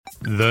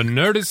The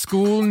Nerdist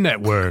School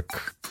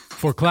Network.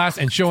 For class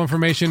and show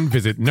information,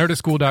 visit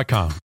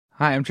nerdistschool.com.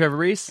 Hi, I'm Trevor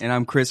Reese. And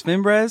I'm Chris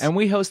Finbrez. And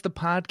we host the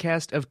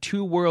podcast of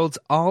two worlds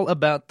all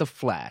about the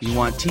Flash. You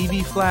want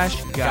TV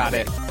Flash? Got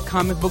it.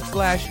 Comic book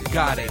Flash?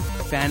 Got it.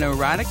 Fan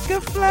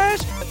erotica Flash?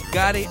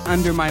 Got it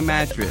under my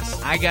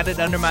mattress. I got it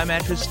under my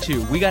mattress,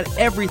 too. We got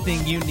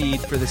everything you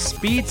need for the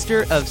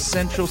speedster of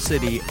Central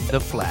City,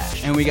 The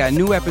Flash. And we got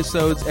new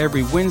episodes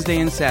every Wednesday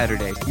and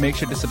Saturday. Make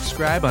sure to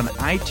subscribe on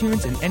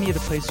iTunes and any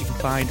other place you can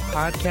find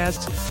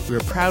podcasts. We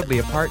are proudly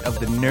a part of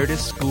the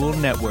Nerdist School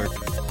Network.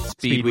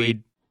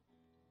 Speedweed.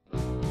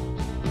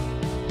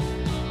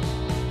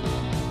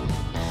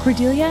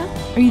 Cordelia,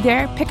 are you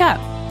there? Pick up.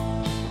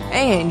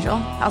 Hey, Angel.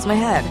 How's my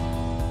head?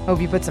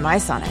 Hope you put some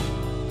ice on it.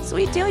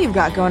 Sweet deal you've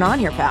got going on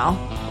here, pal.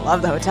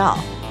 Love the hotel.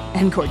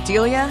 And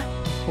Cordelia?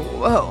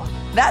 Whoa.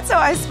 That's how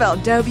I spell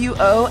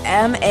W-O-M-A-N.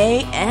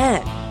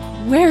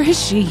 Where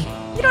is she?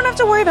 You don't have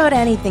to worry about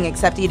anything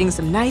except eating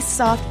some nice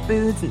soft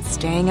foods and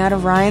staying out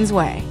of Ryan's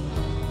way.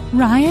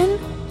 Ryan?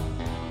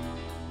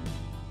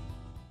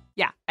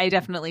 Yeah, I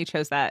definitely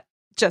chose that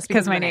Just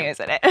because my name is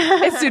in it.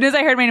 As soon as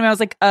I heard my name, I was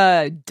like,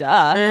 duh.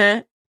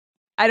 Uh-huh.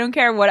 I don't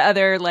care what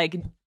other,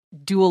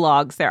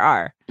 duologues there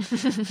are.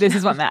 This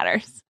is what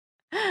matters.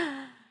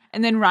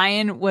 And then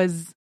Ryan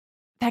was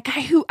that guy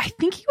who I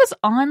think he was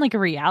on, a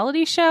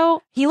reality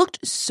show. He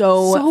looked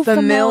so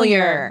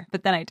familiar.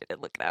 But then I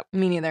didn't look it up.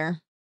 Me neither.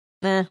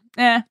 Eh.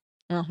 Oh,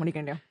 what are you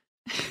going to do?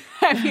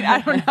 I mean, I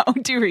don't know.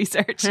 Do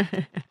research.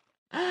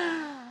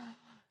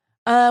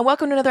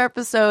 Welcome to another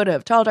episode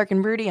of Tall, Dark,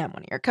 and Broody. I'm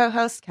one of your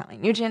co-hosts, Callie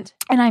Nugent.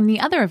 And I'm the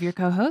other of your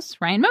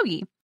co-hosts, Ryan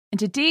Mogi. And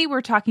today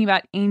we're talking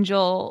about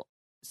Angel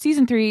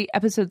Season 3,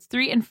 Episodes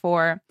 3 and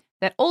 4,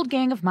 That Old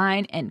Gang of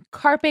Mine, and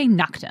Carpe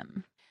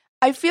Noctem.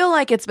 I feel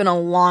like it's been a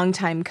long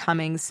time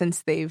coming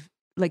since they've,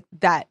 it's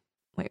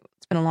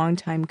been a long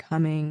time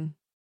coming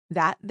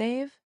that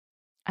they've?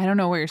 I don't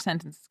know where your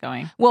sentence is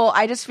going. Well,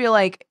 I just feel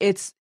like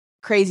it's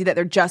crazy that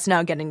they're just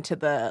now getting to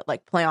the,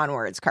 play on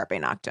words, Carpe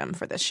Noctem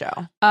for this show.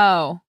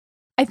 Oh.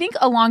 I think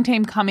a long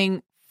time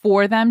coming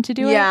for them to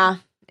do it. Yeah,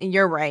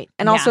 you're right.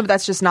 And also,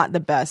 that's just not the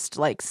best,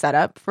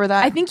 setup for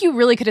that. I think you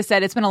really could have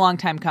said it's been a long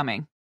time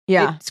coming.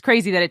 Yeah. It's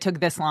crazy that it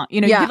took this long.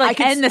 You yeah, could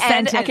end the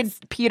sentence. I could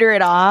peter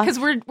it off. Because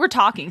we're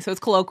talking, so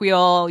it's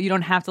colloquial. You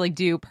don't have to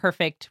do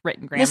perfect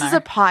written grammar. This is a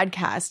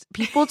podcast.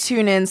 People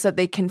tune in so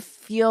they can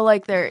feel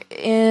like they're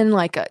in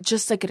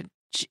an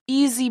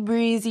easy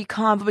breezy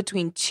combo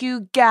between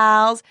two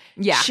gals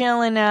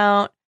chilling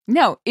out.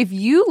 No, if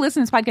you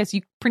listen to this podcast,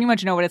 you pretty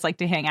much know what it's like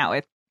to hang out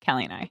with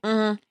Kelly and I.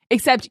 Mm-hmm.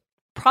 Except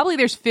probably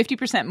there's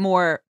 50%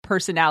 more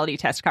personality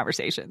test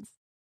conversations.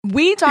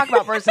 We talk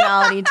about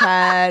personality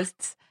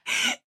tests.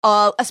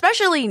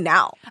 Especially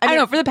now. I mean,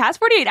 know, for the past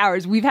 48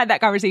 hours, we've had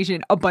that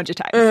conversation a bunch of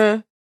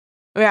times.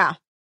 Yeah.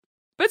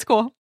 But it's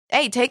cool.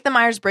 Hey, take the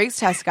Myers-Briggs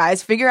test,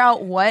 guys. Figure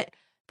out what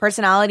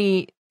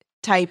personality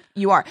type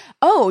you are.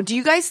 Oh, do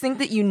you guys think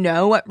that you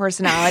know what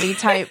personality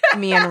type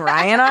me and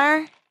Ryan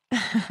are?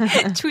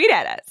 Tweet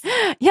at us.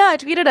 Yeah,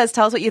 tweet at us.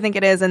 Tell us what you think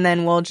it is, and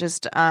then we'll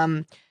just...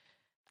 if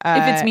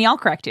it's me, I'll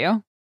correct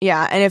you.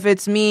 Yeah, and if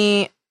it's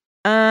me...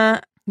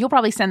 you'll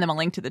probably send them a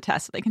link to the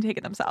test so they can take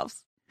it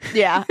themselves.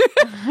 Yeah.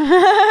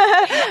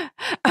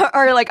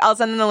 Or I'll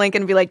send them the link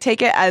and be like,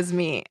 take it as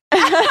me.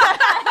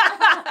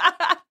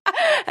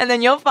 And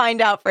then you'll find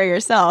out for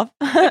yourself.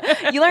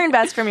 You learn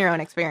best from your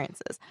own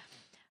experiences. See,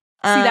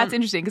 that's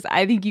interesting because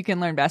I think you can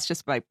learn best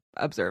just by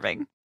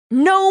observing.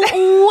 No way! No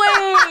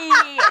way!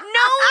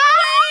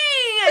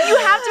 You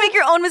have to make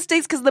your own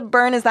mistakes because the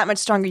burn is that much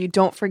stronger. You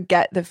don't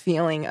forget the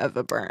feeling of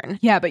a burn.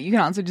 Yeah, but you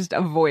can also just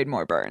avoid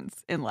more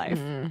burns in life.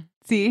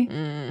 See?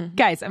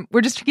 Guys,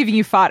 we're just giving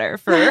you fodder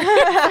for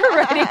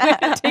writing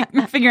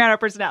and figuring out our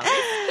personalities.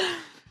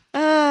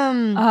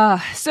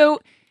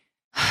 So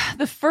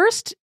the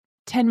first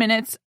 10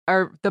 minutes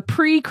or the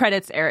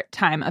pre-credits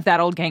time of That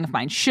Old Gang of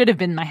Mine should have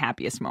been my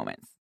happiest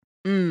moments.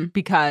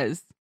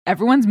 Because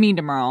everyone's mean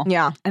to Merle.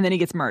 Yeah. And then he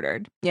gets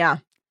murdered. Yeah.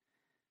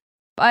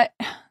 But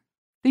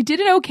they did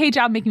an okay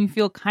job making me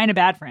feel kind of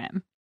bad for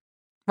him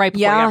right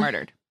before he got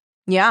murdered.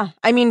 Yeah.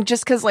 I mean,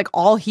 just because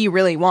all he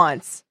really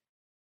wants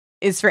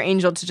is for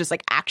Angel to just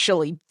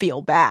actually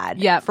feel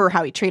bad for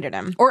how he treated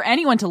him. Or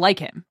anyone to like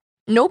him.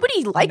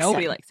 Nobody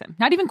likes him.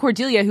 Not even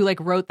Cordelia, who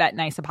wrote that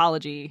nice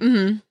apology.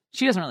 Mm-hmm.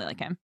 She doesn't really like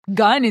him.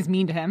 Gunn is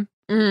mean to him.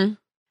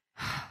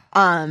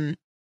 Mm-hmm.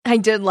 I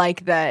did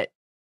like that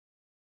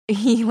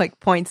he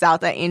points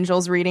out that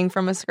Angel's reading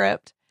from a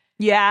script.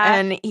 Yeah.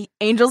 And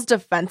Angel's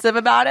defensive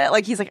about it.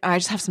 I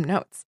just have some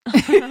notes.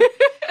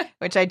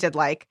 Which I did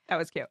like. That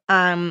was cute.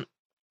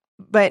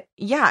 But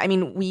yeah, I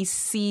mean, we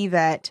see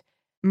that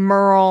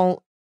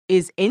Merle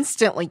is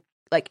instantly,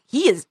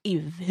 he is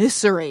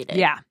eviscerated.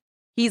 Yeah.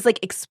 He's,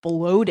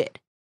 exploded.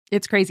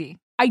 It's crazy.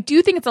 I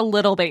do think it's a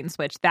little bait and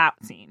switch, that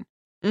scene.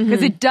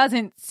 Because it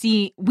doesn't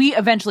see... We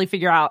eventually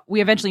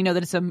know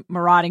that it's a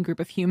marauding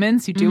group of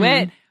humans who do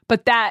it.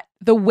 But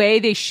the way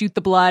they shoot the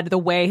blood, the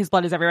way his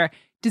blood is everywhere,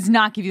 does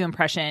not give you the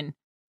impression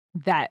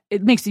that...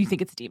 It makes you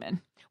think it's a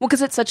demon. Well,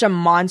 because it's such a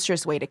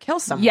monstrous way to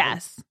kill someone.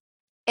 Yes.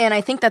 And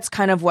I think that's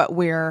kind of what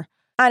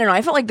I don't know,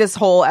 I felt like this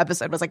whole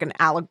episode was like an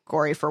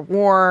allegory for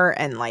war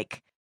and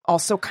like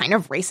also kind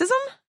of racism.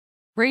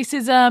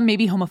 Racism,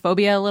 maybe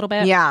homophobia a little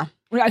bit. Yeah.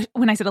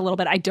 When I said a little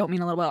bit, I don't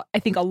mean a little bit. I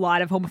think a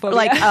lot of homophobia.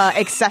 Like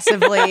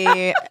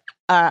excessively,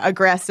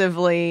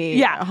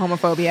 aggressively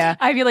homophobia.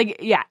 I feel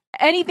like,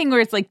 anything where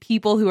it's like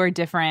people who are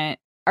different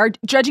are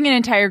judging an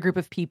entire group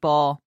of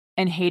people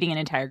and hating an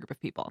entire group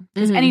of people.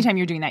 Because anytime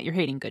you're doing that, you're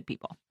hating good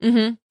people.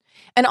 Mm-hmm.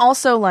 And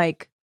also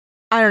like,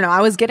 I don't know, I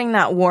was getting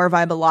that war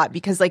vibe a lot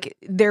because like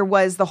there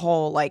was the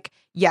whole like,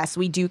 yes,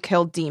 we do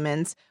kill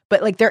demons,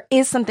 but like there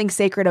is something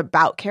sacred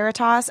about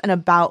Caritas and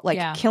about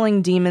like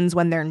killing demons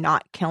when they're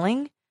not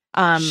killing.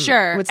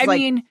 Sure. I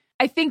mean,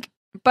 I think,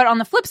 but on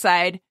the flip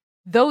side,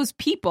 those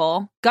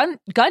people, Gunn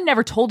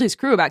never told his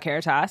crew about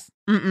Caritas.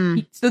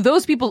 So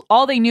those people,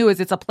 all they knew is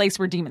it's a place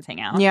where demons hang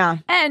out. Yeah.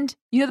 And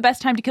you know the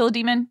best time to kill a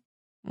demon?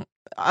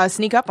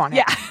 Sneak up on it.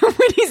 Yeah,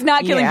 when he's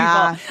not killing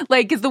people.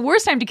 Like, because the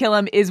worst time to kill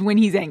him is when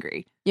he's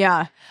angry.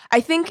 Yeah.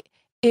 I think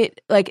it,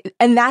 like,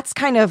 and that's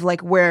kind of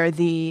like where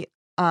the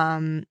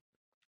moral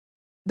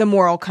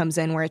comes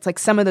in, where it's like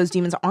some of those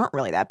demons aren't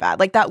really that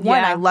bad. Like that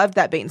one, I loved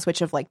that bait and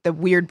switch of like the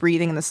weird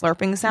breathing and the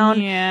slurping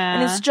sound. Yeah.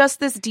 And it's just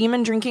this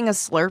demon drinking a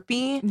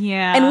Slurpee.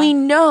 Yeah. And we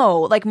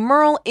know, like,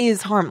 Merle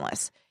is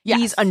harmless. Yes.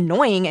 He's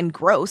annoying and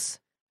gross,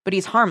 but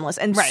he's harmless.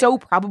 And so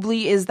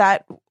probably is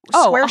that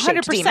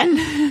square-shaped 100%.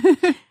 demon.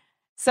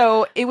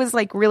 So it was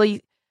like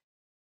really,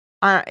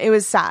 it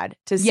was sad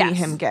to see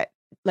him get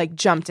like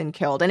jumped and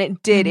killed. And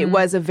it did, it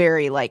was a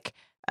very like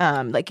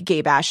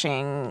gay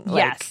bashing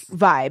like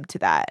vibe to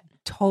that.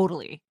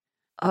 Totally.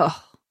 Ugh.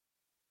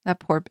 That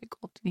poor big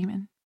old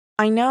demon.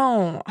 I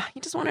know. He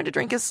just wanted to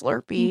drink his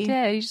Slurpee. He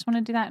did. He just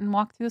wanted to do that and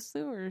walk through the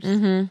sewers.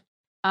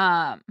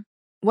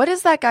 What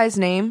is that guy's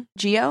name?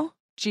 Geo?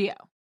 Geo.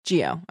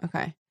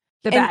 Okay.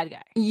 The bad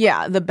guy.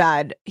 Yeah, the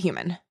bad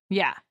human.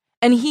 Yeah.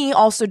 And he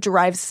also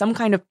derives some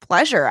kind of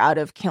pleasure out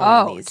of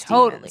killing these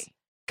demons.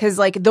 Because,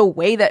 like, the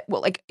way that,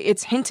 well, like,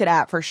 it's hinted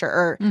at for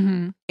sure.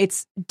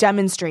 It's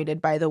demonstrated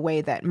by the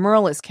way that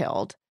Merle is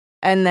killed.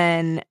 And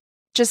then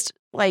just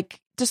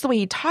the way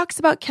he talks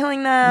about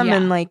killing them.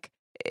 And, like,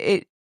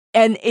 it.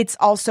 And it's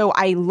also,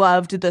 I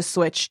loved the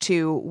switch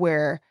to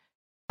where,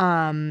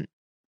 what's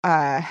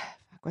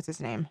his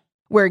name?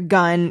 Where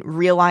Gunn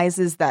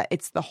realizes that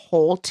it's the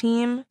whole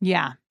team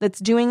that's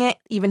doing it,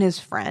 even his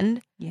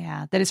friend.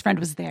 Yeah, that his friend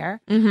was there.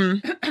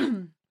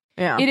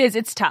 Yeah.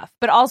 It's tough.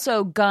 But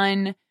also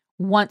Gunn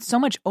wants so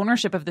much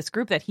ownership of this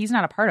group that he's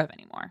not a part of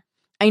anymore.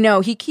 I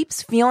know. He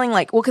keeps feeling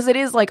like, well, because it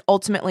is like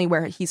ultimately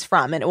where he's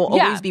from, and it will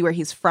always be where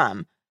he's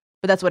from.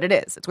 But that's what it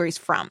is. It's where he's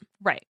from.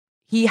 Right.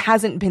 He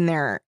hasn't been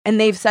there, and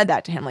they've said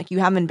that to him. Like, you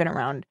haven't been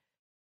around,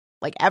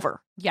 like,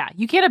 ever. Yeah,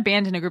 you can't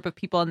abandon a group of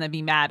people and then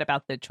be mad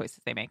about the choices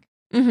they make.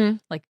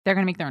 Like, they're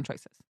going to make their own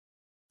choices.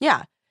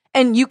 Yeah.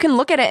 And you can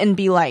look at it and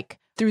be like,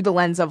 through the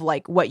lens of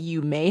like what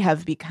you may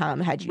have become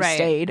had you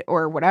stayed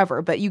or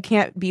whatever. But you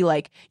can't be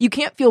like, you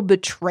can't feel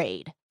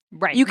betrayed.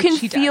 Right. You can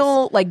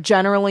feel like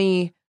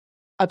generally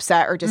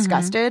upset or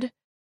disgusted.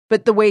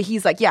 But the way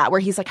he's like, where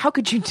he's like, how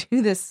could you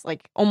do this?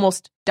 Like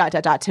almost ...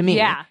 to me.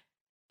 Yeah.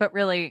 But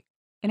really,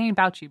 it ain't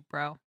about you,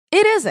 bro.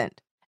 It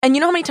isn't. And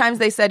you know how many times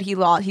they said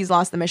he's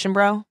lost the mission,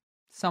 bro?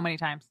 So many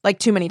times. Like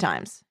too many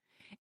times.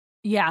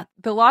 Yeah.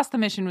 The lost the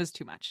mission was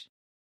too much.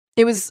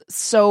 It was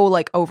so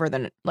like over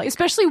the like,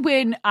 especially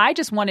when I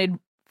just wanted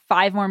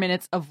 5 more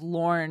minutes of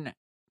Lorne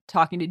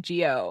talking to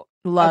Geo.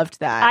 Loved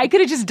that. I could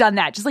have just done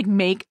that. Just like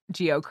make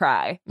Geo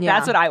cry. Yeah.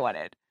 That's what I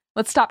wanted.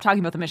 Let's stop talking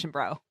about the mission,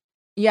 bro.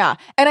 Yeah.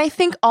 And I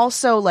think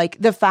also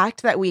like the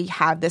fact that we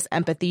have this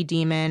empathy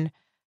demon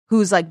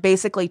who's like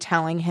basically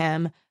telling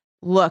him,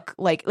 look,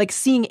 like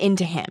seeing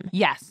into him.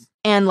 Yes.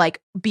 And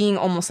like being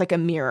almost like a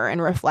mirror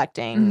and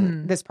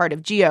reflecting this part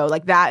of Geo.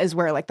 Like that is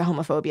where like the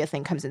homophobia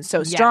thing comes in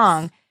so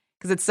strong.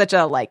 Because it's such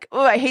a like,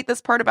 oh, I hate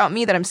this part about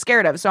me that I'm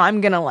scared of. So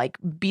I'm going to like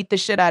beat the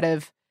shit out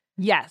of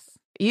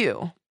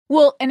you.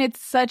 Well, and it's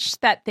such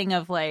that thing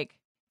of like,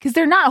 because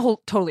they're not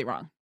totally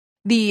wrong.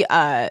 The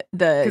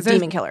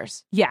demon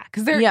killers. Yeah.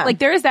 Because they're like,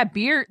 there is that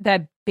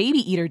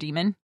baby eater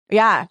demon.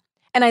 Yeah.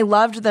 And I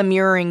loved the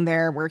mirroring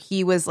there where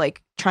he was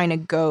like trying to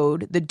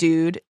goad the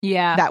dude.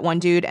 Yeah. That one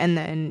dude. And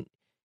then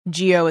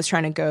Geo is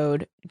trying to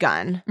goad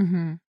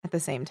Gunn at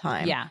the same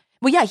time. Yeah.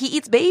 Well, yeah, he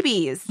eats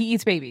babies.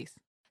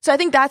 So I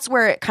think that's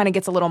where it kind of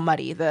gets a little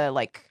muddy. The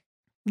like,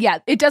 yeah,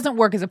 it doesn't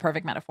work as a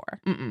perfect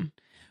metaphor.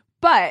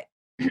 But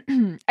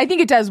I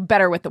think it does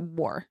better with the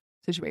war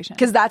situation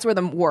because that's where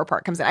the war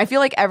part comes in. I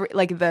feel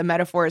like the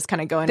metaphor is kind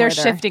of going. They're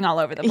shifting all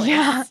over the place.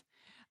 Yeah.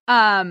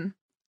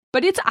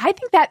 But I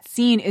think that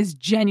scene is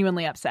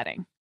genuinely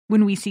upsetting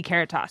when we see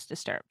Caritas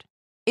disturbed.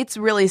 It's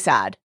really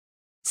sad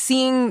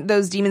seeing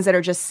those demons that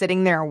are just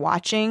sitting there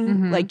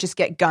watching, like just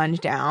get gunned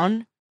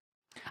down.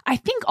 I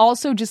think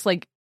also just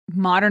like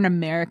modern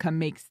America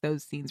makes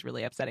those scenes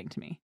really upsetting to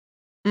me.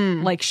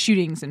 Like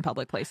shootings in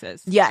public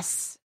places.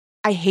 Yes.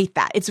 I hate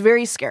that. It's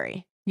very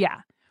scary.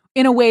 Yeah.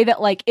 In a way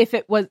that like if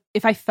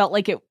I felt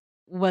like it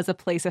was a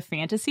place of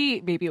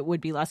fantasy, maybe it would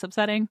be less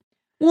upsetting.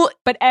 Well,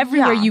 but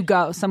everywhere you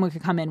go, someone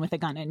could come in with a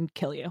gun and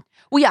kill you.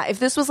 Well, yeah, if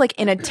this was like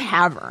in a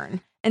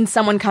tavern and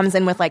someone comes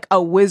in with like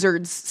a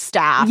wizard's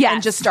staff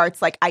and just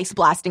starts like ice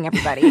blasting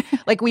everybody,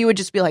 like we would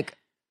just be like,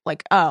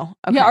 oh,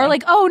 okay. Yeah, or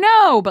like, oh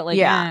no, but like,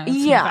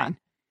 yeah.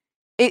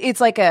 It's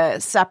like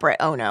a separate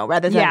oh no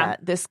rather than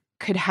this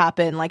could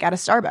happen like at a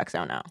Starbucks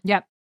oh no.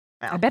 Yep.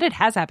 Yeah. I bet it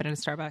has happened at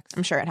a Starbucks.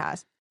 I'm sure it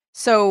has.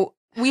 So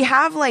we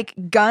have like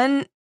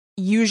Gunn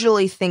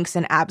usually thinks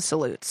in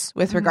absolutes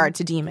with regard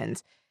to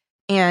demons.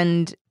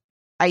 And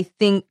I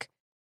think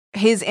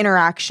his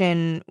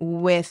interaction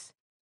with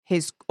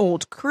his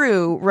old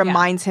crew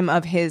reminds him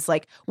of his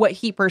like what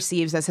he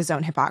perceives as his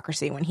own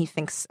hypocrisy when he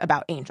thinks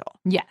about Angel.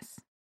 Yes.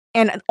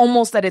 And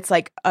almost that it's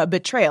like a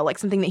betrayal, like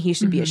something that he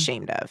should be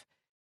ashamed of.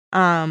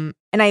 And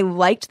I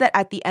liked that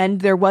at the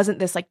end there wasn't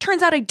this like,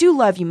 turns out I do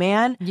love you,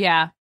 man.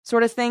 Yeah.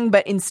 Sort of thing.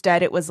 But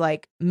instead it was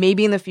like,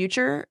 maybe in the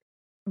future,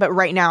 but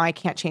right now I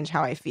can't change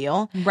how I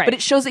feel. Right. But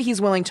it shows that he's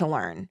willing to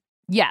learn.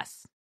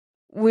 Yes.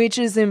 Which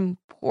is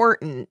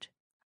important.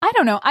 I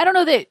don't know. I don't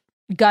know that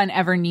Gunn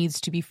ever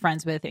needs to be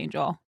friends with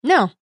Angel.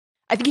 No.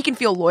 I think he can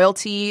feel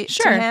loyalty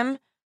to him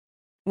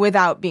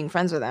without being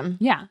friends with him.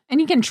 Yeah. And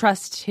he can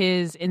trust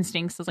his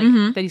instincts as like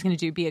that he's going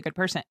to be a good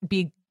person,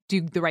 do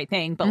the right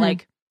thing. But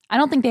like, I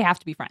don't think they have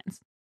to be friends.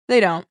 They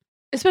don't.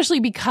 Especially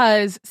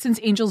because since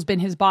Angel's been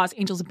his boss,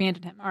 Angel's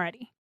abandoned him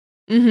already.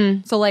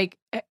 Mm-hmm. So like,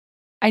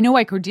 I know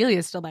why Cordelia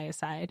is still by his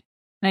side.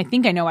 And I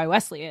think I know why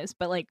Wesley is.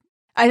 But like,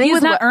 I think he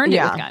has not earned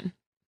it with Gunn.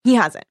 He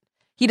hasn't.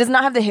 He does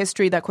not have the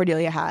history that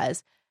Cordelia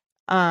has.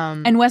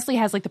 And Wesley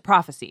has like the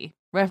prophecy.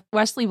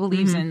 Wesley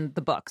believes in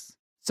the books.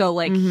 So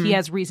like he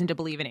has reason to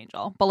believe in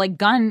Angel. But like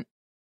Gunn.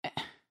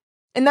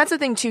 And that's the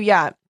thing too.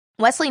 Yeah.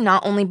 Wesley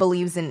not only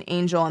believes in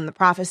Angel and the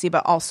prophecy,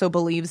 but also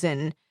believes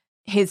in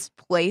his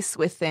place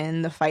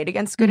within the fight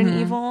against good and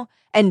evil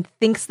and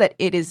thinks that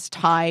it is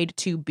tied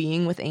to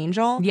being with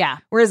Angel. Yeah.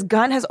 Whereas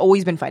Gunn has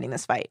always been fighting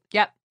this fight.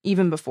 Yep.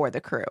 Even before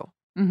the crew.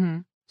 Mm-hmm.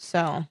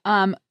 So.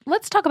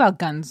 Let's talk about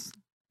Gunn's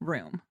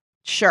room.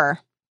 Sure.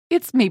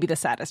 It's maybe the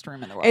saddest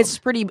room in the world.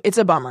 It's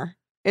a bummer.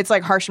 It's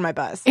like harsh in my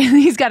buzz.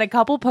 He's got a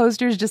couple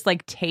posters just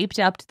like taped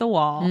up to the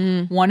wall.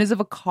 One is of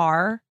a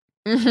car.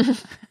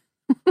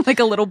 Like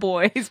a little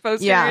boy's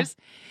posters. Yeah.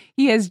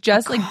 He has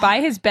just like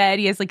by his bed,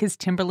 he has like his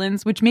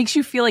Timberlands, which makes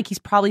you feel like he's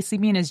probably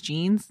sleeping in his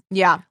jeans.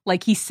 Yeah.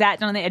 Like he sat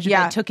down on the edge of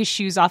bed, took his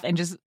shoes off and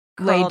just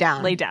lay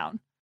down.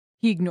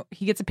 He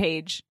gets a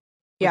page.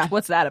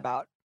 What's that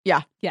about?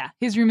 Yeah. Yeah.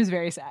 His room is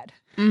very sad.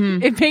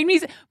 It made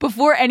me,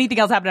 before anything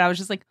else happened, I was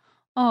just like,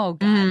 oh,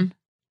 God.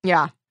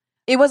 Yeah.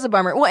 It was a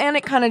bummer. Well, and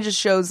it kind of just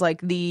shows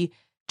like the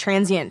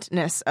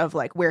transientness of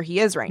like where he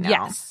is right now.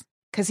 Yes.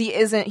 Because he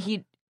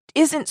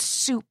isn't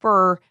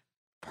super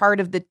part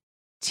of the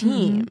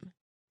team.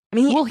 I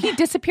mean, he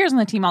disappears on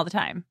the team all the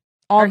time.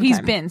 He's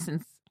been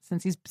since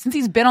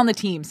he's been on the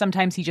team.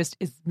 Sometimes he just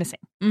is missing.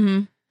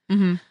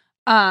 Even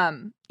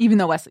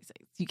though Wesley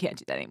says you can't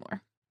do that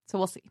anymore. So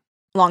we'll see.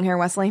 Long hair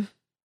Wesley.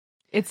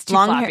 It's too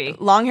floppy.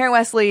 Long hair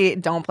Wesley,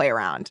 don't play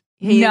around.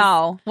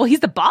 No. Well,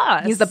 he's the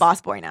boss. He's the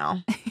boss boy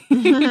now.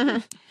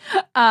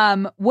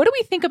 What do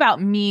we think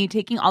about me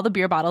taking all the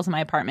beer bottles in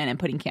my apartment and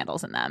putting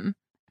candles in them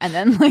and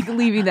then like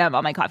leaving them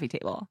on my coffee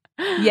table?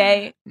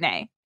 Yay,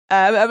 nay.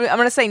 I'm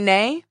going to say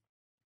nay.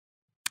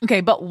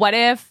 Okay, but what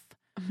if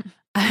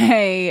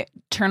I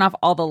turn off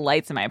all the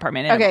lights in my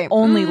apartment and I'm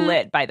only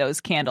lit by those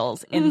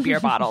candles in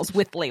beer bottles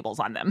with labels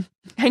on them?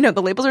 I know,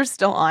 the labels are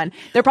still on.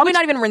 They're probably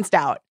not even rinsed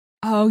out.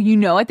 Oh, you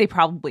know what? They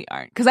probably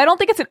aren't. Because I don't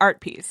think it's an art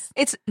piece.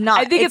 It's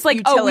not. I think it's like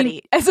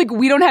utility. It's like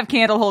we don't have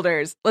candle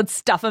holders. Let's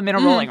stuff them in a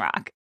Rolling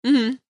Rock.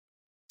 Because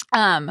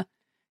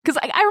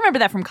I remember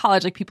that from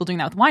college, like people doing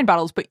that with wine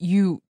bottles. But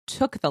you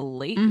took the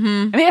label. I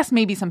mean, I guess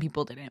maybe some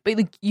people didn't, but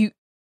like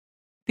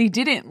they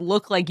didn't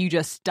look like you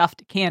just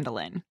stuffed a candle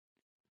in.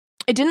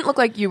 It didn't look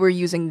like you were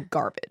using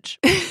garbage.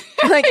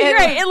 Like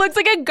it looks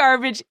like a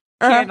garbage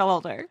candle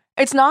holder.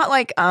 It's not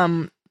like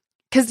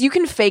because you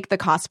can fake the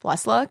Cost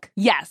Plus look.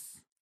 Yes.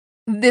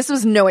 This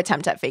was no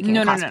attempt at faking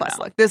a Cost Plus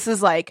look. This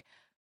is like,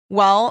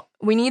 well,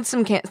 we need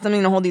something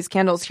to hold these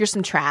candles. Here's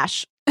some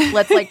trash.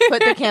 Let's like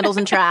put the candles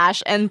in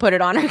trash and put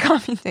it on our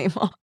coffee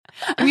table.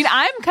 I mean,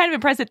 I'm kind of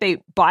impressed that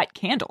they bought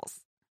candles.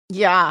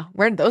 Yeah.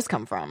 Where did those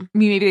come from? I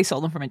mean, maybe they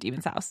sold them from a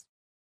demon's house.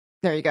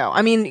 There you go.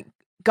 I mean,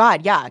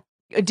 God, yeah.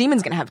 A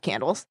demon's going to have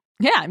candles.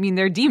 Yeah. I mean,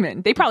 they're a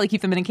demon. They probably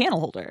keep them in a candle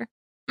holder.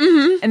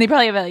 And they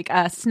probably have like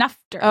a snuffer.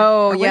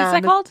 Oh, what is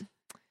that called?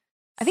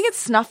 I think it's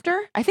snuffer.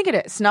 I think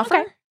it is. Snuffer?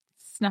 Okay.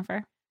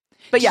 Snuffer.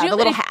 But yeah, the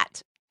little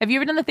hat. Have you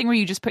ever done the thing where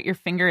you just put your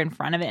finger in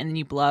front of it and then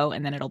you blow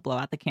and then it'll blow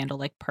out the candle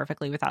like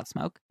perfectly without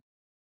smoke?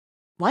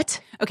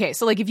 What? Okay,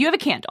 so like if you have a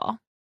candle.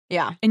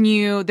 Yeah. And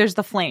there's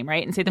the flame,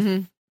 right? And say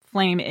the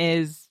flame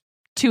is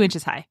 2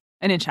 inches high,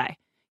 an inch high.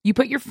 You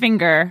put your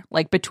finger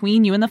like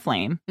between you and the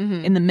flame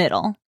in the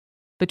middle,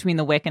 between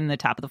the wick and the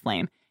top of the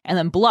flame, and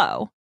then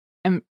blow.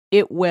 And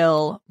it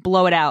will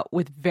blow it out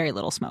with very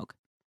little smoke.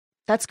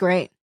 That's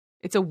great.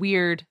 It's a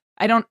weird,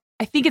 I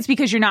think it's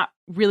because you're not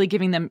really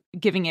giving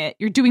it,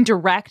 you're doing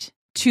direct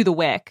to the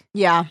wick.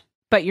 Yeah.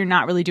 But you're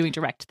not really doing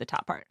direct to the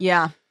top part.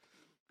 Yeah.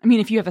 I mean,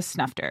 if you have a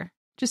snufter,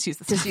 just use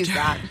the snufter. Just use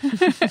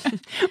that.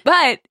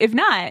 But if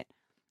not,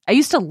 I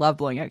used to love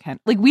blowing out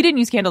candles. Like, we didn't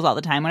use candles all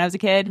the time when I was a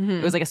kid. Mm-hmm.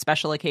 It was like a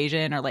special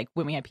occasion or like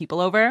when we had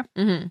people over.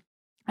 Mm-hmm.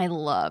 I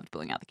loved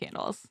blowing out the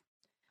candles.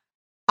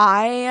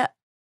 I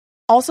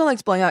also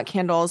liked blowing out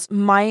candles.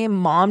 My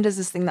mom does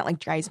this thing that like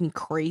drives me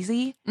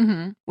crazy,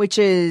 which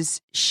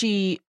is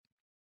she's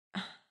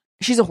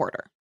a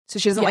hoarder. So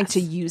she doesn't like to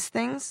use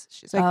things.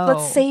 She's like,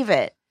 let's save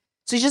it.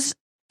 So she just,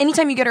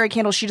 anytime you get her a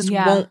candle, she just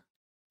won't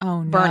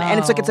burn it. And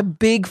it's like, it's a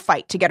big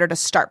fight to get her to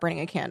start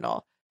burning a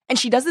candle. And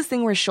she does this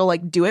thing where she'll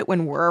like do it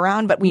when we're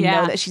around, but we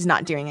know that she's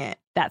not doing it.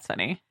 That's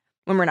funny.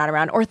 When we're not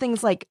around. Or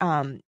things like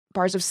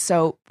bars of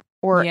soap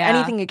or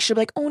anything. Like, she'll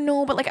be like, oh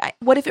no, but like,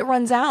 what if it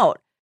runs out?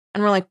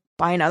 And we're like,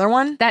 buy another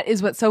one. That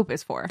is what soap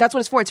is for. That's what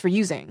it's for. It's for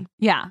using.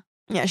 Yeah.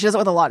 Yeah. She does it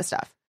with a lot of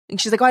stuff. And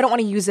she's like, oh, I don't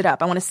want to use it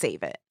up. I want to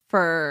save it.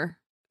 For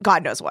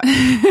God knows what.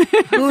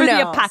 For knows?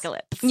 The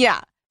apocalypse.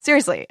 Yeah.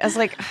 Seriously. I was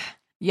like,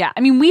 yeah.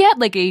 I mean, we had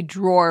like a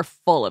drawer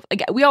full of,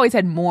 like, we always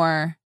had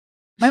more.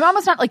 My mom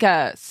was not like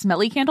a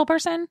smelly candle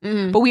person,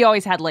 but we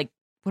always had like,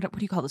 what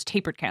do you call those?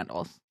 Tapered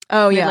candles.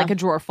 Oh, we yeah. had like a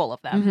drawer full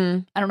of them. Mm-hmm.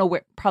 I don't know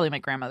where, probably my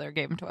grandmother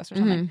gave them to us or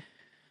something.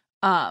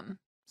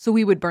 So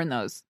we would burn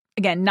those.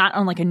 Again, not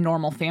on like a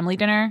normal family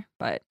dinner,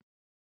 but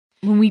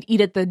when we'd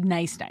eat at the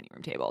nice dining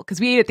room table.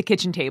 Because we ate at the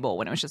kitchen table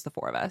when it was just the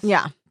four of us.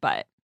 Yeah.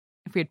 But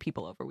if we had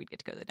people over, we'd get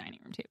to go to the dining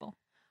room table.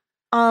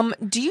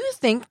 Do you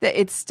think that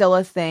it's still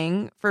a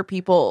thing for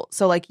people?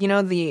 So like, you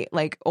know, the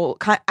like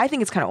old, I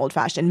think it's kind of old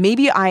fashioned.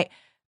 Maybe I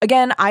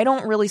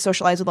don't really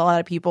socialize with a lot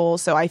of people.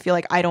 So I feel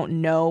like I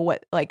don't know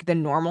what like the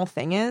normal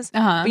thing is.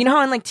 But you know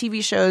how in like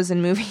TV shows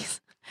and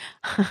movies,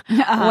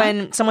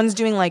 when someone's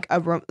doing like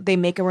they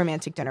make a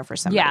romantic dinner for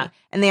somebody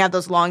and they have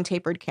those long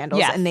tapered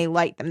candles and they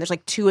light them. There's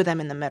like two of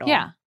them in the middle.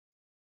 Yeah.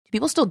 Do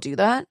people still do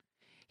that?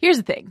 Here's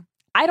the thing.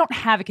 I don't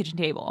have a kitchen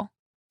table.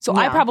 So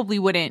I probably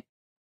wouldn't,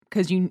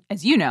 because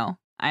as you know,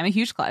 I'm a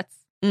huge klutz.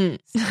 And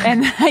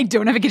I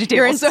don't have a kitchen table.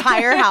 Your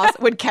entire house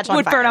would catch on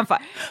fire. Would burn on fire.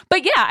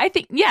 But I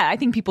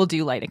think people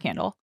do light a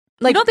candle.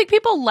 Like, you don't think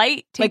people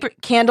light like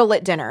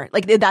candlelit dinner?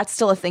 Like that's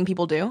still a thing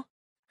people do?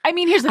 I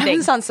mean, here's the thing.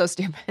 This sounds so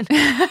stupid.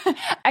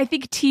 I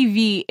think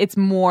TV, it's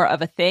more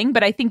of a thing.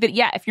 But I think that,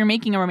 if you're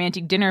making a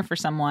romantic dinner for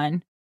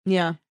someone.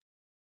 Yeah.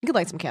 You could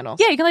light some candles.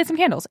 Yeah, you can light some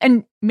candles.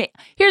 And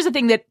here's the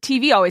thing that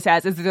TV always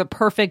has is the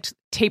perfect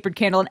tapered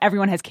candle and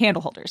everyone has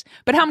candle holders.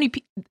 But how many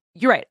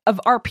you're right, of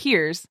our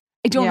peers,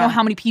 I don't know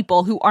how many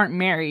people who aren't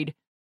married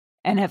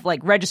and have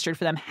like registered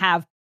for them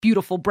have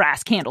beautiful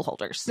brass candle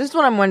holders. This is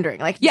what I'm wondering.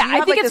 Like,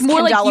 I think it's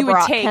more like you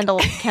would take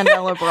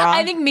candelabra.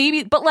 I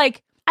think but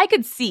like I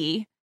could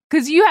see,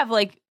 because you have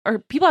like, or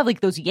people have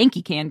like those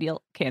Yankee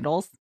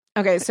candles.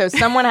 Okay, so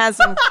someone has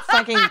some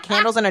fucking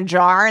candles in a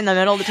jar in the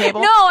middle of the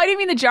table? No, I didn't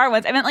mean the jar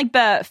ones. I meant like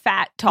the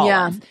fat, tall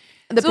ones.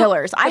 The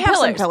pillars. I have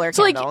some pillar candles.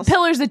 So like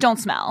pillars that don't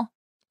smell.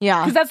 Yeah.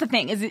 Because that's the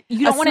thing, is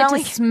you don't want it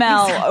to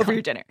smell over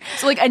your dinner.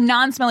 So like a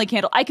non-smelly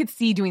candle, I could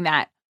see doing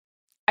that.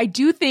 I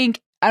do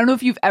think, I don't know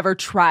if you've ever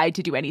tried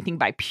to do anything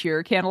by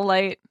pure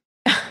candlelight.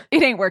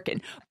 It ain't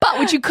working. But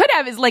what you could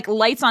have is like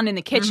lights on in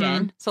the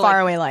kitchen. So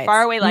faraway lights.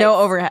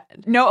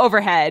 No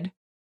overhead.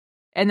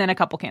 And then a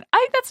couple candles.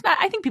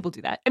 I think people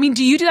do that. I mean,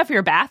 do you do that for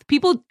your bath?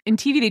 People in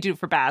TV, they do it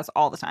for baths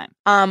all the time.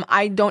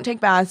 I don't take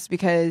baths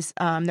because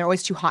they're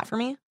always too hot for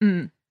me.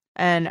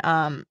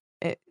 And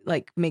it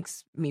like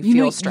makes me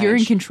feel strange. You're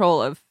in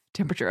control of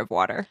temperature of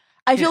water.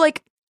 I feel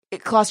like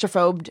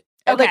claustrophobic.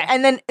 Okay.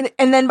 Like,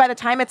 and then by the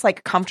time it's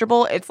like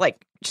comfortable, it's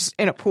like just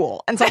in a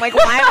pool. And so I'm like,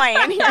 why am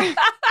I in here?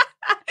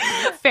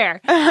 Fair.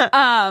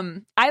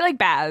 I like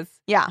baths.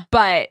 Yeah.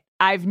 But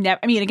I've never,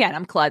 I mean, again,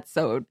 I'm klutz,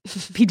 so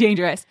it'd be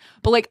dangerous.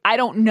 But like, I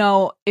don't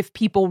know if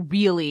people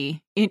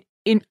really, if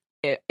in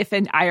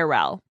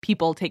IRL,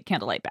 people take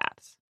candlelight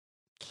baths.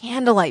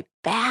 Candlelight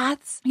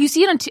baths? You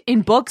see it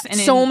in books and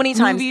so in many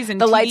times. Movies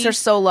and the TV. lights are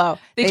so low.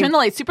 They turn the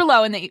lights super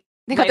low and they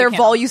got their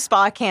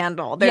Voluspa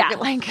candle. They're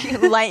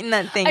like lighting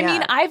that thing I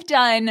mean, I've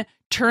done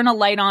turn a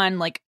light on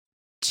like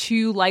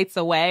 2 lights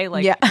away,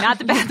 like not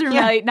the bathroom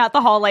light, not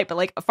the hall light, but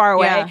like far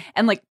away,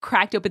 and like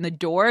cracked open the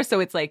door. So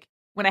it's like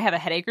when I have a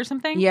headache or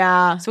something.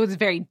 Yeah. So it's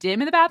very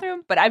dim in the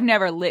bathroom, but I've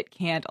never lit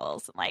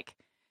candles and like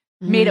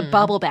made a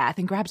bubble bath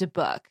and grabbed a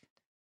book.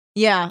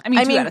 Yeah. I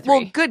mean, 2 out of 3.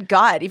 Well, good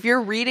God. If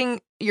you're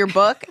reading your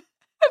book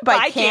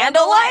by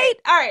candlelight,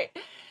 all right.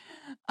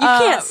 You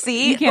can't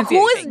see.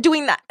 Who is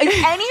doing that? Is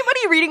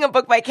anybody reading a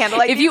book by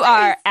candlelight? If you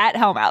are at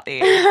Hellmouthy,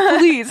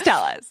 please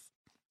tell us.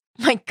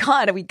 My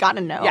God, we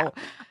gotta know. Yeah.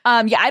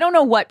 I don't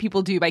know what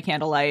people do by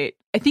candlelight.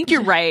 I think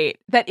you're right.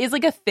 That is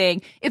like a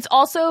thing. It's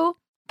also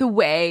the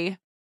way,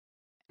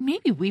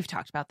 maybe we've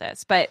talked about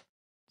this, but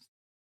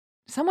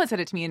someone said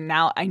it to me and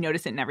now I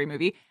notice it in every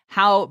movie,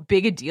 how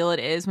big a deal it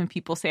is when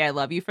people say I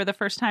love you for the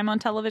first time on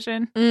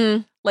television.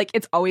 Like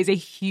it's always a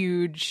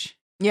huge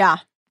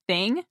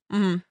thing.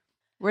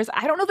 Whereas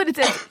I don't know that it's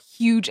as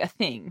huge a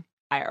thing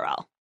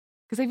IRL.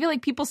 Because I feel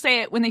like people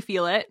say it when they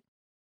feel it.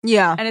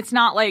 Yeah. And it's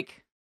not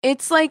like...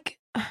 It's like...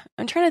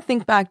 I'm trying to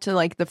think back to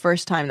like the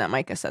first time that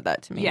Micah said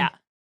that to me. Yeah.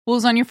 Well, it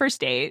was on your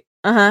first date.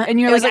 And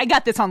you're like, I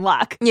got this on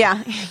lock.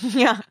 Yeah.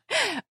 Yeah.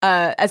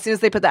 As soon as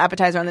they put the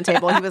appetizer on the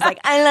table, he was like,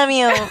 I love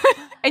you.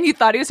 And you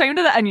thought he was talking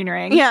to the onion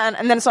ring. Yeah.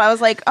 And then so I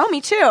was like, oh,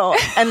 me too.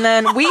 And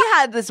then we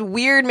had this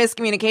weird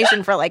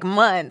miscommunication for like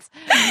months.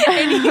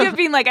 And he kept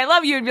being like, I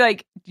love you. And be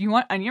like, do you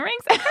want onion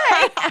rings?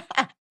 Okay.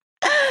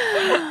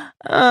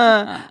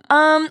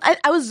 I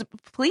was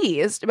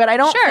pleased, but I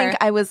don't think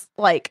I was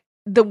like,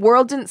 the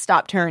world didn't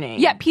stop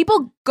turning. Yeah.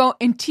 People go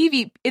in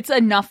TV. It's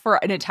enough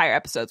for an entire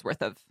episode's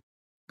worth of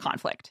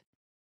conflict.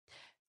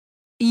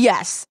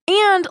 Yes.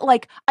 And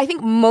like, I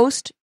think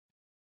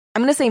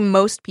I'm going to say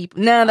most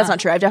people. No, that's not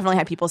true. I've definitely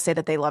had people say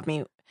that they love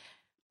me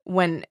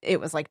when it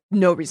was like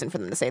no reason for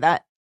them to say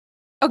that.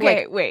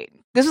 Okay, like, wait.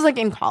 This was like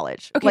in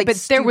college. Okay, like, but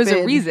there was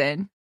a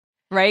reason,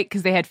 right?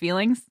 Because they had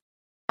feelings?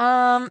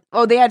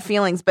 They had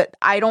feelings, but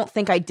I don't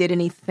think I did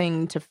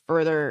anything to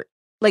further,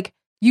 like.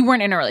 You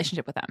weren't in a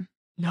relationship with them?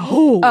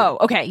 No. Oh,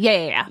 okay.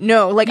 Yeah.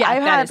 No, like yeah, I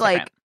had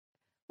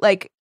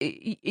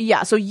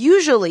yeah. So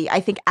usually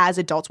I think as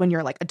adults, when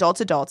you're like adults,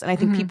 and I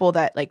think people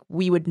that like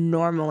we would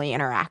normally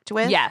interact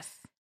with. Yes.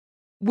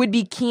 Would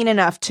be keen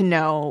enough to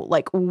know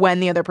like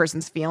when the other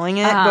person's feeling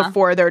it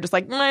before they're just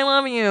like, I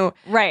love you.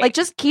 Right. Like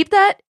just keep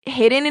that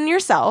hidden in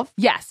yourself.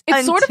 Yes.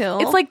 It's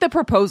it's like the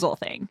proposal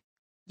thing.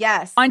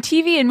 Yes. On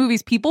TV and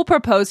movies, people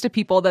propose to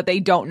people that they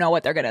don't know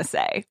what they're going to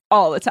say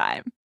all the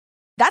time.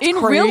 That's in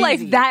crazy. real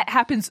life, that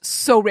happens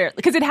so rarely.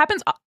 Because it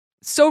happens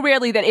so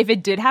rarely that if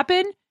it did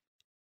happen,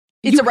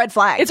 it's a red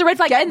flag. It's a red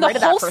flag. Get and the rid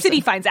of whole that person.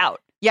 city finds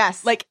out.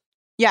 Yes. Like,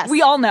 yes.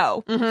 We all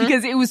know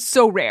because it was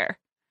so rare.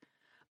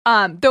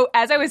 Though,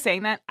 as I was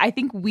saying that, I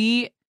think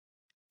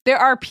there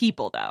are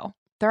people, though.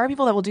 There are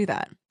people that will do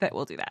that.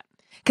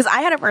 Because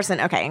I had a person,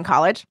 in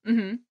college.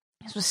 Mm-hmm.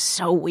 This was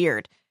so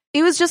weird.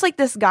 It was just like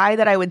this guy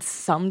that I would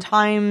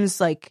sometimes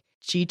like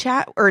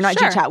G-chat, or not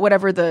G-chat,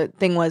 whatever the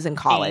thing was in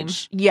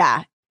college. AIM.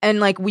 Yeah. And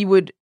like we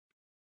would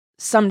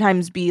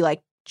sometimes be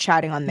like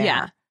chatting on there.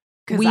 Yeah.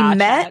 We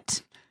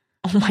met.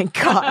 Oh my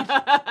God.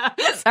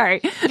 Sorry.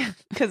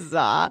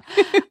 Kazaa.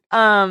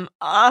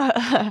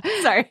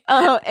 Sorry.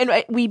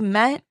 And we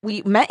met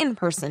in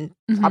person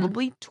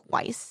probably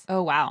twice.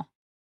 Oh, wow.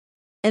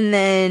 And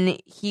then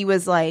he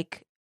was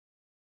like,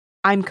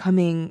 I'm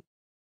coming.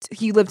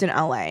 He lived in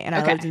LA and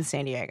I lived in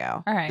San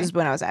Diego. All right. This is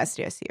when I was at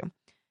SDSU.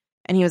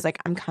 And he was like,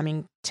 I'm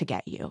coming to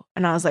get you.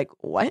 And I was like,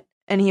 what?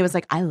 And he was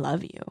like, I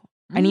love you.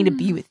 I need to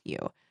be with you.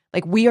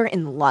 Like, we are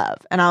in love.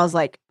 And I was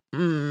like,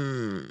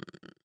 And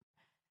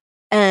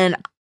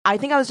I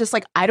think I was just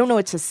like, I don't know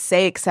what to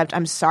say except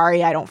I'm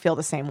sorry I don't feel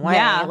the same way.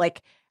 Yeah.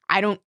 Like,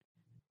 actually,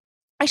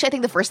 I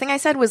think the first thing I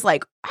said was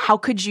like, how?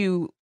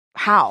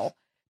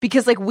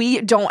 Because like,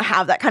 we don't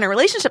have that kind of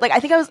relationship. Like,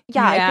 I think I think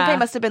I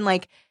must have been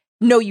like,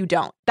 no, you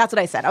don't. That's what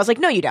I said. I was like,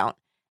 no, you don't.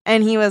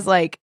 And he was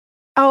like,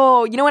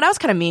 oh, you know what? I was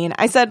kind of mean.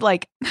 I said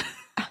like,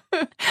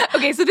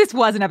 okay, so this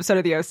was an episode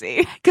of The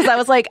OC. Because I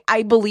was like,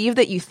 I believe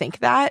that you think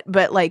that,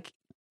 but like,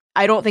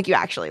 I don't think you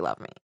actually love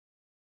me.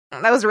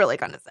 That was really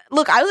condescending.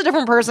 Look, I was a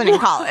different person in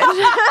college.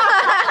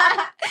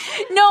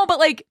 No, but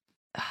like,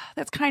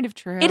 that's kind of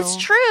true. It's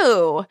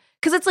true.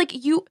 Because it's like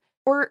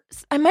or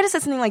I might have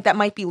said something like that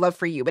might be love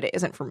for you, but it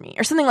isn't for me.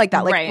 Or something like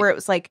that. Like where it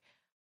was like,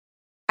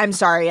 I'm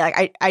sorry.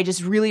 Like, I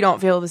just really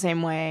don't feel the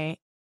same way.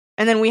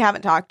 And then we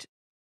haven't talked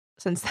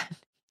since then.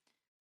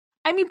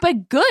 I mean,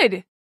 but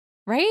good.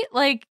 Right?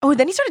 Like,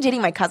 then he started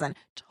dating my cousin.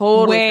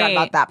 Totally forgot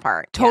about that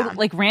part.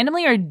 Like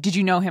randomly, or did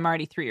you know him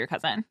already through your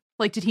cousin?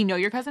 Like, did he know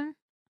your cousin?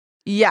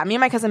 Yeah, me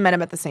and my cousin met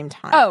him at the same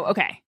time. Oh,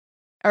 okay.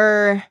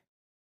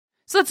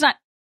 So it's not.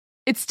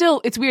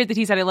 It's weird that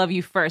he said I love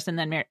you first and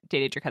then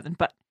dated your cousin,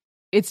 but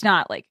it's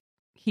not like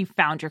he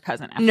found your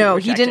cousin after. No,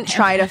 he didn't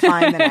try to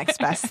find the next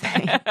best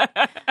thing.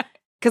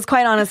 Because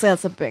quite honestly,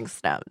 that's a big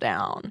step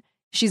down.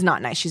 She's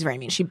not nice. She's very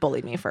mean. She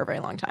bullied me for a very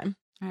long time.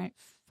 All right.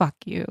 Fuck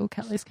you,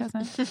 Kelly's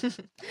cousin.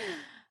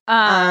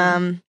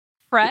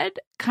 Fred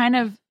kind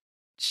of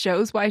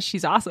shows why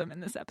she's awesome in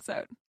this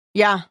episode.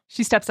 Yeah.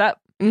 She steps up.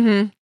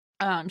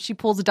 Mm-hmm. She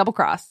pulls a double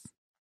cross.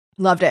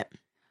 Loved it.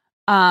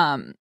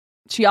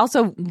 She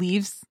also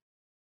leaves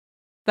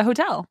the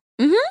hotel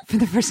for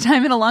the first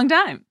time in a long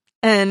time.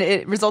 And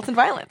it results in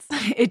violence.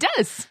 It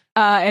does.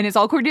 And it's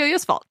all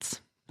Cordelia's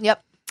fault.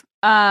 Yep.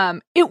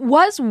 It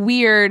was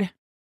weird.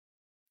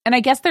 And I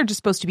guess they're just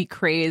supposed to be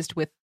crazed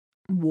with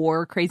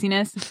war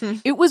craziness.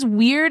 It was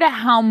weird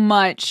how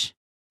much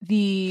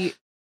the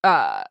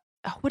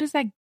what is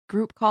that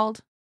group called?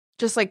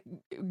 Just like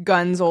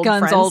Guns Old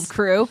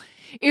Crew.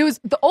 It was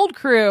the old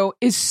crew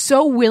is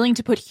so willing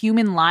to put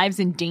human lives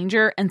in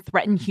danger and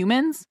threaten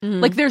humans.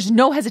 Like there's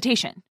no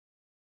hesitation.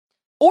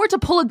 Or to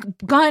pull a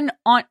gun.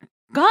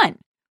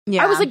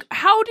 Yeah. I was like,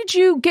 how did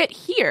you get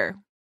here?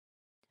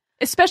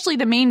 Especially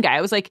the main guy.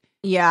 I was like,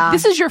 yeah,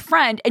 this is your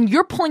friend and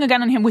you're pulling a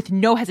gun on him with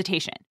no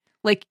hesitation.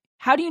 Like,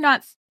 how do you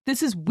not?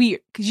 This is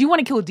weird because you want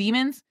to kill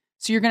demons.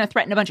 So you're going to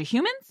threaten a bunch of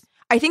humans?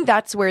 I think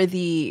that's where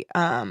the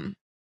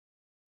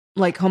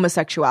like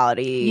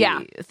homosexuality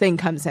thing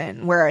comes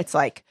in, where it's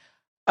like,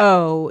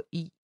 oh,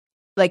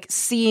 like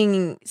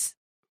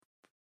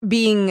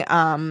being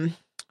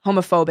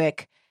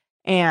homophobic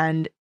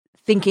and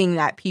thinking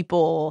that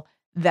people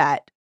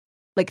that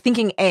like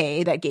thinking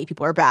that gay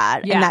people are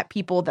bad and that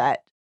people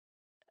that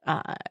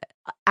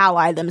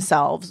ally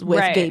themselves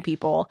with gay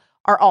people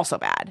are also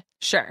bad.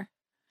 Sure.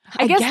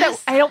 I guess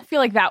that I don't feel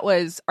like that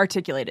was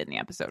articulated in the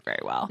episode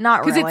very well.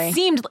 Not really. Because it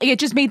seemed it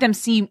just made them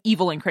seem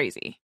evil and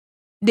crazy.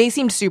 They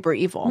seemed super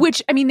evil.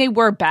 Which, I mean, they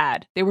were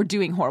bad. They were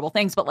doing horrible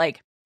things. But,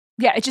 like,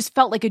 yeah, it just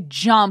felt like a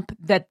jump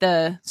that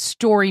the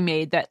story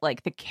made that,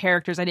 like, the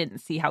characters, I didn't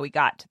see how we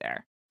got to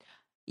there.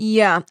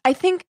 Yeah. I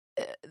think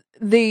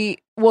they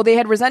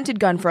had resented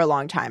Gunn for a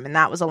long time, and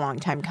that was a long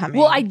time coming.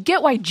 Well, I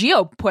get why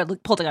Gio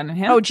pulled a gun on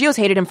him. Oh, Gio's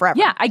hated him forever.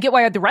 Yeah, I get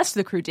why the rest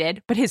of the crew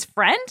did. But his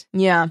friend?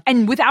 Yeah.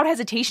 And without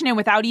hesitation and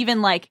without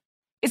even, like,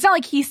 it's not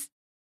like he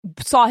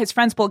saw his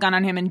friends pull a gun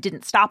on him and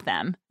didn't stop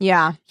them.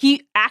 Yeah.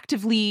 He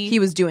actively... He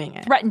was doing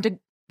it. Threatened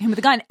him with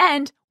a gun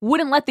and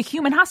wouldn't let the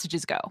human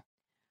hostages go.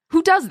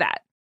 Who does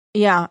that?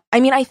 Yeah. I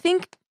mean, I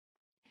think,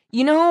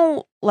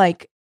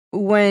 like,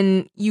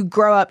 when you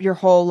grow up your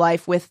whole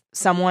life with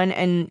someone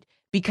and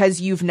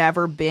because you've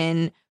never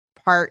been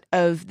part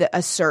of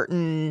a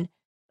certain,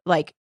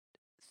 like,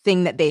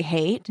 thing that they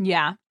hate.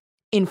 Yeah.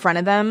 In front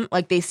of them,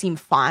 like, they seem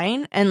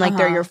fine and, like,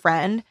 they're your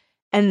friend.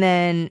 And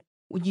then...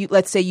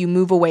 let's say you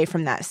move away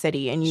from that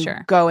city and you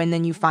go and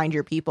then you find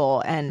your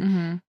people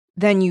and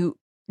then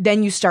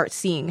you start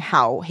seeing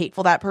how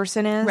hateful that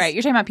person is. Right.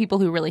 You're talking about people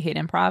who really hate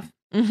improv.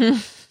 Mm-hmm.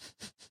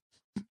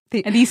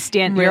 And these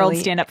your old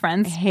stand-up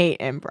friends hate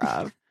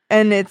improv.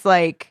 And it's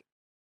like,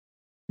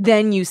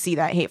 then you see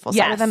that hateful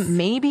side of them,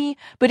 maybe.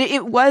 But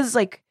it was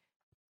like,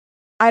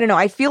 I don't know.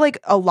 I feel like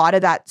a lot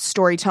of that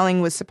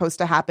storytelling was supposed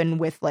to happen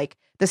with like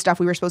the stuff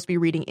we were supposed to be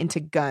reading into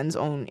Gunn's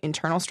own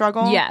internal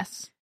struggle.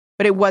 Yes.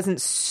 But it wasn't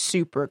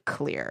super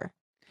clear.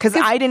 Because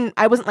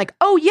I wasn't like,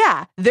 oh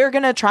yeah, they're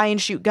going to try and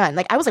shoot Gunn.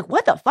 Like, I was like,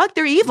 what the fuck?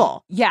 They're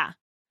evil. Yeah.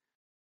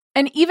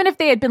 And even if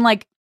they had been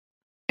like,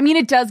 I mean,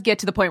 it does get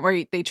to the point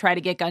where they try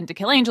to get Gunn to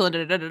kill Angel.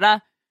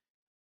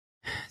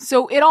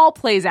 So it all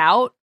plays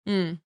out.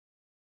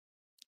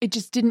 It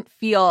just didn't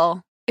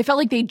feel, it felt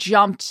like they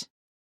jumped.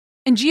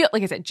 And Gio,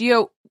 like I said,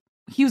 Gio,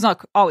 he was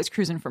not always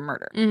cruising for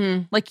murder.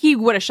 Mm-hmm. Like, he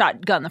would have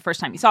shot Gunn the first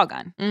time he saw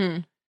Gunn.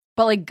 Mm-hmm.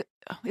 But like,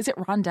 is it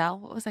Rondell?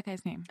 What was that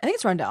guy's name? I think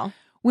it's Rondell.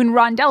 When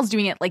Rondell's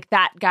doing it, like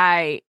that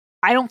guy,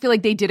 I don't feel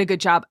like they did a good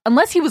job,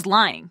 unless he was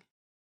lying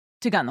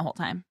to Gunn the whole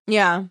time.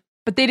 Yeah.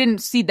 But they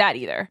didn't see that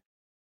either.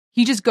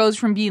 He just goes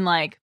from being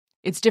like,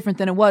 it's different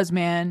than it was,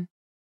 man.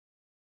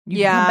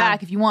 You can come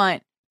back if you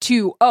want,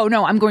 to, oh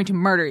no, I'm going to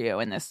murder you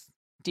in this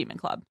demon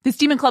club. This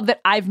demon club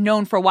that I've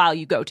known for a while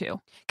you go to.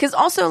 Because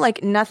also,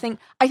 like, nothing,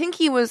 I think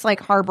he was like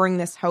harboring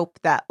this hope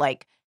that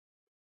like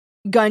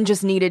Gunn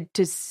just needed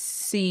to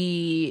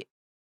see,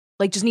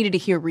 like, just needed to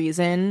hear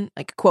reason,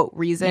 like, quote,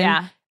 reason.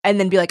 Yeah. And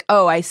then be like,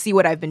 oh, I see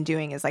what I've been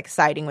doing is like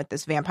siding with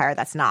this vampire.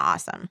 That's not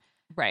awesome.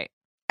 Right.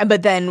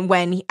 But then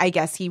when I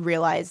guess he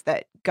realized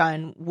that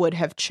Gunn would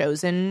have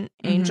chosen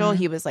Angel,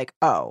 he was like,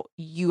 oh,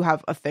 you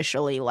have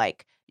officially,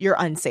 like, you're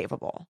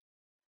unsavable.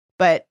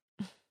 But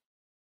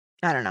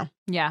I don't know.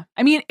 Yeah.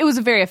 I mean, it was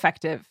a very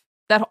effective,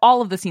 that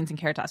all of the scenes in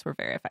Caritas were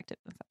very effective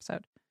in this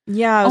episode.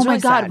 Yeah. It was oh my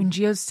really God, sad. when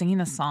Gio's singing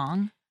the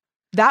song.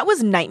 That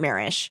was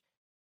nightmarish.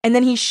 And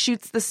then he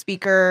shoots the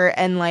speaker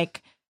and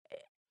like,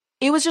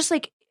 it was just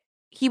like,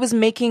 he was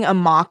making a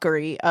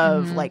mockery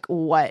of like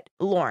what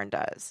Lauren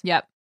does.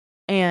 Yep.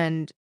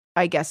 And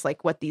I guess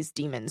like what these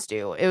demons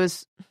do. It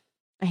was,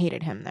 I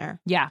hated him there.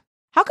 Yeah.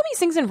 How come he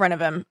sings in front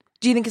of him?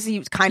 Do you think because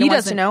he kind of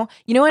wants to know?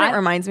 You know what it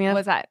reminds me of?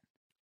 What's that?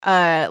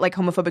 Like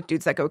homophobic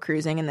dudes that go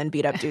cruising and then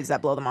beat up dudes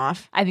that blow them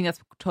off. I think that's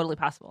totally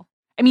possible.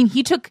 I mean,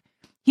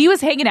 he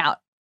was hanging out,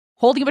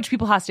 holding a bunch of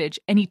people hostage,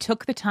 and he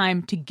took the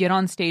time to get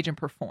on stage and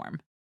perform.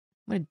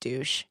 What a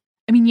douche.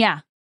 I mean, yeah.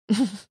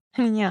 I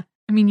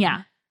mean,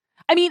 yeah.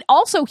 I mean,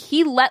 also,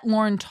 he let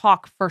Lauren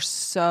talk for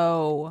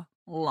so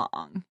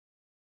long.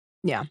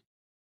 Yeah.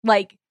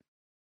 Like,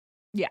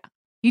 yeah.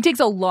 He takes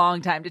a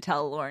long time to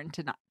tell Lauren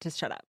to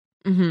shut up.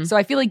 Mm-hmm. So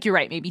I feel like you're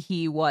right. Maybe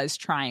he was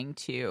trying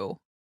to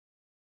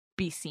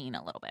be seen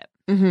a little bit.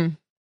 Mm-hmm.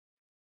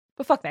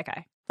 But fuck that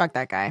guy. Fuck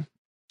that guy.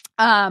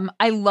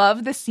 I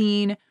love the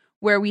scene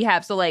where we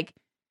have, so like,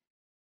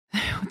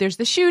 there's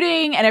the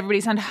shooting and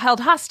everybody's held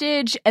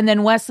hostage. And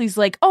then Wesley's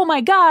like, oh my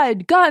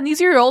God, Gunn,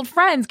 these are your old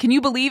friends. Can you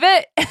believe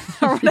it?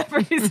 Or whatever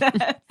he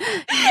said.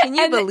 Can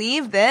you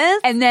believe this?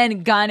 And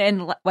then Gunn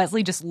and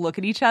Wesley just look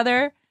at each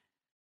other.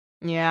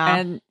 Yeah.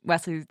 And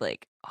Wesley's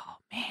like, oh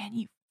man,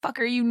 you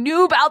fucker, you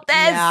knew about this.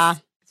 Yeah.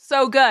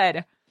 So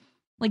good.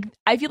 Like,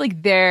 I feel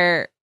like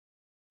their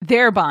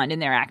bond and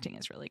their acting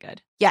is really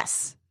good.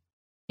 Yes.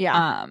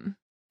 Yeah.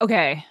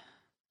 Okay.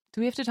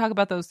 Do we have to talk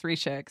about those three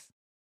chicks?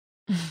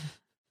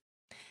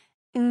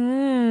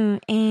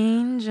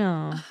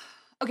 Angel.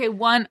 Okay,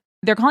 one,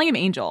 they're calling him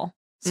Angel.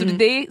 So did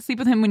they sleep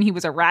with him when he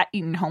was a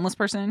rat-eating homeless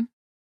person?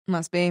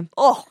 Must be.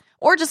 Oh.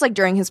 Or just like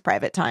during his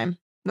private time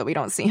that we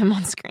don't see him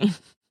on screen.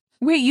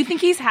 Wait, you think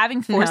he's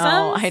having foursomes?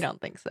 No, I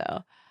don't think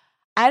so.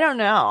 I don't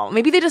know.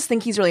 Maybe they just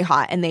think he's really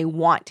hot and they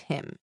want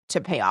him to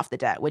pay off the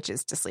debt, which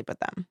is to sleep with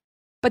them.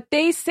 But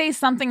they say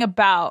something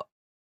about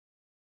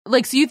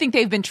Like, so you think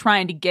they've been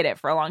trying to get it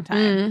for a long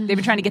time? They've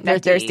been trying to get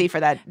that. They're thirsty for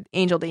that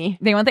Angel D.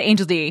 They want the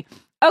Angel D.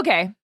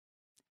 Okay,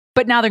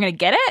 but now they're gonna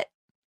get it.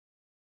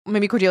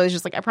 Maybe Cordelia's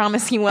just like, I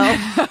promise he will.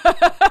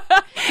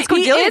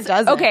 Cordelia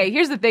does it. Okay,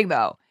 here's the thing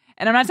though.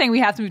 And I'm not saying we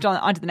have to move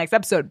on to the next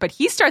episode, but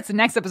he starts the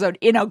next episode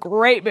in a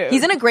great mood.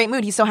 He's in a great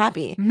mood. He's so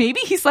happy.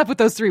 Maybe he slept with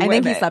those 3 women.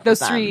 I think he slept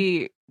those with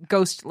 3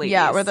 ghost ladies.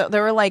 Yeah, where they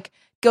were like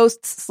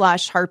ghosts /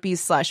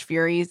 harpies /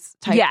 furies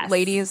type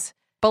ladies.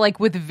 But like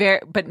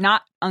but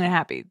not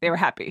unhappy. They were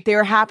happy. They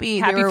were happy.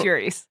 Happy they were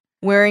furies.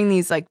 Wearing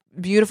these like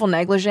beautiful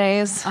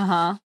negligees.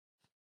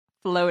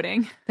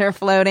 Floating. They're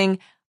floating.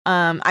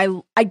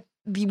 The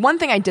one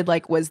thing I did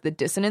like was the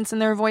dissonance in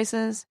their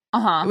voices,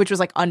 which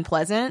was like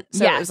unpleasant.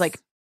 So it was like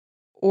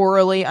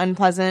orally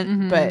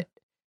unpleasant, but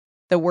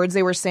the words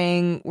they were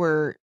saying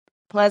were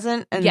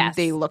pleasant and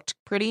they looked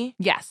pretty.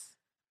 Yes.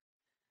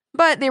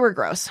 But they were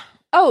gross.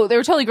 Oh, they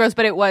were totally gross,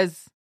 but it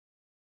was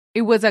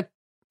a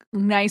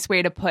nice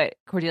way to put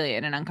Cordelia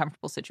in an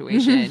uncomfortable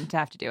situation to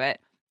have to do it.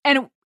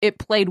 And it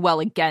played well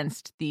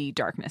against the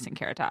darkness in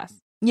Caritas.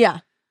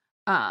 Yeah.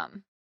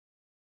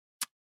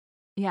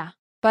 Yeah.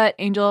 But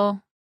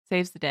Angel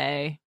saves the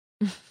day.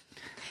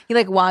 He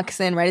like walks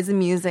in right as the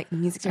music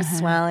starts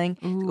swelling.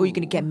 Oh, you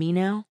gonna get me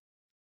now?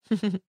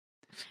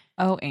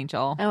 Oh,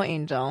 Angel. Oh,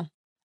 Angel.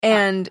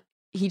 And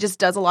he just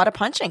does a lot of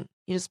punching.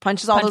 He just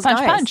punches all those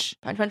guys.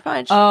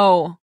 Punch.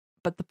 Oh,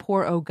 but the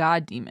poor oh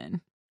god demon,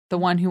 the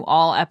one who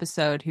all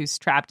episode who's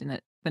trapped in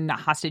the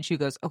hostage who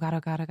goes, oh god, oh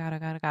god, oh god, oh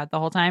god, oh god the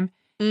whole time.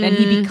 Then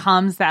he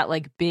becomes that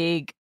like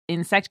big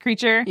insect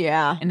creature.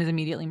 Yeah. And is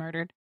immediately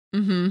murdered.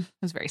 It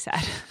was very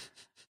sad.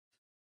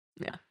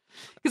 Yeah.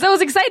 Because I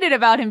was excited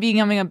about him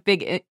becoming a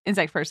big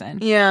insect person.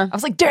 Yeah. I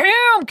was like,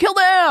 damn, kill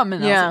them.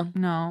 And I was like,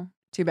 no.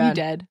 Too bad. You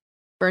dead.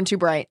 Burned too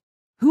bright.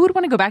 Who would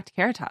want to go back to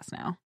Caritas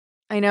now?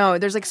 I know.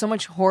 There's like so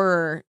much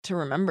horror to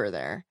remember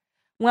there.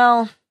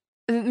 Well,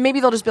 maybe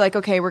they'll just be like,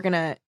 okay, we're going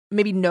to,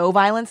 maybe no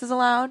violence is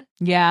allowed.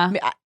 Yeah.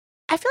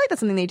 I feel like that's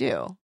something they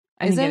do.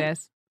 I think it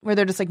is. Where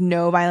they're just like,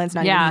 no violence,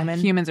 not even human.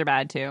 Humans are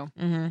bad too.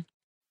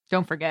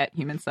 Don't forget,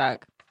 humans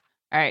suck.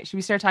 All right, should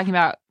we start talking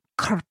about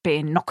Carpe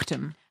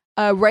Noctem?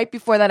 Right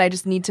before that, I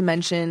just need to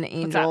mention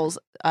Angel's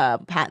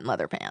patent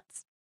leather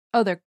pants.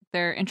 Oh,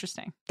 they're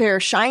interesting. They're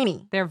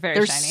shiny. They're very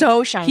shiny. They're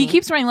so shiny. He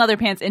keeps wearing leather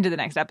pants into the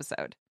next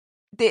episode.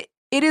 It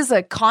is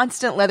a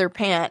constant leather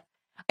pant.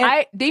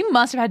 And they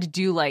must have had to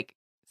do like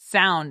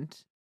sound.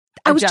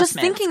 I was just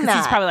thinking that.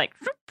 He's probably like,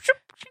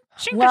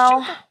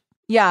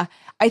 yeah,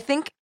 I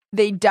think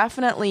they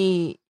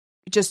definitely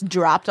just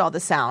dropped all the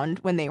sound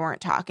when they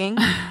weren't talking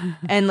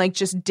and like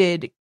just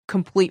did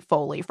complete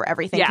Foley for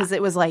everything. Because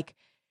it was like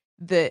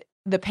the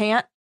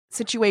pant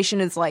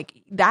situation is like,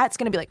 that's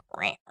going to be like,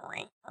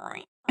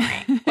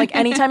 like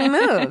anytime he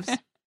moves.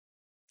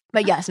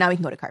 But yes, now we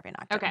can go to Carpe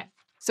Noctem. Okay.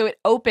 So it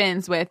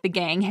opens with the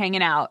gang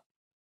hanging out.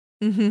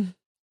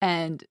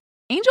 And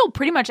Angel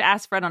pretty much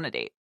asks Fred on a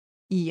date.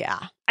 Yeah.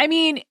 I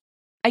mean,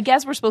 I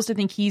guess we're supposed to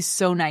think he's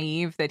so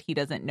naive that he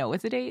doesn't know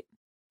it's a date.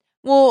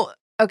 Well,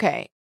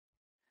 okay.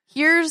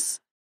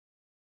 Here's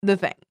the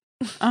thing.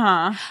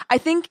 I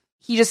think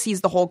he just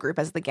sees the whole group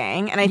as the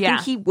gang, and I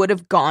think he would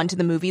have gone to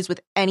the movies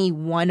with any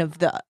one of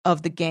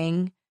the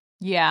gang.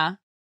 Yeah.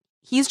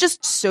 He's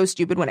just so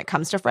stupid when it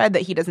comes to Fred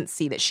that he doesn't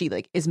see that she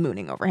like is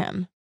mooning over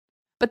him.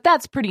 But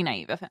that's pretty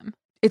naive of him.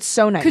 It's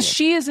so naive. Because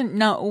she isn't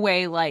no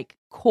way like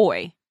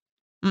coy.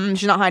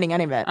 She's not hiding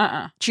any of it.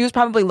 She was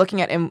probably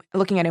looking at him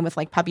with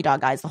like puppy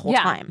dog eyes the whole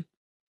time.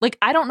 Like,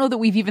 I don't know that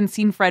we've even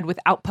seen Fred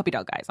without puppy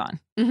dog eyes on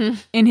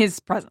in his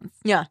presence.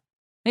 Yeah.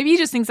 Maybe he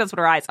just thinks that's what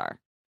her eyes are.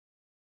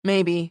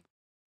 Maybe.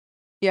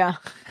 Yeah.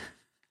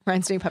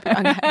 Ryan's doing puppy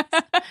dog eyes.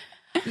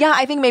 Yeah,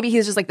 I think maybe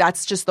he's just like,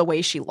 that's just the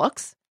way she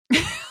looks.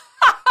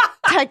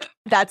 Like,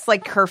 that's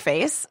like her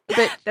face.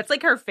 But that's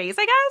like her face,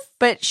 I guess?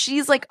 But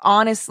she's like,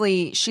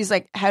 honestly, she's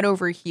like head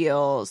over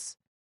heels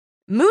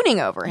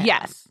mooning over him.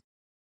 Yes.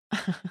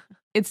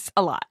 It's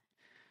a lot.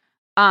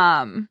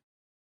 And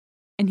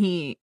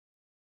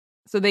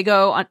so they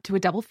go on to a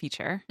double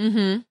feature.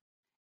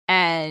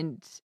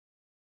 And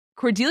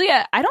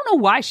Cordelia, I don't know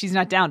why she's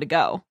not down to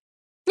go.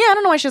 Yeah, I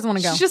don't know why she doesn't want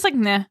to go. She's just like,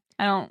 nah,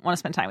 I don't want to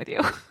spend time with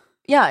you.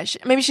 Yeah,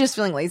 maybe she's just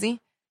feeling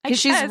lazy. Because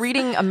she's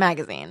reading a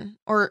magazine.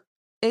 Or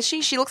is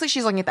she? She looks like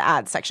she's looking at the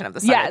ads section of the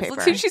Sunday paper.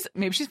 Let's see if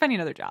maybe she's finding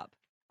another job.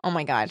 Oh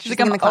my God. She's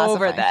like, I'm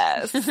over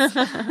this.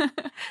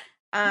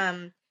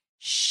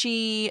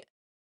 She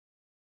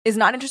is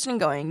not interested in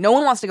going. No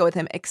one wants to go with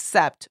him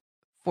except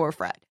for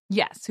Fred.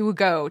 Yes, who would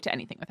go to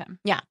anything with him.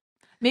 Yeah.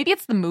 Maybe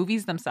it's the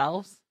movies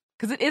themselves.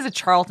 Because it is a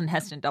Charlton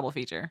Heston double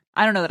feature.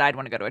 I don't know that I'd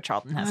want to go to a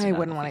Charlton Heston I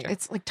wouldn't want to.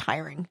 It's like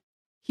tiring.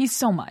 He's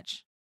so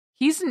much.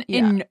 He's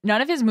in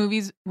none of his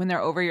movies, when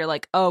they're over, you're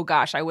like, oh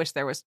gosh, I wish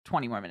there was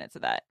 20 more minutes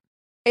of that.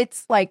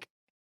 It's like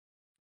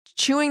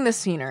chewing the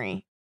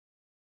scenery.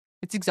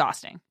 It's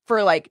exhausting.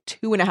 For like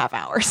 2.5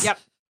 hours. Yep.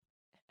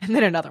 And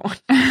then another one.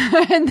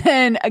 And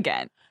then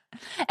again.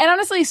 And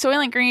honestly,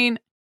 Soylent Green,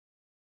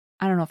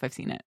 I don't know if I've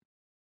seen it.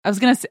 I was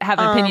going to have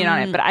an opinion on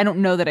it, but I don't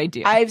know that I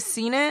do. I've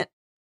seen it,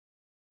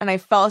 and I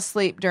fell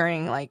asleep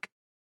during like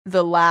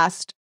the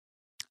last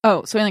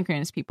Oh, Soylent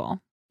Green is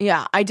people.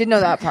 Yeah, I did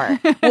know that part.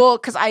 Well,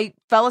 because I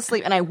fell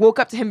asleep and I woke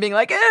up to him being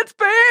like, it's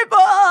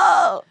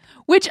people!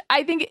 Which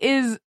I think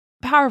is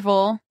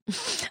powerful.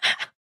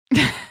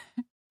 Did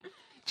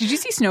you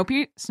see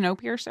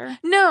Snowpiercer?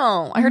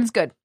 No, I heard it's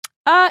good.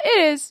 It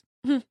is.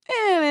 It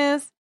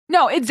is.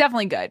 No, it's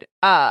definitely good.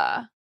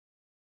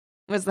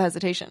 What's the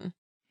hesitation?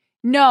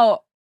 No,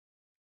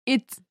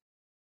 it's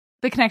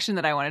the connection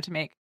that I wanted to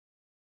make.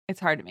 It's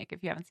hard to make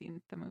if you haven't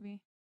seen the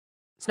movie.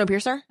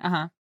 Snowpiercer?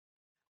 Uh-huh.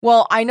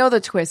 Well, I know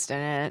the twist in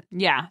it.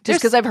 Yeah. Just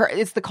because I've heard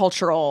it's the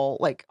cultural,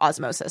 like,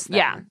 osmosis thing.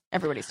 Yeah.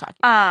 Everybody's talking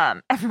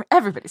about.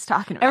 Everybody's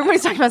talking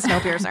about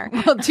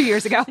Snowpiercer. Well, 2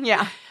 years ago.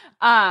 Yeah.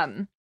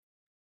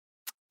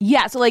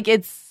 Yeah, so, like,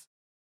 it's...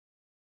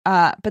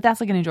 but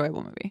that's, like, an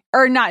enjoyable movie.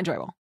 Or not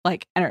enjoyable.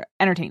 Like,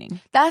 entertaining.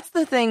 That's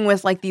the thing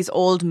with, like, these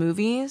old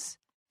movies,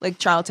 like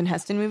Charlton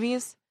Heston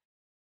movies.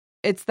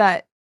 It's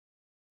that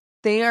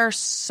they are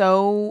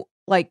so,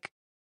 like,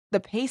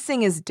 the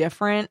pacing is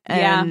different.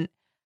 And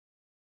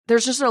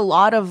there's just a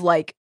lot of,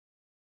 like,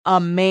 a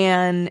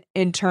man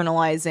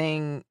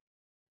internalizing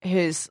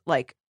his,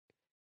 like,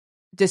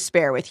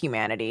 despair with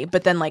humanity,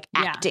 but then, like,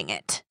 acting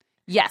it.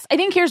 Yes. I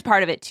think here's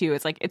part of it, too.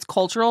 It's, like, it's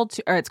cultural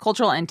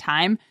and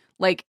time.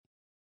 Like,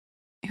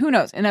 who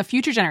knows? In a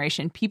future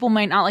generation, people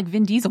might not like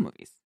Vin Diesel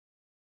movies.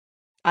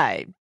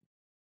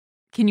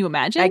 Can you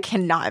imagine? I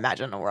cannot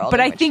imagine a world. But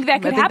I think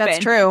that could happen. That's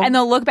true. And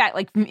they'll look back,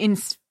 like, in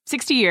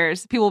 60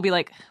 years, people will be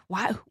like,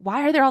 why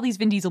are there all these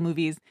Vin Diesel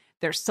movies?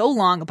 They're so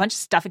long. A bunch of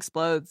stuff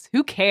explodes.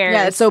 Who cares?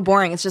 Yeah, it's so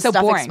boring. It's just so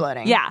stuff boring.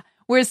 Exploding. Yeah.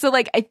 Whereas, so,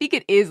 like, I think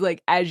it is,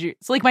 like, so,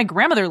 like, my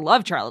grandmother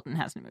loved Charlton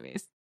Heston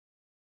movies.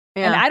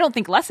 Yeah. And I don't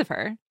think less of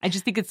her. I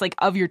just think it's, like,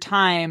 of your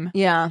time.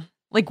 Yeah.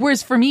 Like,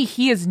 whereas for me,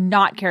 he is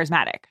not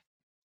charismatic.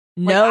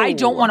 No. Like, I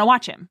don't want to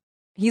watch him.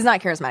 He's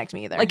not charismatic to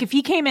me either. Like, if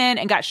he came in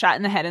and got shot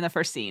in the head in the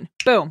first scene,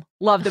 boom,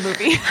 love the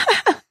movie.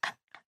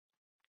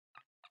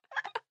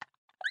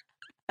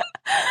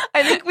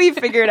 I think we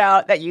figured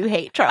out that you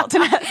hate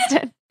Charlton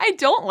Heston. I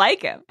don't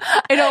like him.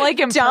 I don't like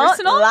him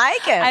personally.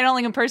 Like him. I don't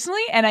like him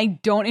personally, and I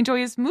don't enjoy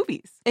his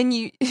movies. And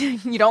you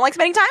don't like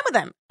spending time with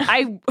him.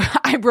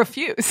 I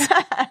refuse.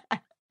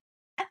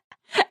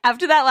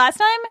 After that last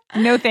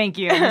time, no thank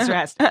you, Mr.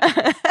 Heston.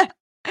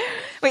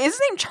 Wait, is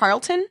his name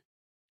Charlton?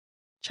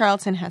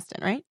 Charlton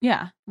Heston, right?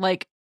 Yeah.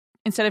 Like,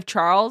 instead of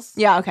Charles,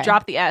 okay.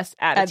 Drop the S,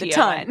 add a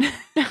ton.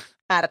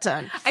 Add a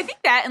ton. I think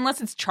that, unless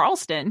it's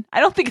Charleston. I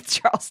don't think it's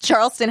Charleston.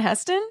 Charlton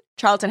Heston?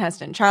 Charlton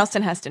Heston.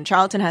 Charlton Heston.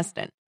 Charlton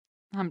Heston.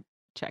 I'm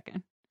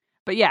checking.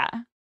 But yeah.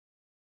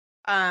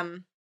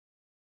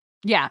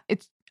 Yeah,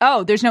 it's...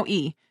 Oh, there's no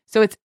E.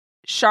 So it's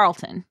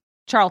Charlton.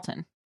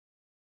 Charlton.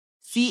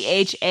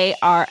 Charlton.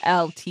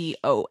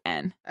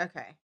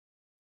 Okay.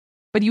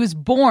 But he was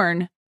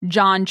born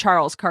John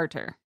Charles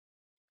Carter.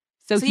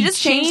 So he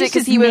just changed it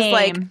because he was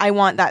like, I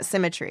want that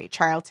symmetry.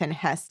 Charlton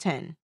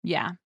Heston.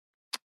 Yeah.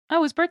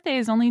 Oh, his birthday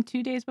is only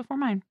 2 days before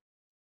mine.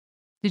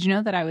 Did you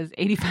know that I was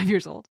 85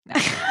 years old? No.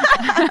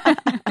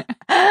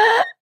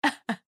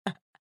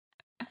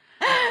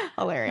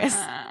 Hilarious.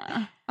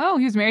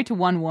 He was married to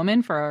one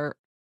woman for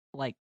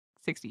like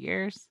 60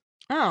 years.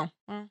 Oh,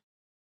 well,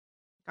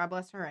 God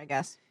bless her, I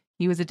guess.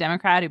 He was a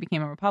Democrat who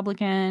became a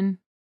Republican.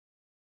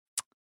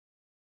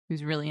 He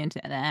was really into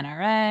the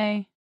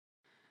NRA.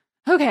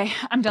 Okay,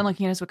 I'm done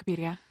looking at his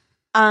Wikipedia.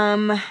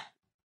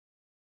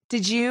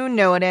 Did you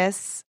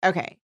notice,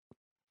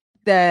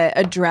 the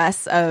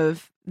address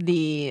of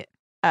the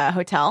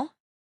hotel?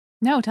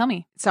 No, tell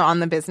me. So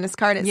on the business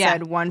card, it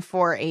said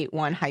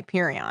 1481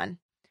 Hyperion.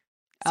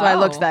 So Oh. I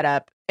looked that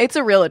up. It's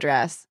a real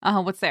address.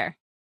 What's there?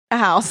 A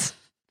house.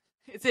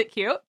 Is it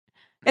cute?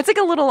 It's like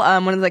a little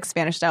one of the like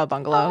Spanish style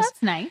bungalows. Oh,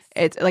 that's nice.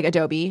 It's like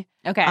adobe.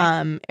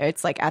 Okay.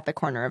 It's like at the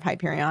corner of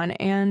Hyperion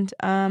and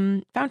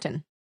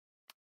Fountain.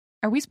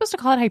 Are we supposed to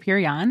call it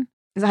Hyperion?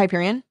 Is it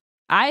Hyperion?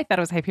 I thought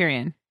it was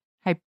Hyperion.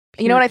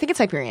 You know what? I think it's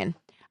Hyperion.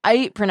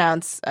 I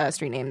pronounce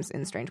street names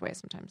in strange ways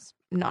sometimes,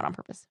 not on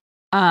purpose.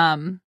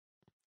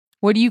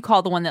 What do you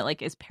call the one that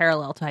like is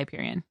parallel to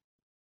Hyperion?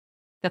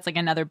 That's like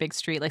another big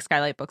street, like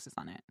Skylight Books is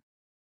on it.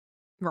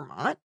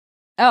 Vermont?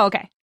 Oh,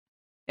 okay.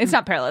 It's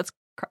not parallel.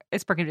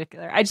 It's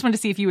perpendicular. I just wanted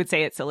to see if you would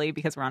say it silly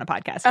because we're on a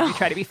podcast and we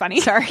try to be funny.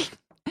 Sorry.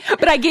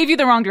 But I gave you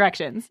the wrong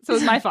directions, so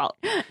it's my fault.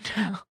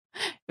 No.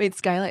 Wait,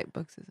 Skylight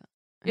Books is on.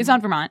 It's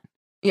on Vermont.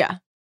 Yeah.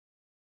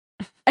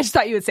 I just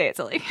thought you would say it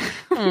silly.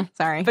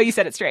 Sorry. But you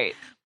said it straight.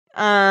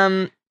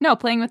 No,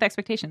 playing with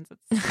expectations.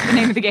 That's the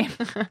name of the game.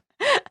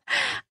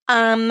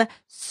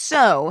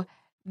 So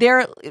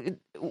there,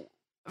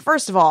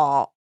 first of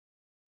all,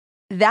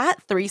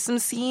 that threesome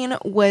scene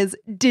was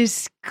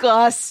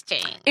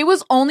disgusting. It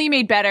was only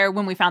made better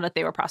when we found out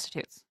they were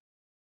prostitutes.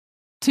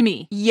 To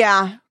me.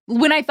 Yeah.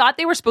 When I thought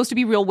they were supposed to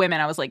be real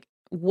women, I was like,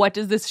 what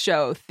does this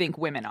show think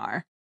women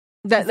are?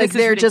 That like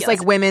they're just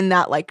like women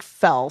that like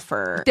fell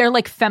for. They're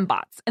like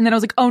fembots. And then I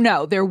was like, oh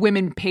no, they're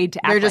women paid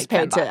to act like they're just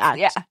paid fembots.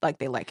 to act like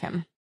they like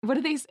him. What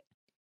do they say?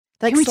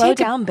 Like, slow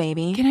down,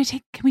 baby. Can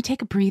we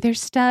take a breather,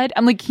 stud?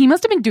 I'm like, he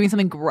must have been doing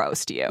something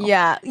gross to you.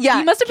 Yeah. Yeah.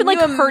 He must have been like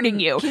hurting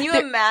you. Can you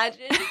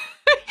imagine?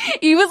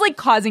 He was like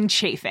causing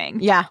chafing.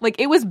 Yeah. Like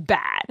it was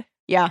bad.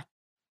 Yeah.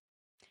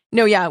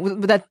 No, yeah.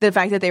 That the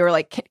fact that they were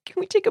like, can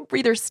we take a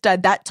breather,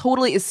 stud? That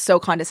totally is so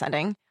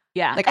condescending.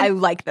 Yeah. Like, I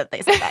like that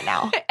they said that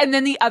now. And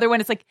then the other one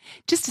is like,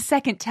 just a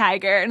second,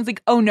 tiger. And it's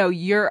like, oh no,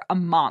 you're a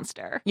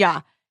monster.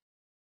 Yeah.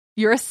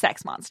 You're a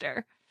sex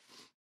monster.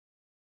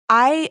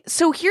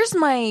 So here's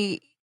my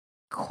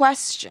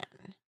question.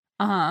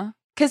 Uh-huh.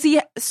 Because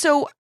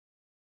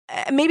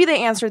maybe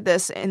they answered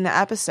this in the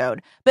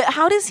episode, but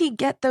how does he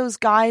get those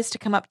guys to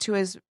come up to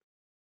his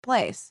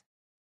place?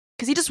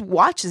 Because he just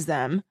watches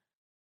them.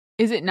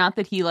 Is it not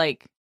that he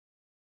like,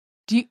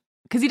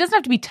 because he doesn't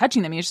have to be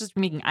touching them. He's just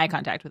making eye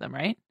contact with them,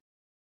 right?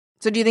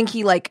 So do you think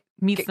he like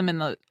meets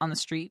them on the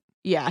street?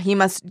 Yeah, he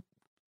must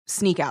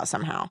sneak out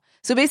somehow.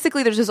 So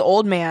basically there's this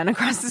old man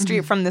across the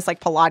street from this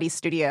like Pilates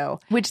studio.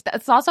 Which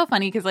that's also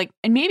funny because like,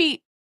 and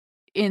maybe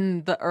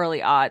in the early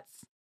aughts,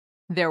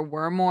 there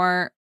were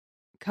more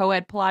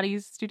co-ed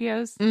Pilates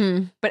studios,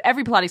 but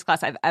every Pilates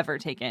class I've ever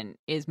taken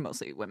is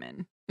mostly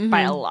women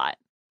by a lot.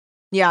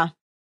 Yeah.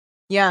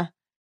 Yeah.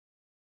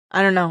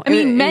 I don't know. I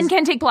mean, men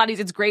can take Pilates.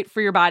 It's great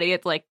for your body.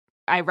 It's like,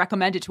 I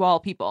recommend it to all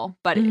people,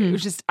 but it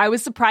was just, I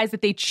was surprised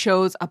that they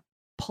chose a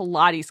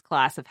Pilates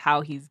class of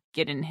how he's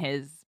getting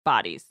his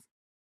bodies.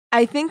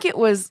 I think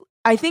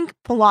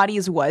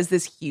Pilates was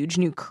this huge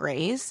new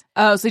craze.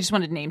 Oh, so they just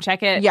wanted to name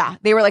check it? Yeah.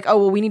 They were like, oh,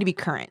 well, we need to be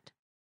current.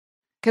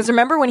 Because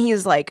remember when he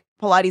was like,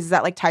 Pilates is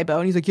at like Tae-Bo?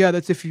 And he's like, yeah,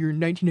 that's if you're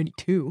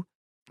 1992.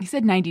 He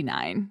said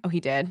 99. Oh, he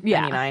did?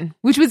 Yeah. 99.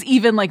 Which was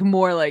even like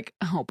more like,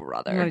 oh,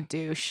 brother. What a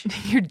douche.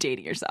 You're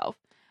dating yourself.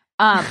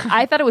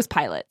 I thought it was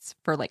pilots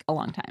for like a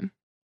long time.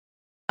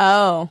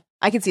 Oh,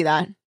 I could see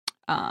that.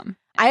 I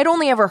had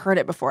only ever heard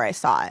it before I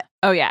saw it.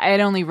 Oh, yeah. I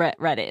had only read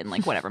it in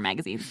like whatever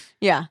magazines.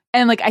 Yeah.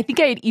 And like, I think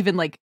I had even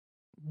like,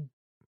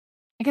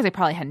 I guess I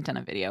probably hadn't done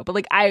a video, but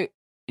like I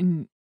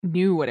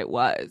knew what it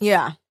was.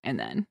 Yeah.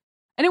 And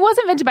it was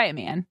invented by a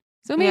man.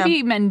 So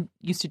maybe men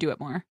used to do it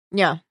more.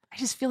 Yeah. I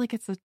just feel like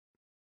it's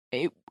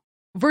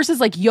versus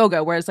like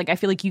yoga, whereas like I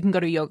feel like you can go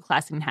to a yoga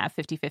class and have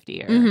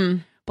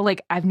 50-50 but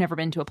like I've never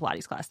been to a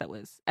Pilates class that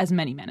was as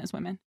many men as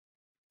women.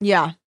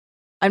 Yeah.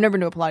 I've never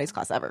been to a Pilates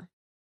class ever.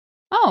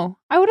 Oh,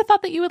 I would have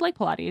thought that you would like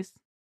Pilates.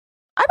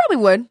 I probably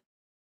would.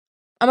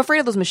 I'm afraid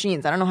of those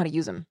machines. I don't know how to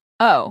use them.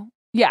 Oh,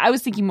 yeah. I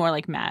was thinking more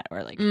like mat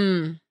or like,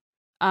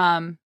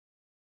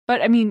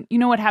 but I mean, you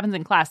know what happens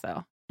in class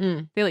though?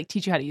 They like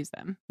teach you how to use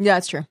them. Yeah,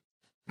 that's true.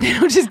 They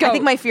don't just go. I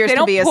think my fears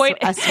could be assuaged.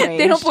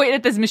 They don't point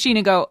at this machine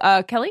and go,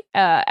 Kelly,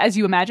 as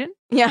you imagine.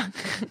 Yeah.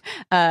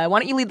 Why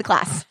don't you lead the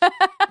class?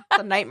 It's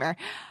a nightmare.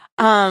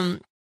 I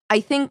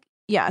think,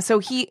 yeah. So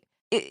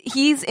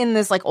he's in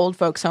this like old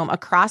folks home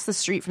across the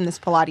street from this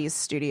Pilates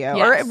studio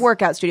or a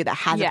workout studio that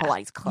has a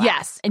Pilates class.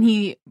 Yes. And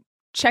he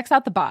checks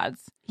out the bods.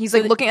 He's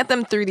like looking at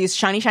them through these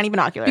shiny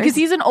binoculars. Because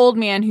he's an old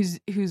man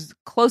who's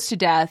close to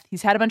death.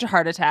 He's had a bunch of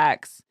heart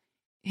attacks.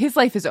 His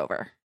life is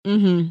over.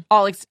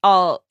 All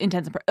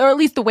intents and or at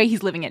least the way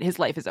he's living it, his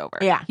life is over.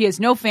 Yeah. He has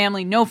no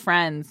family, no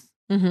friends.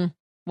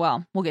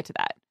 Well, we'll get to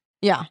that.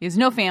 Yeah. He has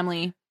no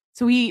family.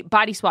 So he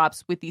body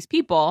swaps with these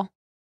people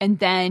and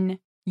then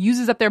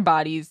uses up their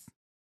bodies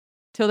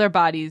till their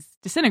bodies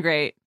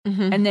disintegrate.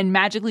 And then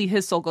magically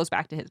his soul goes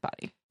back to his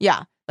body.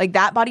 Yeah. Like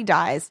that body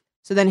dies.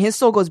 So then his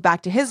soul goes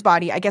back to his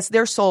body. I guess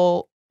their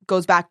soul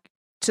goes back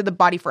to the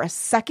body for a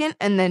second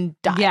and then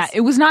dies. Yeah.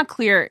 It was not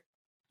clear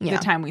the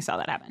time we saw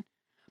that happen.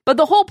 But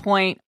the whole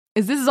point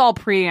is this is all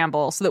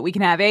preamble so that we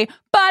can have a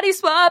body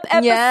swap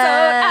episode.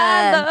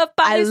 Yeah.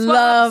 I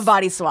love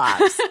body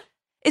swaps.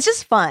 It's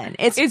just fun.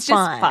 It's just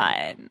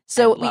fun.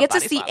 So we get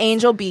to see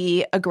Angel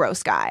be a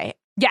gross guy.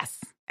 Yes.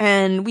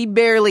 And we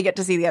barely get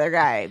to see the other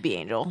guy be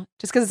Angel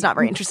just because it's not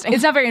very interesting.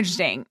 It's not very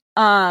interesting.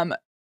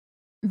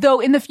 Though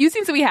in the few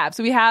scenes that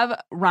we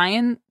have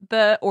Ryan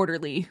the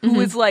orderly who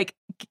is like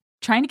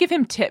trying to give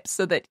him tips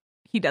so that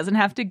he doesn't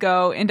have to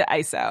go into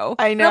ISO.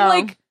 I know. And I'm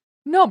like,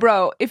 no,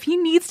 bro, if he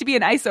needs to be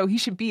an ISO, he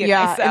should be an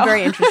ISO. Yeah,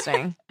 very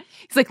interesting.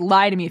 He's like,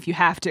 lie to me if you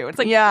have to. It's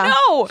like,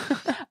 no.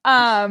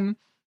 And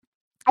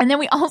then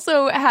we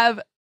also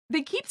have,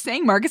 they keep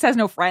saying Marcus has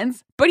no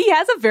friends, but he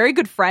has a very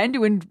good friend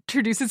who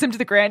introduces him to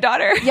the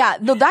granddaughter. Yeah,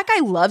 no, that guy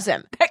loves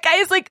him. That guy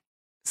is like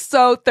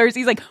so thirsty.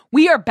 He's like,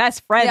 we are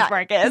best friends,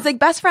 Marcus. He's like,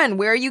 best friend,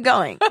 where are you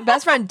going?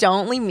 Best friend,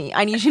 don't leave me.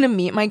 I need you to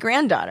meet my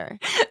granddaughter.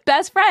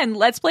 Best friend,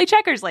 let's play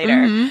checkers later.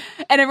 And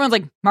everyone's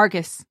like,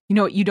 Marcus, you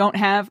know what? You don't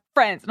have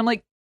friends. And I'm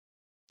like,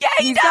 yeah,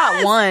 he's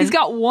got one. He's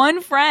got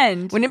one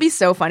friend. Wouldn't it be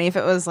so funny if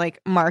it was like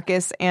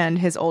Marcus and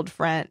his old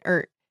friend,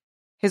 or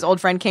his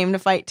old friend came to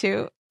fight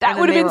too? That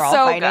would have been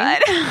so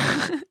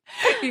good.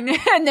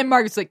 And then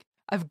Marcus is like,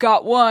 I've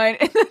got one.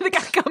 And then the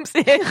guy comes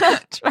in.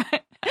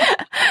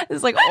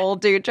 This like old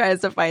dude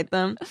tries to fight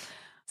them.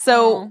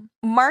 So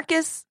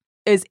Marcus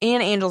is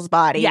in Angel's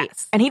body.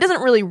 Yes. And he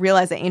doesn't really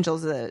realize that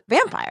Angel's a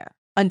vampire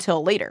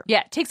until later.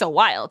 Yeah, it takes a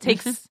while. It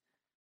takes...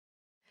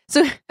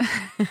 So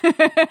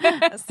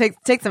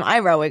take some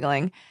eyebrow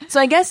wiggling. So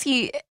I guess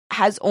he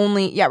has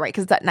only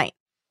because it's at night.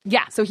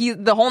 Yeah. So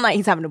the whole night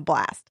he's having a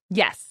blast.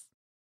 Yes.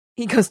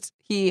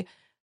 He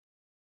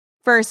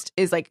first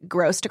is like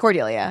gross to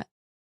Cordelia.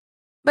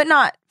 but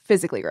not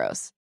physically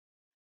gross.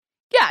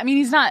 Yeah, I mean,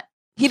 he's not.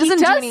 He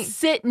does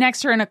sit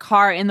next to her in a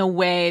car in the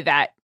way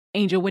that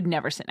Angel would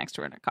never sit next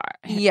to her in a car.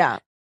 Yeah.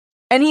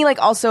 And he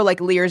also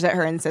leers at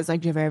her and says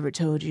have I ever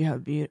told you how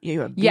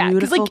you're a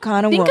beautiful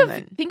kind of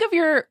woman? Think of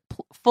your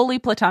fully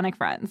platonic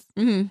friends.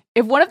 Mm-hmm.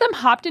 If one of them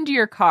hopped into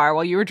your car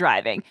while you were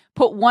driving,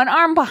 put one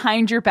arm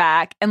behind your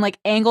back and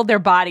angled their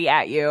body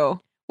at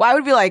you. Well, I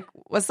would be like,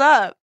 what's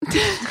up?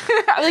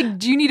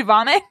 Do you need to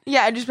vomit?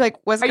 Yeah, I'd just be like,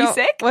 Are you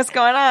sick? What's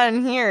going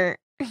on here?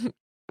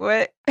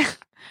 What?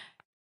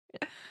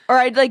 Or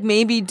I'd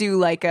maybe do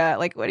what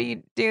are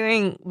you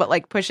doing?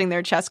 But pushing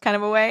their chest kind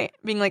of away,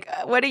 being like,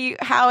 what are you?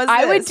 How is this?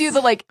 I would do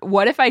the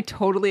what if I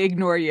totally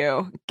ignore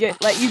you?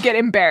 Let you get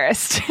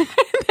embarrassed, and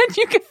then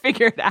you can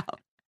figure it out.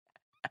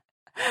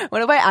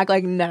 What if I act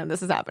like none of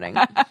this is happening?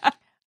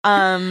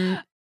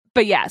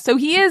 But yeah, so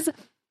he is,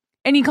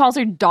 and he calls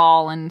her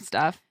doll and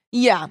stuff.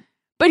 Yeah,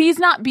 but he's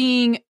not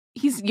being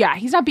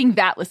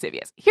that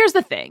lascivious. Here's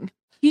the thing: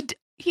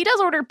 he does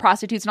order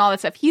prostitutes and all that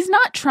stuff. He's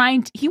not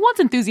trying. He wants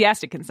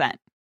enthusiastic consent.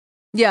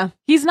 Yeah.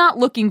 He's not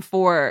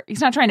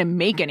trying to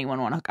make anyone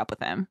want to hook up with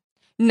him.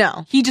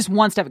 No. He just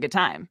wants to have a good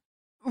time.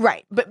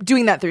 Right. But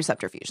doing that through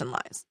subterfuge and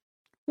lies.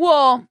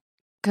 Well,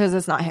 because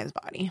it's not his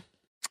body.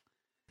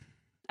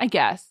 I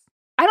guess.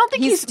 I don't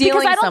think he's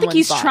stealing, because I don't think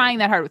he's trying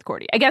that hard with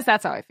Cordy. I guess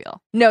that's how I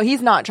feel. No,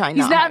 he's not trying.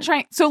 He's not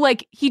trying. So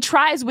he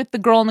tries with the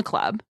girl in the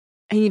club.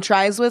 And he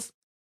tries with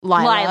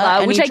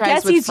Lila, which I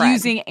guess he's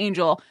using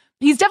Angel.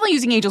 He's definitely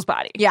using Angel's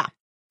body. Yeah.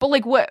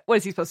 But what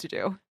is he supposed to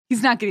do?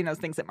 He's not getting those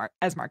things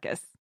as Marcus.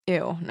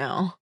 Ew,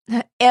 no.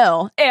 Ew.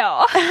 You're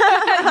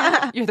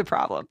the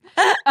problem.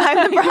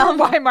 I'm the problem.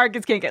 Why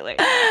Marcus can't get laid.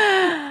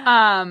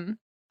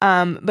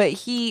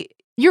 But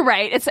you're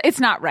right. It's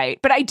not right.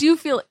 But I do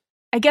feel,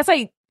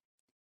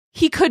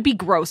 he could be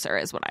grosser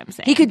is what I'm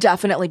saying. He could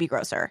definitely be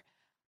grosser.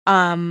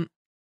 I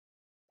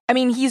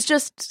mean, he's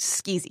just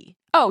skeezy.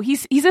 Oh,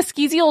 he's a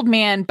skeezy old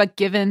man, but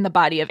given the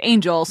body of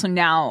Angel, so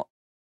now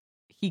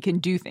he can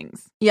do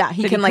things. Yeah,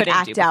 he can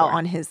act out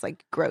on his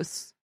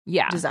gross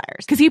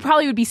desires. Because he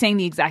probably would be saying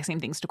the exact same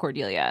things to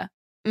Cordelia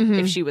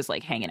if she was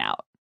hanging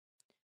out.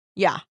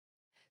 Yeah.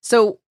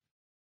 So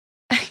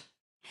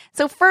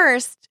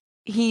first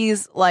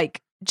he's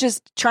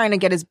just trying to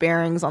get his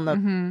bearings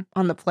on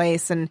the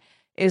place, and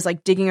is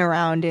digging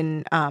around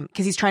in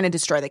because he's trying to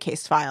destroy the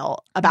case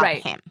file about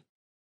him,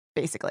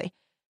 basically.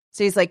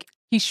 So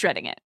he's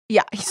shredding it.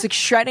 Yeah, he's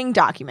shredding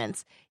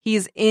documents.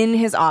 He's in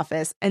his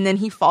office, and then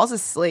he falls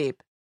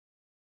asleep.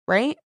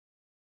 Right?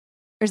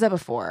 Or is that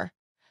before?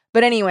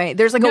 But anyway,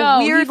 there's a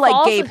weird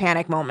gay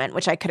panic moment,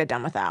 which I could have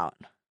done without.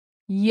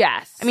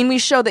 Yes. I mean, we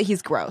show that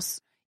he's gross.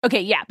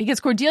 Okay, yeah,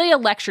 because Cordelia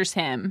lectures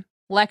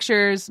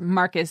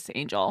Marcus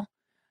Angel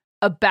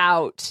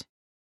about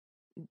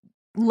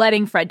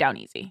letting Fred down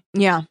easy.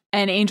 Yeah.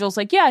 And Angel's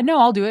yeah, no,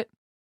 I'll do it.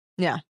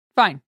 Yeah.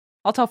 Fine.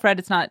 I'll tell Fred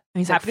it's not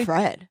He's happening.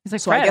 Fred.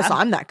 He's so Fred, I guess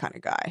I'm that kind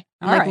of guy.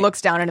 And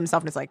looks down at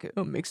himself and is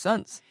oh, makes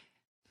sense.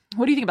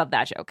 What do you think about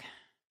that joke?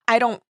 I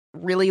don't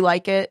really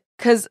like it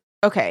because,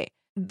 okay,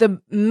 the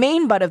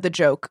main butt of the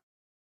joke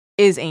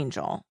is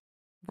Angel.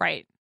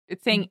 Right.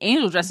 It's saying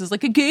Angel dresses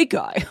like a gay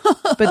guy.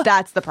 But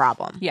that's the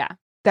problem. Yeah.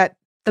 That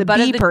the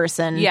B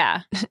person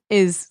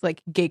is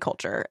gay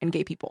culture and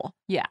gay people.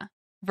 Yeah.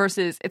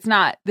 Versus it's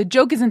not, the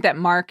joke isn't that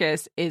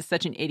Marcus is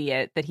such an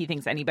idiot that he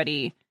thinks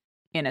anybody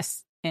in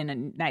a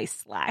nice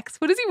slacks.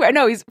 What does he wear?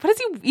 No, what is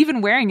he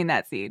even wearing in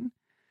that scene?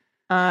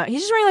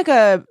 He's just wearing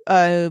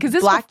a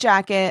black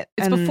jacket.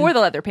 It's before the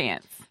leather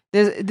pants.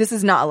 This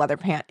is not a leather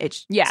pant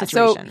situation.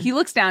 So he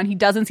looks down, he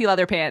doesn't see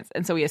leather pants,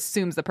 and so he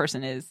assumes the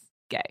person is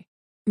gay.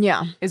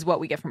 Yeah. Is what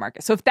we get from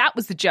Marcus. So if that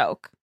was the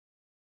joke,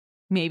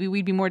 maybe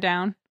we'd be more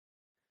down.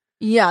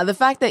 Yeah, the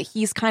fact that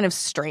he's kind of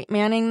straight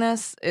manning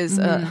this is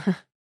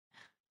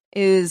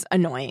is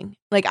annoying.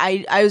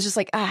 I was just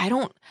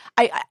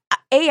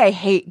I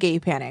hate gay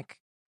panic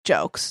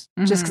jokes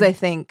just because I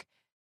think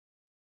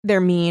they're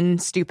mean,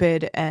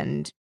 stupid,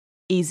 and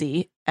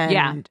easy,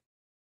 and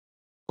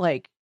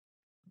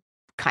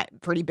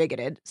pretty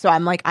bigoted. So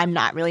I'm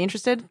not really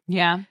interested.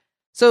 Yeah.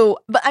 So,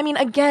 but I mean,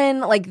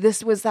 again,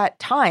 this was that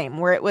time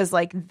where it was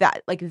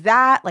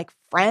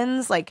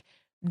Friends,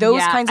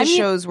 those kinds of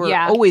shows were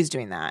always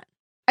doing that.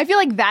 I feel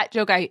like that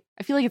joke, I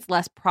feel like it's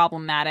less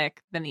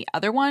problematic than the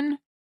other one,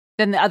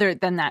 than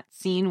that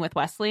scene with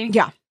Wesley.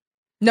 Yeah.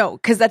 No,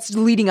 because that's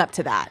leading up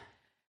to that,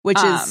 which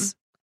is,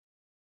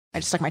 I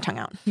just stuck my tongue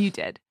out. You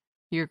did.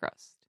 You're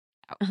gross.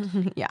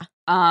 Yeah.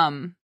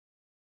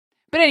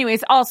 But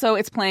anyways, also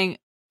it's playing,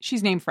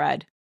 she's named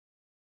Fred.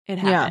 It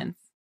happens.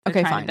 Yeah.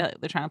 Okay, fine.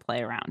 They're trying to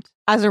play around.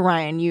 As a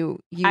Ryan, you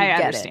I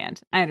get understand.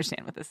 It. I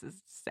understand what this is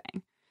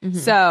saying. Mm-hmm.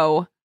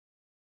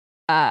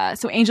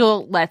 So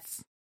Angel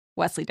lets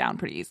Wesley down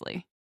pretty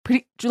easily.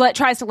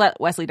 Tries to let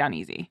Wesley down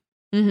easy.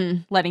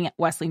 Mm-hmm. Letting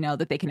Wesley know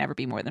that they can never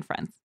be more than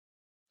friends.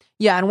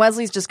 Yeah, and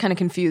Wesley's just kind of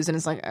confused and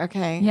is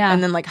okay. Yeah.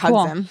 And then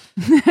hugs him.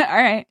 All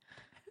right.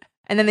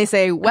 And then they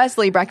say,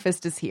 Wesley,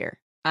 breakfast is here.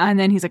 And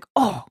then he's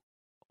oh,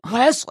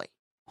 Wesley.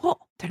 Oh,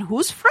 then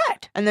who's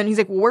Fred? And then he's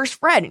well, where's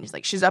Fred? And he's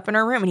she's up in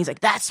her room. And he's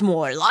that's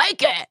more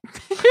like it.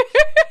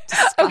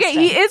 disgusting. Okay,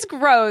 he is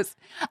gross.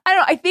 I don't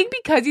know. I think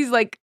because he's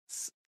like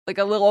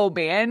a little old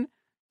man.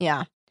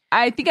 Yeah.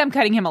 I think I'm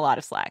cutting him a lot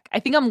of slack. I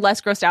think I'm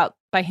less grossed out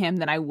by him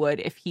than I would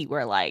if he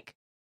were like,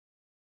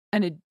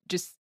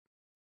 just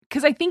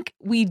because I think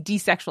we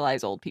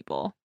desexualize old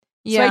people.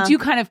 Yeah. So I do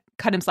kind of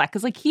cut him slack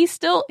because like he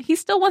still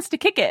wants to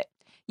kick it.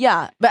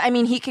 Yeah, but I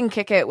mean, he can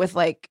kick it with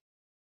like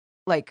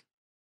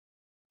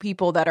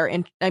people that are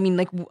in. I mean,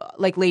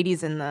 like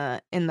ladies in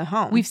the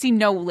home. We've seen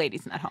no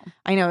ladies in that home.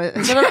 I know.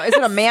 Is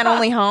it a man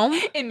only home?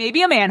 It may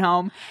be a man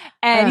home,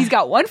 and he's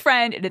got one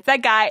friend, and it's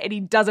that guy, and he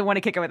doesn't want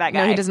to kick it with that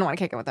guy. No, he doesn't want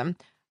to kick it with him.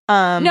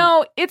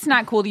 No, it's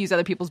not cool to use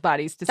other people's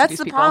bodies to seduce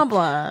people. That's the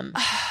problem.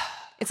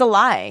 It's a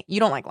lie. You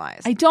don't like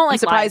lies. I don't like I'm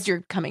surprised lies.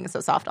 You're coming so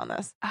soft on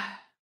this.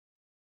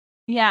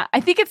 Yeah, I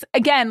think it's,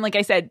 again, like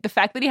I said, the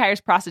fact that he hires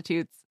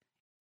prostitutes.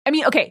 I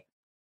mean, okay,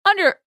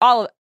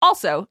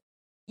 also,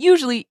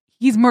 usually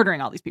he's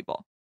murdering all these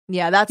people.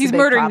 Yeah, he's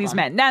murdering these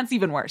men. That's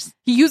even worse.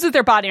 He uses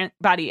their body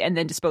and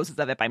then disposes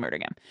of it by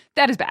murdering them.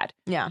 That is bad.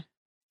 Yeah.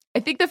 I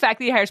think the fact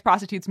that he hires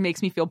prostitutes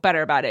makes me feel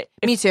better about it.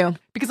 Me too.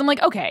 Because I'm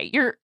like, okay,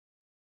 you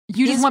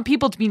just want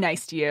people to be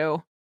nice to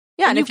you.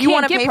 Yeah, and if you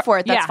want to pay for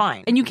it, that's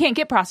fine. And you can't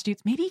get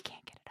prostitutes. Maybe he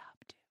can't get it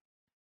up, too.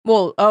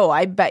 Well,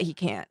 I bet he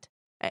can't.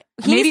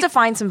 He needs to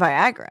find some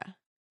Viagra.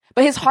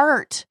 But his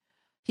heart,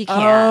 he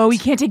can't. Oh, he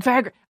can't take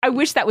Viagra. I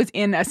wish that was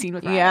in a scene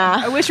with Ryan.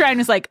 Yeah. I wish Ryan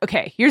was like,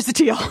 okay, here's the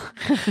deal.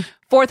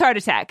 4th heart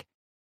attack.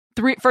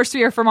 First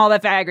 3 are from all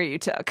that Viagra you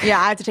took. Yeah,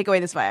 I have to take away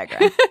this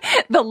Viagra.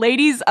 The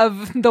ladies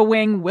of the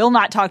wing will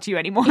not talk to you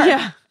anymore.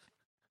 Yeah.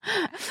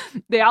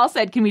 They all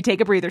said, can we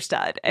take a breather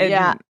stud? And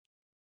yeah.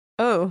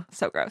 Oh.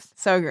 So gross.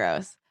 So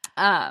gross.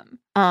 But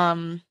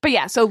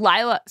yeah, so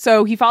Lila,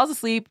 so he falls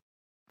asleep,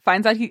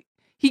 finds out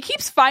he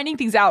keeps finding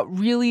things out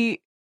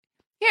really.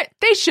 Yeah,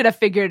 they should have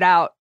figured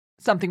out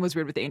something was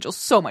weird with Angel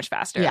so much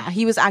faster. Yeah,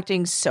 he was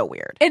acting so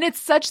weird. And it's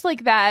such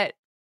like that,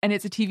 and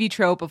it's a TV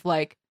trope of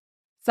like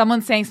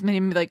someone saying something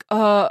and be like,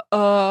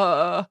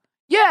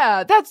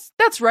 yeah,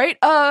 that's right.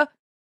 I'm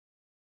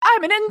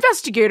an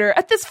investigator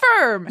at this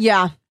firm.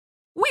 Yeah.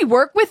 We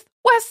work with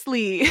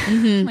Wesley.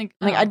 Mm-hmm.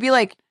 Like I'd be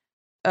like,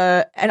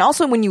 and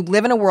also when you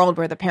live in a world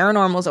where the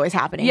paranormal is always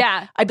happening,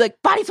 yeah, I'd be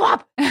like, body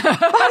swap, body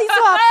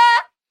swap.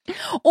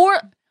 Or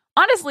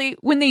honestly,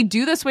 when they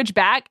do the switch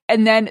back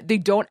and then they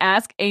don't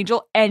ask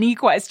Angel any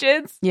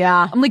questions,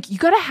 yeah, I'm like, you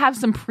got to have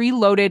some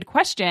preloaded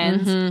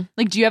questions. Mm-hmm.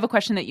 Like, do you have a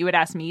question that you would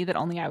ask me that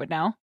only I would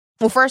know?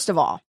 Well, first of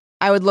all,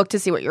 I would look to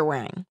see what you're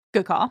wearing.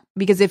 Good call.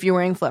 Because if you're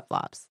wearing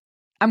flip-flops.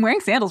 I'm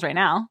wearing sandals right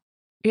now.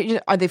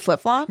 Are they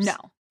flip-flops? No.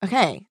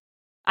 Okay.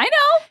 I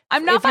know.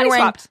 I'm not body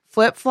swapped.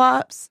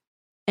 Flip-flops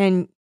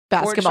and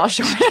basketball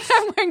shorts.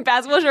 I'm wearing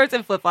basketball shorts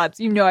and flip-flops.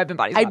 You know I've been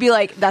body swapped. I'd be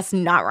like, that's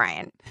not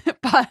Ryan.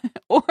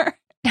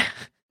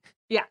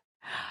 Yeah.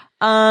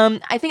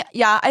 I think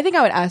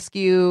I would ask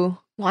you,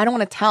 well, I don't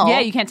want to tell. Yeah,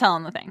 you can't tell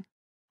on the thing.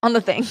 On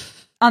the thing.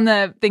 On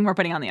the thing we're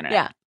putting on the internet.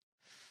 Yeah.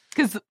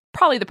 Because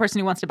probably the person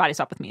who wants to body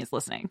swap with me is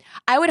listening.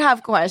 I would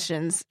have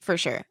questions for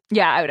sure.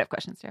 Yeah, I would have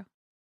questions too.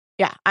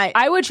 Yeah.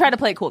 I would try to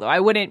play it cool though. I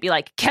wouldn't be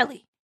like,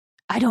 Kelly,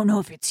 I don't know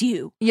if it's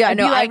you. Yeah, I'd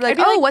be like,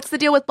 oh, what's the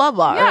deal with blah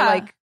blah? Yeah. Or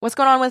like, what's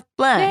going on with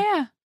blah?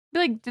 Yeah. Be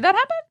like, did that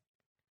happen?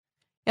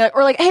 Yeah,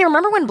 or like, hey,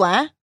 remember when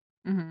blah?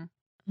 Mm-hmm. And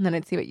then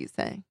I'd see what you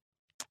say.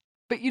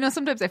 But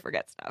sometimes I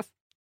forget stuff.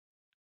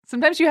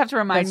 Sometimes you have to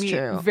remind me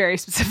very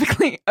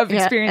specifically of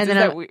experiences and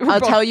then that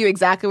I'll tell you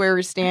exactly where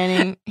we're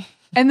standing.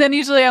 And then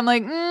usually I'm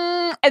like,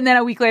 and then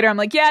a week later I'm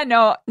like, yeah,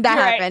 no, that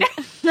happened.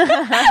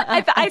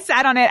 Right. I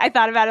sat on it. I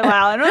thought about it a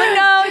while, and I'm like,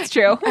 no, it's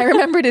true. I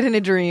remembered it in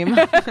a dream.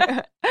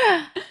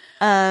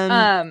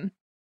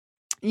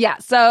 Yeah.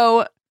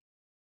 So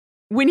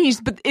when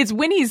he's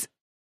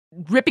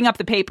ripping up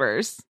the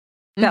papers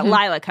that mm-hmm.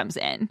 Lila comes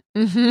in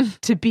mm-hmm.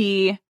 to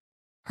be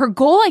her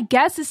goal, I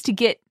guess, is to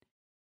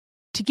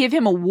give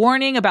him a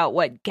warning about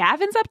what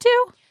Gavin's up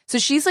to. So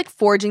she's like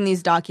forging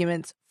these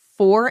documents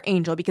for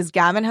Angel because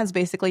Gavin has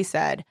basically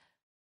said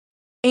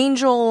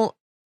Angel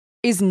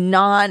is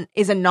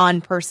a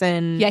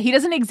non-person. Yeah, he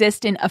doesn't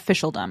exist in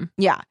officialdom.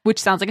 Yeah. Which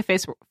sounds like a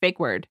fake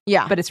word.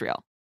 Yeah. But it's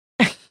real.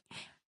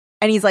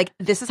 And he's like,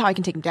 this is how I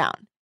can take him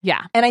down.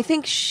 Yeah. And I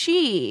think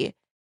she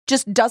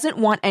just doesn't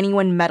want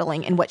anyone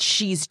meddling in what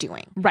she's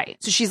doing. Right.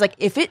 So she's like,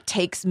 if it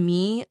takes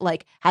me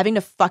like having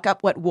to fuck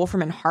up what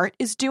Wolfram and Hart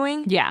is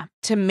doing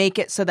to make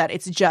it so that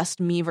it's just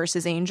me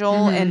versus Angel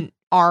mm-hmm. and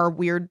our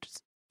weird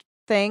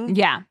thing.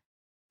 Yeah.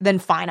 Then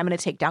fine, I'm going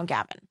to take down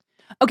Gavin.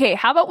 Okay,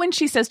 how about when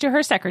she says to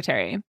her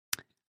secretary,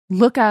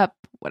 look up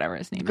whatever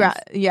his name is.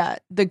 Yeah,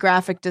 the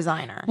graphic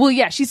designer. Well,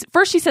 yeah, she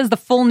says the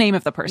full name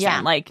of the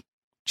person, like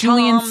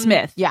Julian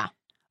Smith. Yeah.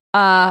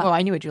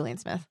 I knew a Julian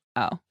Smith.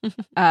 Oh.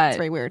 It's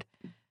very weird.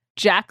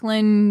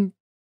 Jacqueline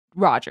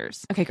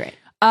Rogers. Okay, great.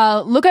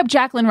 Look up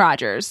Jacqueline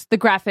Rogers, the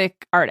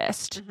graphic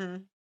artist.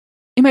 Mm-hmm.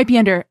 It might be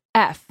under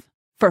F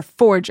for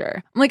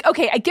forger. I'm like,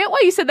 okay, I get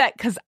why you said that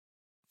because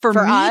for me,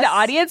 us, the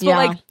audience, but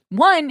like,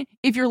 one,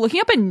 if you're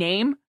looking up a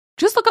name,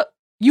 just look up,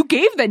 you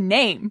gave the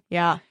name.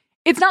 Yeah.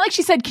 It's not like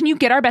she said, can you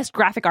get our best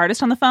graphic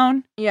artist on the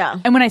phone? Yeah.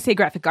 And when I say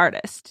graphic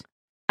artist,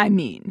 I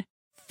mean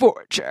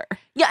forger.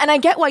 Yeah, and I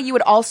get why you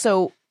would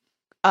also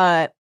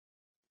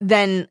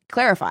then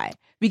clarify.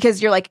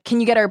 Because you're like, can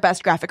you get our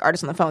best graphic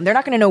artist on the phone? They're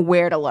not going to know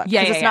where to look.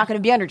 Yeah, it's not going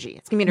to be under G.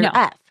 It's going to be under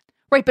F.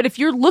 Right, but if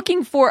you're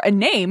looking for a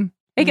name,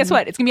 hey, guess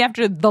what? It's going to be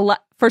after the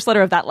first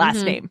letter of that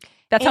last name.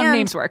 That's how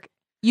names work.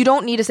 You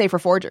don't need to say for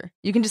forger.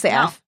 You can just say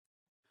F.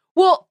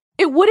 Well,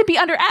 it wouldn't be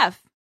under F.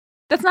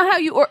 That's not how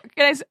you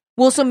organize.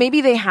 Well, so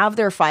maybe they have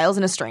their files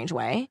in a strange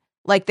way.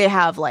 Like they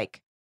have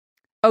like...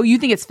 Oh, you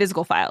think it's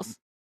physical files?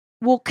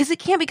 Well, because it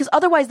can't be, because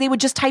otherwise they would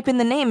just type in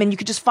the name and you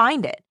could just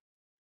find it.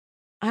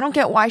 I don't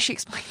get why she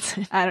explains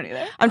it. I don't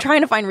either. I'm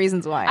trying to find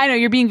reasons why. I know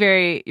you're being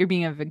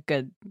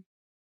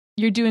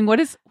you're doing what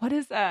does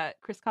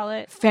Chris call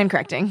it? Fan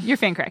correcting. You're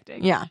fan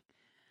correcting. Yeah.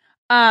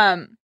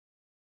 So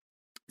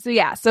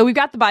we've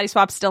got the body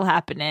swap still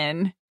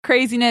happening.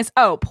 Craziness.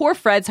 Oh, poor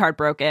Fred's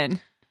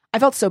heartbroken. I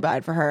felt so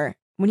bad for her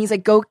when he's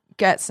like, go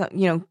get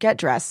get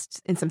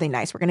dressed in something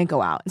nice. We're going to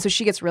go out. And so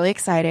she gets really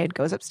excited,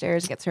 goes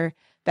upstairs, gets her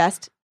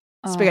best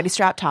spaghetti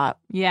strap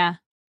top. Yeah.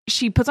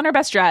 She puts on her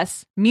best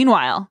dress.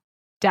 Meanwhile,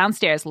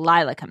 downstairs,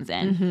 Lila comes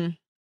in,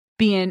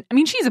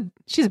 she's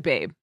a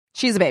babe.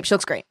 She's a babe. She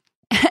looks great.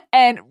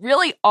 And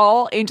really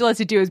all Angel has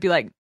to do is be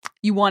like,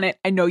 you want it.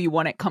 I know you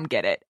want it. Come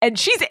get it. And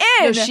she's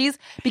in. No,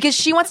 because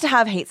she wants to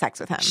have hate sex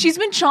with him. She's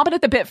been chomping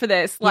at the bit for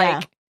this.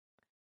 Well,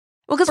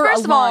 because for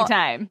first a of all, long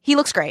time. He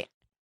looks great.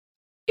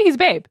 He's a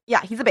babe.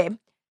 Yeah, he's a babe.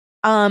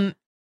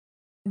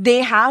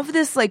 They have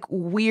this like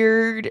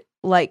weird,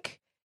 like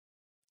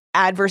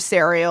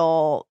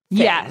adversarial thing.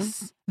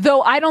 Yes.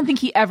 Though I don't think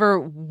he ever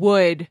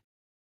would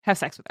have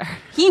sex with her.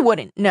 He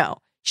wouldn't. No.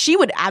 She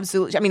would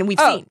absolutely. I mean, we've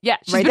seen. Yeah,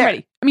 she's right been there.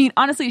 ready. I mean,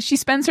 honestly, she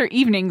spends her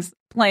evenings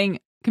playing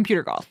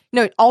computer golf.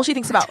 No, all she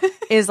thinks about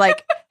is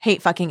like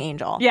hate fucking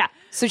Angel. Yeah.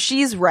 So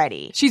she's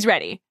ready. She's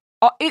ready.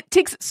 It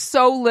takes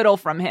so little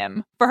from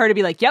him for her to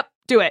be like, yep,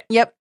 do it.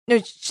 Yep. No,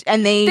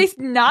 and they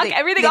knock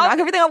everything off. Knock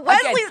everything off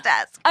Wesley's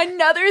desk.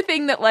 Another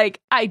thing that like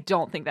I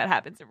don't think that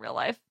happens in real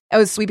life. I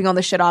was sweeping all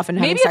the shit off and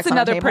having maybe sex it's on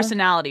the another table.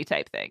 personality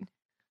type thing.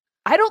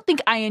 I don't think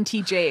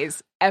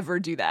INTJs ever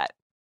do that.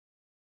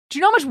 Do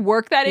you know how much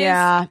work that is?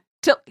 Yeah.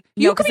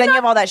 Because then you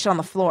have all that shit on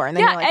the floor, and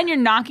then you're like, and you're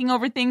knocking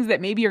over things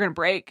that maybe you're gonna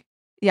break.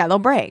 Yeah, they'll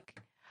break.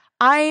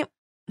 I'm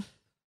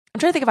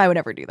trying to think if I would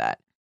ever do that.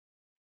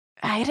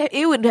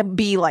 It would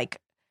be like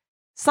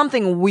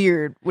something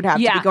weird would have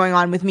to be going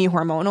on with me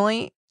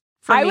hormonally.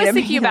 I was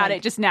thinking about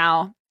it just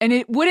now, and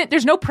it wouldn't.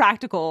 There's no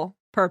practical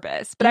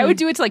purpose, but I would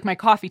do it to like my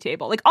coffee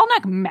table. Like I'll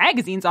knock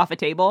magazines off a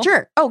table.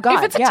 Sure. Oh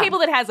God. If it's a table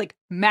that has like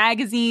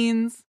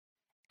magazines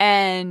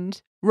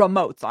and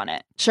remotes on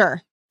it.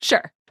 Sure.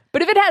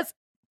 But if it has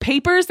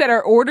papers that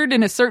are ordered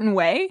in a certain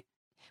way.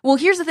 Well,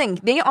 here's the thing.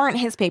 They aren't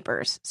his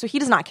papers, so he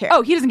does not care.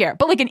 Oh, he doesn't care.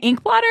 But like an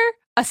ink blotter,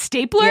 a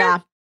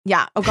stapler.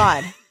 Yeah. Oh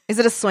God. Is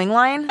it a swing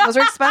line? Those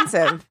are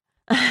expensive.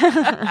 They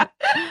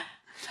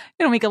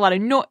don't make a lot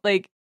of noise.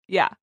 Like,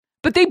 yeah.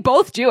 But they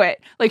both do it.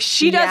 Like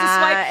she does a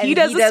swipe, he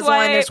does a swipe.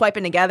 One, they're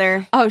swiping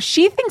together. Oh,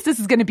 she thinks this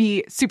is going to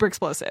be super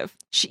explosive.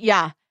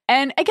 Yeah.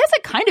 And I guess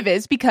it kind of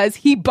is because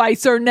he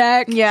bites her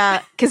neck.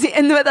 Yeah.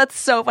 And that's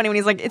so funny when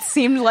he's like, it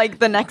seemed like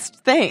the next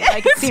thing.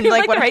 Like it seemed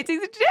like what the right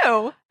thing to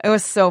do. It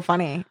was so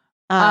funny.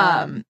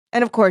 And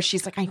of course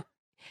she's like,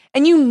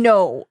 and you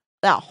know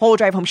that whole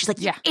drive home, she's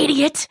like, you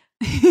idiot.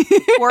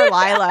 Poor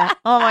Lila.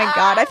 Oh my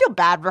God. I feel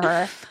bad for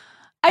her.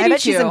 I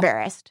bet she's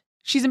embarrassed.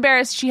 She's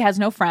embarrassed. She has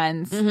no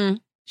friends. Mm-hmm.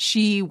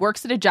 She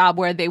works at a job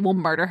where they will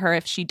murder her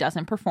if she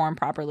doesn't perform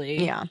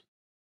properly. Yeah.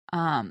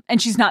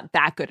 And she's not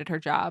that good at her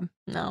job.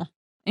 No.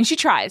 And she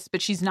tries,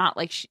 but she's not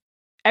like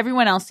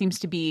everyone else seems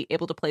to be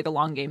able to play the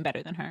long game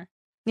better than her.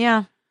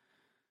 Yeah.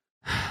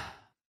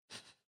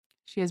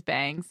 She has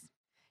bangs.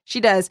 She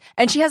does.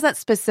 And she has that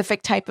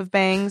specific type of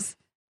bangs,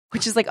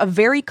 which is like a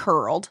very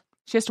curled.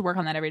 She has to work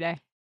on that every day.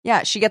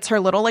 Yeah. She gets her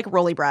little like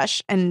rolly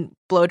brush and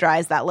blow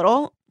dries that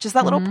little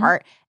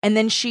part. And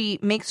then she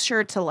makes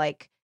sure to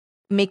like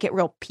make it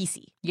real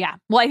piecey. Yeah.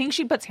 Well, I think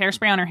she puts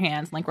hairspray on her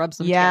hands and like rubs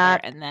them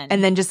together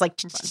and then just like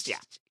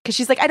because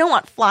she's like, I don't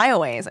want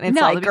flyaways. And it's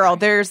like, girl,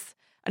 there's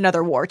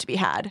another war to be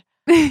had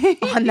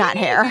on that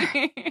hair.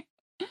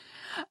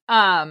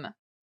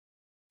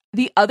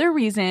 The other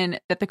reason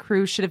that the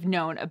crew should have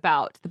known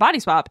about the body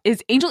swap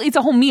is Angel eats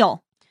a whole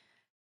meal.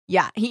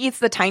 Yeah, he eats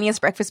the tiniest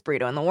breakfast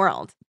burrito in the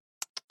world.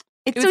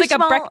 It was like a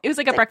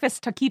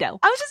breakfast taquito.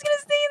 I was just gonna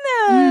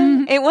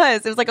say that. It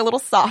was like a little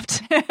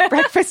soft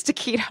breakfast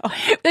taquito.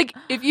 Like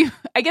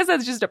I guess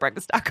that's just a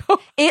breakfast taco.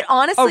 It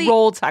honestly a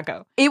rolled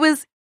taco. It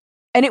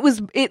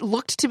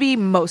looked to be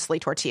mostly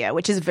tortilla,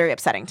 which is very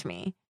upsetting to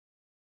me.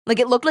 Like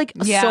it looked like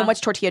so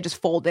much tortilla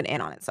just folded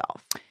in on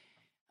itself.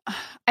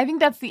 I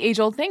think that's the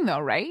age-old thing, though,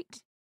 right?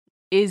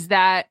 Is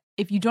that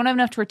if you don't have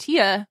enough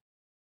tortilla,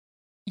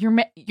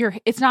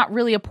 it's not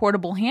really a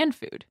portable hand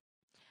food.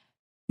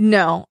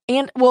 No,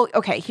 and well,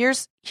 okay.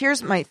 Here's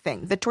my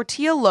thing. The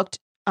tortilla looked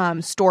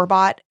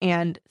store-bought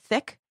and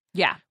thick.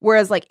 Yeah.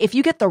 Whereas, like, if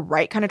you get the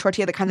right kind of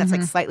tortilla, the kind that's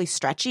like slightly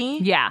stretchy,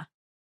 yeah,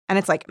 and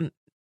it's like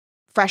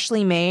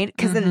freshly made,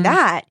 because in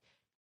that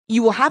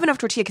you will have enough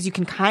tortilla because you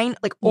can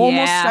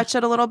almost stretch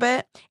it a little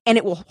bit and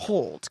it will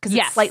hold because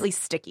it's slightly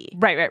sticky.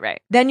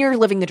 Right. Then you're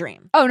living the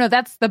dream. Oh, no,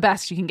 that's the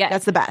best you can get.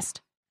 That's the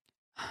best.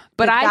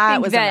 But I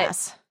think was that a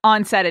mess.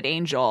 On set at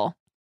Angel,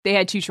 they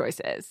had 2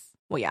 choices.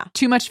 Well, yeah.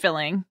 Too much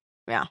filling.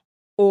 Yeah.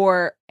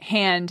 Or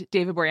hand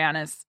David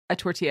Boreanaz a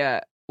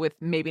tortilla with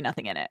maybe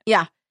nothing in it.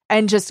 Yeah.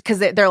 And just because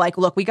they're like,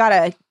 look, we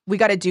gotta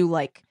do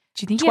like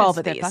do you think 12 he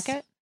of had a these.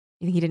 bucket?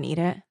 You think he didn't eat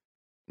it?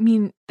 I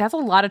mean, that's a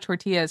lot of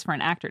tortillas for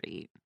an actor to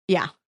eat.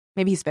 Yeah.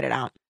 Maybe he spit it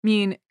out. I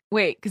mean,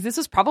 wait, because this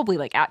was probably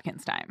like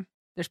Atkins time.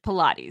 There's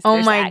Pilates. Oh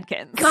there's my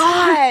Atkins.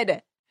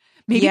 God.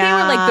 Maybe they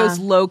were like those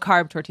low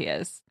carb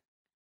tortillas.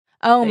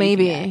 Oh,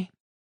 maybe.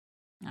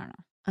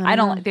 I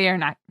don't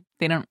know.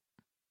 They don't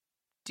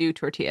do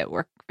tortilla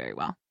work very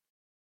well.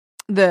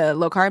 The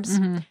low carbs?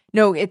 Mm-hmm.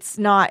 No, it's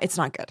not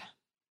good.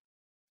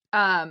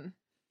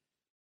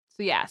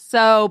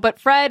 But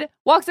Fred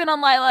walks in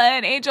on Lila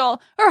and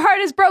Angel. Her heart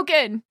is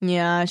broken.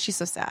 Yeah, she's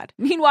so sad.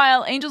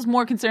 Meanwhile, Angel's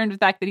more concerned with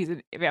the fact that he's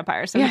a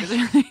vampire. So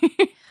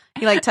he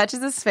like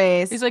touches his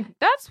face. He's like,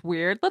 that's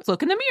weird. Let's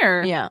look in the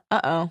mirror. Yeah.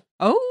 Uh-oh.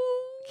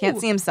 Oh. Can't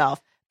see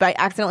himself. But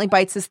accidentally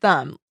bites his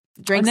thumb.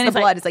 Drinks the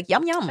blood. It's like,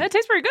 yum, yum. That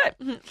tastes pretty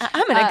good.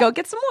 I'm going to go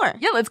get some more.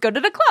 Yeah, let's go to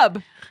the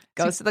club.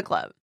 Goes to the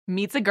club.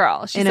 Meets a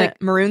girl. She's in like,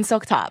 a maroon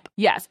silk top.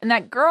 Yes. And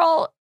that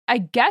girl, I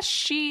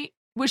guess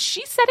was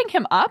she setting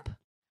him up?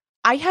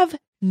 I have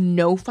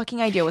no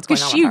fucking idea what's going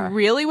on with her. Because she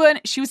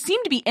really she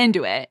seemed to be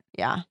into it.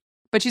 Yeah.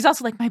 But she's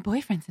also like, my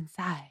boyfriend's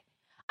inside.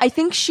 I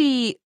think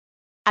she's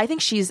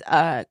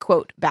a,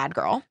 quote, bad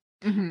girl.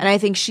 Mm-hmm. And I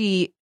think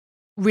she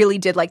really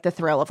did like the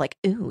thrill of like,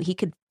 ooh, he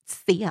could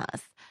see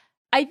us.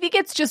 I think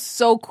it's just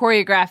so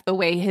choreographed the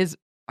way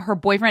her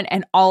boyfriend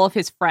and all of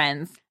his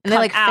friends and they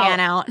like fan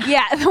out.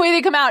 Yeah, the way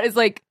they come out is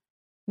like,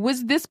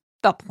 was this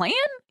the plan?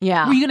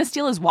 Yeah. Were you going to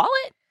steal his wallet?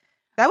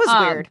 That was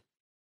weird.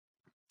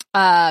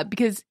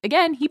 Because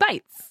again, he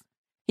bites.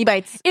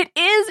 It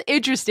is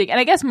interesting. And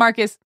I guess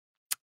Marcus,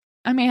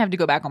 I may have to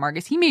go back on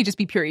Marcus. He may just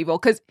be pure evil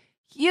because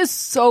he is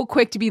so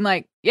quick to be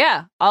like,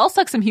 yeah, I'll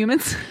suck some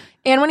humans.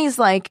 And when he's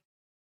like,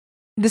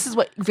 this is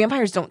what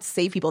vampires don't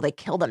save people, they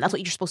kill them. That's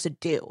what you're supposed to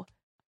do.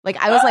 Like,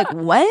 I was like,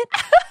 what?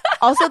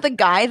 Also, the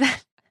guy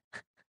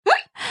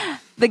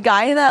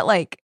that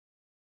like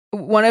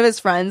one of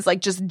his friends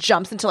like just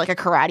jumps into like a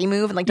karate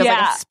move and like does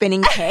like a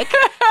spinning kick.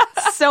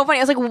 So funny.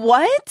 I was like,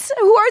 what?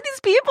 Who are these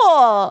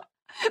people?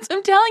 So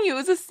I'm telling you, it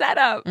was a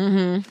setup.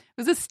 Mm-hmm. It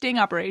was a sting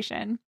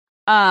operation.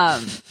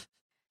 And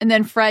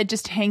then Fred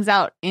just hangs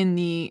out in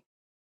the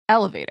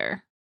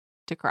elevator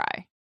to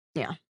cry.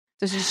 Yeah.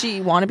 Does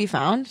she want to be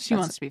found? She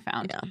wants to be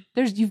found.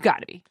 Yeah. You've got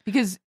to be,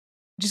 because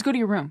just go to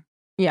your room.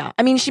 Yeah.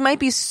 I mean, she might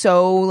be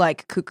so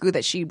like cuckoo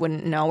that she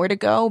wouldn't know where to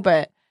go,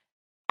 but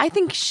I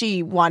think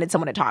she wanted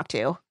someone to talk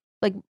to,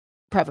 like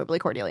preferably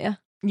Cordelia.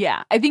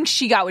 Yeah. I think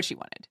she got what she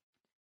wanted.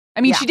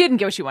 I mean, she didn't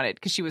get what she wanted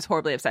because she was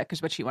horribly upset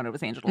because what she wanted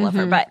was Angel to love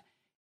her. But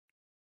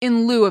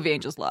in lieu of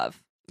Angel's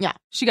love,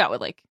 she got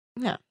what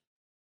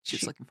she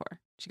was looking for.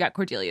 She got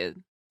Cordelia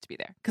to be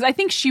there because I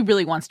think she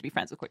really wants to be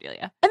friends with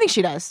Cordelia. I think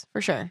she does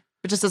for sure,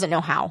 but just doesn't know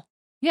how.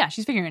 Yeah,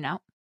 she's figuring it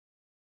out.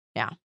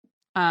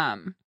 Yeah.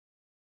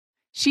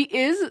 She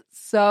is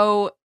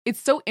so. It's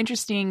so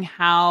interesting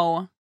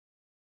how,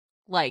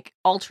 like,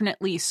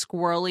 alternately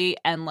squirrely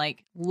and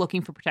like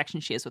looking for protection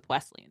she is with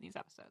Wesley in these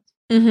episodes.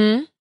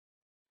 Mm-hmm.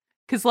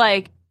 Because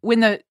like when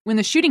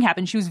the shooting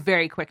happened, she was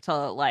very quick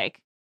to like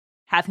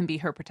have him be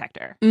her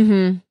protector.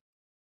 Mm-hmm.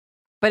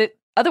 But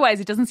otherwise,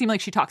 it doesn't seem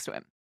like she talks to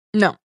him.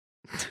 No.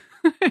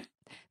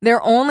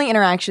 Their only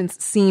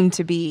interactions seem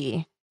to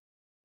be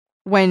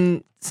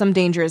when some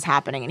danger is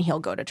happening and he'll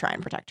go to try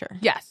and protect her.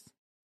 Yes.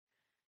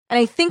 And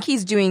I think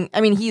he's doing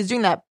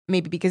that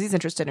maybe because he's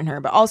interested in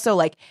her, but also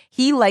like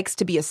he likes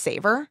to be a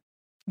savior.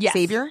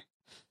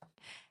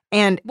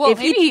 And well,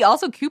 maybe he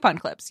also coupon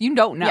clips. You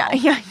don't know.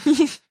 Yeah.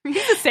 He's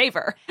a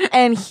saver.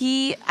 And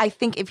I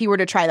think if he were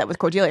to try that with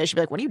Cordelia, she'd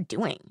be like, what are you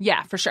doing?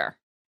 Yeah, for sure.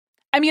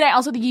 I mean, I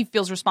also think he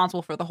feels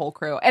responsible for the whole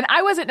crew. And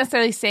I wasn't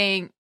necessarily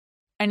saying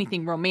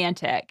anything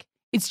romantic.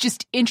 It's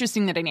just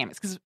interesting, the dynamics.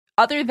 Because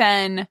other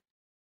than,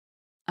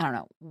 I don't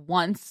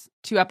know,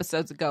 2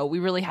 episodes ago, we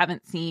really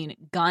haven't seen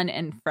Gunn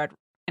and Fred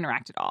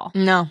interact at all.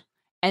 No.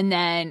 And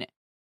then,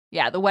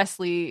 the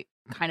Wesley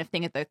kind of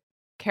thing at the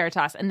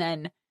Caritas. And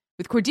then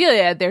with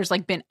Cordelia, there's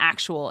like been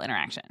actual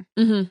interaction.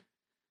 Mm-hmm.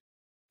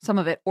 Some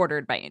of it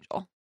ordered by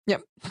Angel.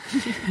 Yep.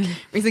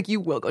 He's like, you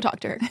will go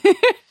talk to her.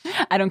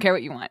 I don't care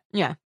what you want.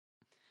 Yeah.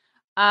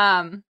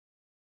 But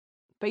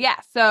yeah,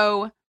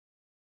 so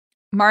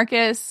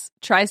Marcus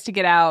tries to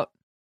get out.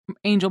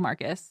 Angel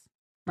Marcus,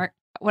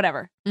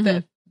 whatever. Mm-hmm.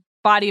 The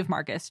body of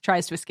Marcus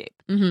tries to escape.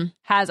 Mm-hmm.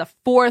 Has a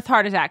 4th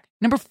heart attack.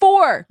 Number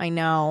 4. I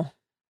know.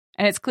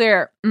 And it's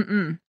clear,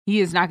 he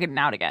is not getting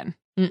out again.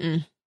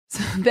 So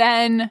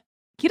then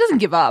he doesn't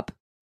give up,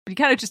 but he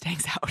kind of just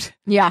hangs out.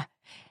 Yeah.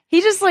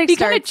 He just like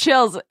kind of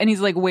chills and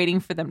he's like waiting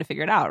for them to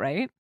figure it out,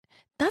 right?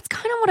 That's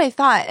kind of what I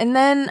thought. And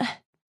then,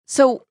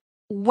 so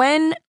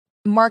when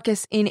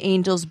Marcus in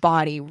Angel's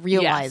body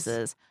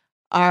realizes,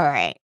 all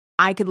right,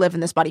 I could live in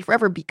this body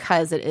forever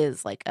because it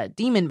is like a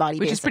demon body,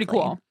 which is pretty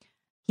cool.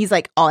 He's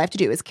like, all I have to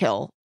do is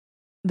kill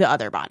the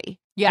other body.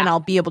 Yeah. And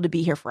I'll be able to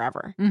be here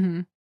forever.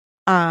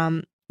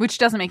 Which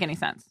doesn't make any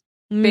sense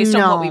based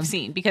on what we've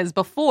seen. Because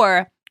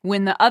before,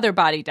 when the other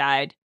body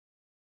died,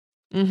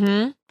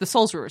 the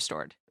souls were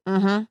restored.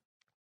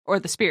 Or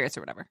the spirits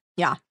or whatever.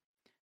 Yeah.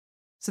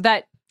 So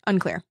that...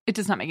 Unclear. It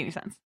does not make any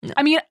sense. No.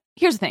 I mean,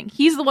 here's the thing.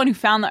 He's the one who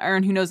found the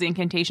urn, who knows the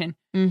incantation.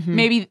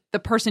 Maybe the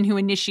person who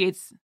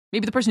initiates...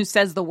 Maybe the person who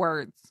says the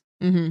words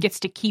gets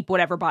to keep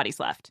whatever body's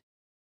left.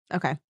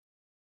 Okay.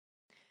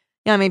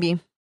 Yeah, maybe.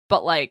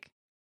 But like,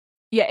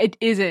 yeah,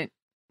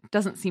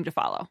 doesn't seem to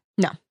follow.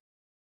 No.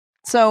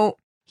 So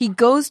he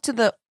goes to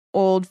the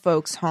old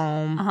folks'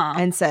 home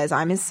and says,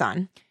 I'm his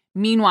son.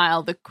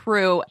 Meanwhile, the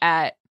crew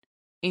at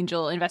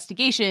Angel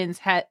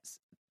Investigations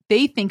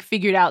they think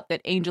figured out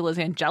that Angel is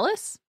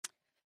Angelus?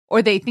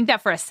 Or they think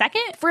that for a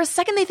second? For a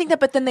second they think that,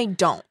 but then they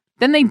don't.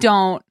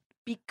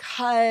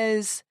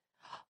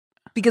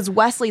 Because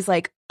Wesley's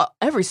like,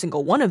 every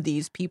single one of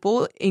these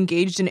people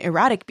engaged in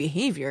erratic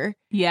behavior.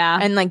 Yeah.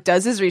 And like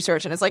does his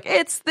research and it's like,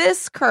 it's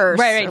this curse.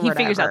 Right. He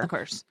figures out the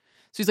curse.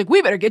 So he's like,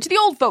 we better get to the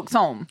old folks'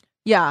 home.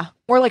 Yeah.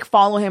 Or like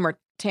follow him or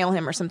tail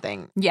him or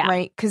something. Yeah.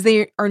 Right? Because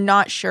they are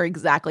not sure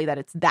exactly that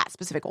it's that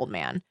specific old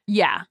man.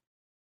 Yeah.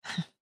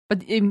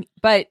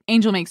 But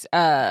Angel's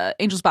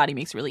body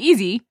makes it really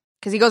easy.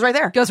 Because he goes right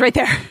there.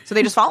 So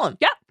they just follow him.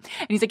 Yeah.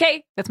 And he's like,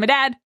 hey, that's my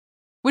dad.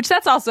 Which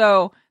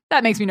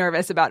that makes me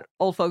nervous about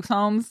old folks'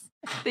 homes.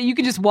 That you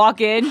can just walk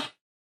in.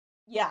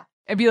 Yeah.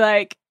 And be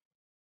like,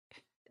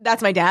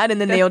 that's my dad. And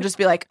then they'll just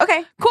be like,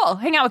 okay. Cool.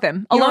 Hang out with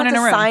him. Alone in a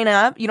room. You don't have to sign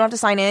up. You don't have to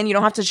sign in. You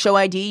don't have to show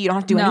ID. You don't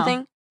have to do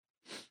anything.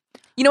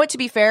 You know what? To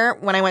be fair,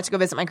 when I went to go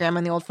visit my grandma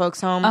in the old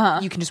folks'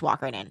 home, you can just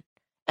walk right in.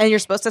 And you're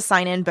supposed to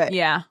sign in, but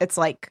it's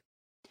like...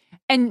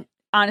 And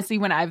honestly,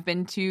 when I've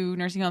been to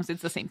nursing homes,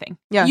 it's the same thing.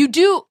 Yeah. You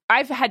do...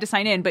 I've had to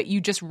sign in, but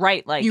you just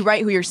write like... You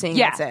write who you're seeing,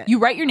 that's it. You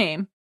write your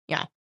name.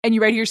 Yeah. And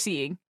you write who you're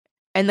seeing.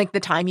 And like the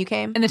time you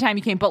came.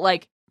 But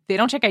like, they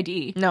don't check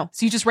ID. No.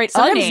 So you just write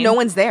Sometimes a name. no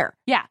one's there.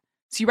 Yeah.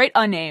 So you write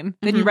a name,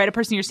 then you write a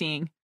person you're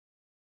seeing.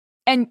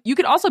 And you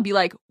could also be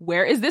like,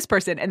 where is this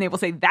person? And they will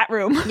say, that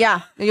room. Yeah.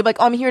 And you'll be like,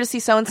 oh, I'm here to see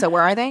so-and-so.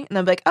 Where are they? And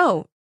they'll be like,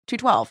 oh,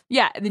 212.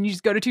 Yeah. And then you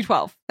just go to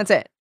 212. That's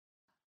it.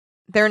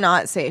 They're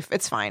not safe.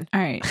 It's fine. All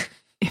right.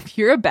 If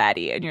you're a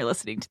baddie and you're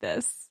listening to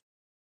this,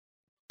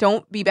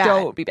 don't be bad.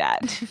 Don't be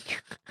bad.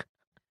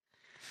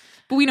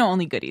 But we know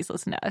only goodies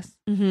listen to us.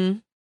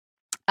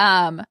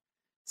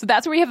 So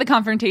that's where we have the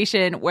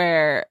confrontation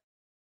where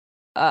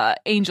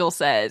Angel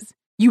says,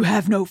 you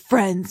have no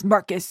friends,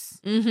 Marcus.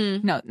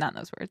 No, not in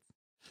those words.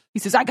 He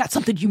says, I got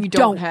something you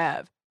don't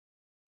have.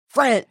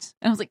 Friends.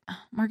 And I was like, oh,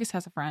 Marcus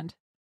has a friend.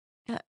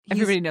 Yeah,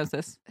 everybody knows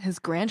this. His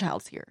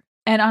grandchild's here.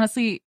 And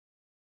honestly,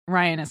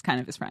 Ryan is kind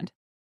of his friend.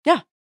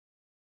 Yeah.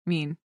 I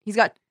mean, he's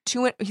got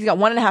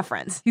 1.5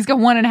 friends. He's got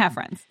 1.5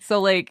 friends.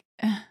 So like,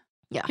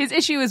 yeah, his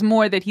issue is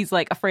more that he's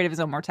like afraid of his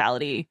own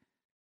mortality.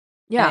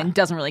 Yeah. And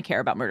doesn't really care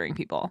about murdering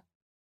people.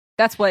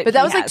 That's what. But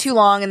that was like too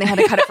long and they had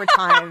to cut it for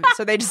time.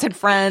 So they just said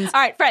friends.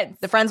 All right, friends.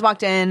 The friends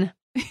walked in.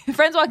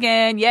 Friends walk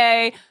in.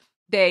 Yay.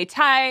 They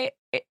tie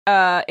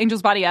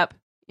Angel's body up.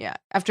 Yeah.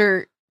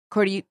 After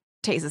Cordy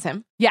tases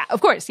him. Yeah,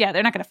 of course. Yeah,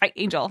 they're not going to fight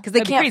Angel. Because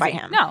they can't fight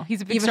him. No,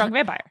 he's a big, strong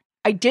vampire.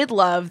 I did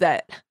love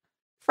that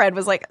Fred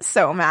was like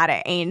so mad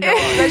at Angel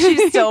that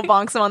she still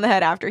bonks him on the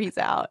head after he's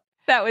out.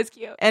 That was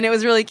cute. And it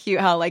was really cute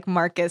how like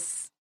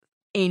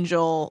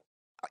Angel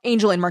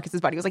in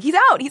Marcus's body was like, he's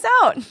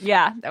out.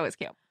 Yeah, that was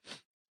cute.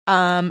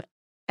 And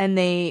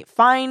they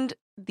find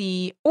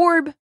the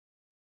orb,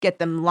 get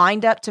them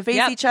lined up to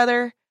face each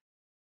other.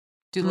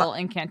 Do the little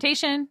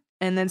incantation.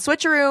 And then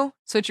switcheroo.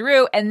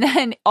 And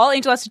then all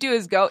Angel has to do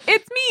is go,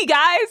 it's me,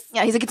 guys.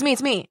 Yeah, he's like, it's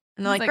me.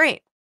 And they're like,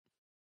 great.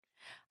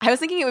 I was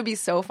thinking it would be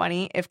so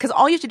funny because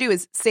all you have to do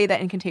is say that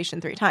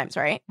incantation 3 times,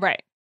 right?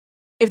 Right.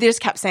 If they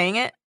just kept saying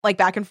it, like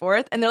back and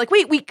forth, and they're like,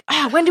 wait,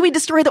 when do we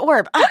destroy the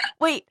orb?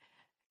 Wait.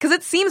 Because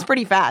it seems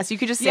pretty fast. You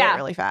could just say it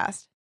really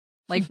fast.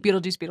 Like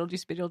Beetlejuice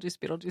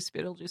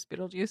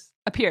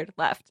appeared,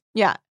 left.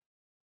 Yeah.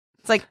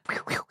 It's like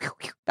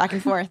back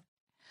and forth.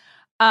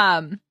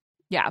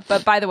 Yeah,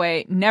 but by the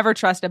way, never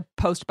trust a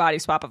post-body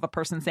swap of a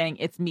person saying,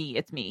 it's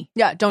me.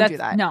 Yeah, don't do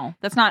that. No,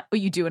 that's not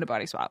what you do in a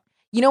body swap.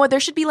 You know what? There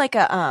should be like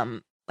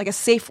a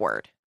safe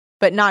word,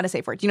 but not a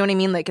safe word. Do you know what I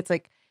mean? Like it's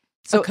like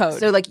a code.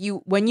 So like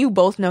when you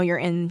both know you're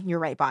in your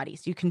right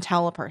bodies, you can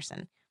tell a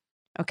person,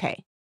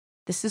 okay,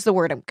 this is the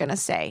word I'm gonna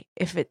say.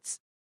 If it's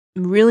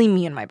really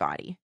me in my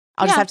body,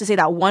 I'll just have to say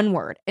that one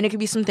word, and it could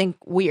be something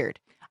weird.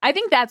 I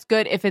think that's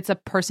good if it's a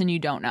person you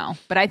don't know.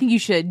 But I think you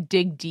should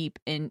dig deep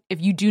in, if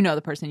you do know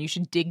the person, you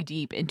should dig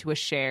deep into a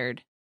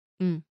shared,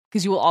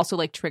 because you will also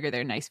like trigger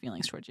their nice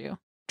feelings towards you.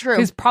 True.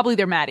 Because probably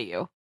they're mad at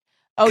you.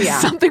 Oh, yeah.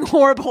 Something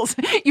horrible.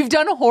 You've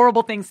done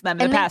horrible things to them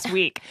in the past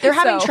week. They're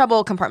having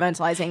trouble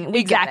compartmentalizing.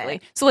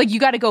 Exactly. So like you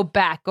got to go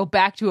back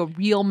to a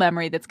real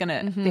memory that's going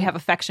to, they have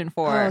affection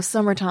for. Oh,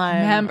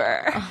 summertime.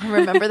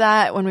 Remember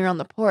that when we were on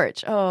the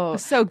porch. Oh,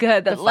 so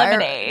good. The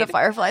lemonade. The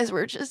fireflies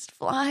were just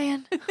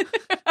flying.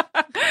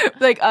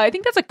 Like, I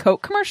think that's a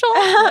Coke commercial.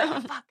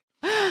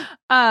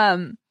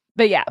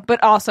 But yeah,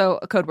 but also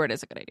a code word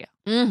is a good idea.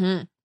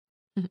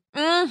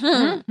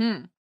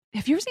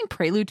 Have you ever seen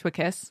Prelude to a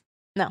Kiss?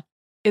 No.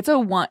 It's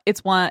a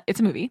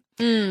movie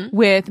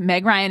with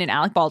Meg Ryan and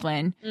Alec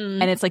Baldwin,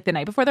 and it's like the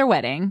night before their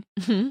wedding,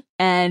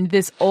 and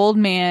this old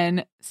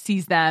man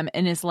sees them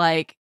and is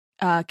like,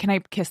 "Can I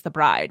kiss the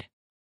bride?"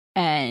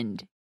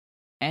 And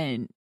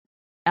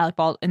Alec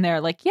Baldwin, and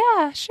they're like,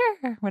 "Yeah,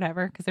 sure,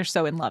 whatever," because they're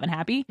so in love and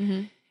happy.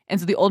 And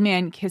so the old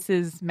man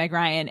kisses Meg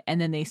Ryan,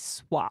 and then they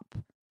swap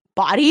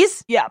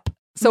bodies. Yep.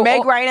 So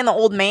Meg Ryan and the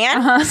old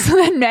man. So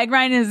then Meg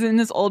Ryan is in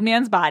this old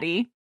man's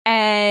body,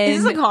 and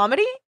is this a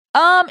comedy?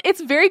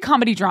 It's very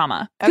comedy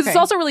drama because it's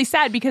also really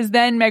sad because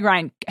then Meg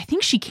Ryan, I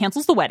think she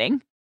cancels the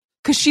wedding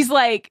because she's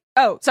like,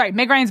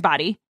 Meg Ryan's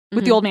body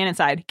with the old man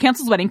inside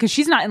cancels the wedding because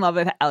she's not in love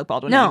with Alec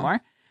Baldwin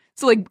anymore.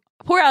 So like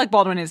poor Alec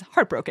Baldwin is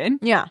heartbroken.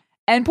 Yeah.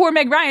 And poor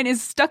Meg Ryan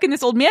is stuck in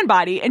this old man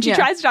body and she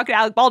tries to talk to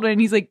Alec Baldwin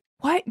and he's like,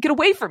 what? Get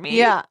away from me.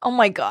 Yeah. Oh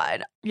my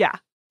God. Yeah.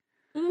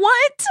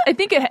 What? I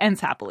think it ends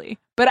happily,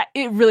 but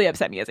it really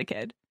upset me as a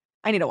kid.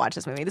 I need to watch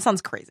this movie. This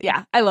sounds crazy.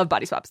 Yeah. I love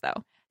body swaps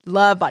though.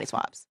 Love body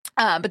swaps.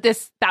 But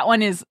that's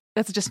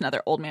just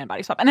another old man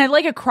body swap. And I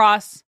like a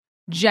cross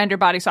gender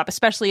body swap,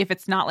 especially if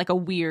it's not like a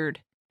weird,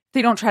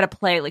 they don't try to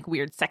play like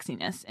weird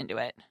sexiness into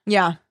it.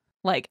 Yeah.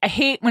 Like I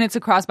hate when it's a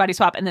cross body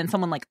swap and then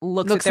someone like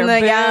looks at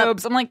their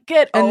boobs. I'm like,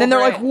 get and over then they're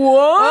it. like, whoa,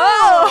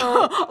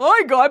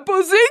 I got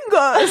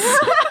bazingas.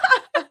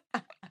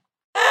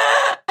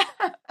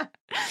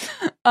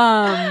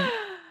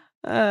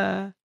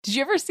 Did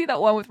you ever see that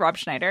one with Rob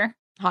Schneider?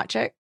 Hot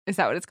Chick? Is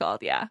that what it's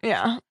called? Yeah.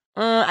 Yeah.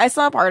 I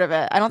saw a part of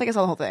it. I don't think I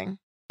saw the whole thing.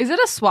 Is it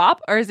a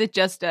swap or is it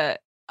just a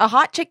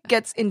hot chick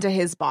gets into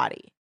his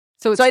body?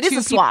 So it is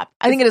a swap.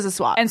 I think it is a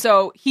swap. And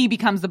so he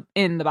becomes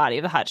in the body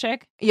of the hot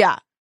chick? Yeah.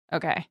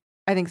 Okay.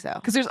 I think so.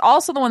 Because there's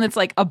also the one that's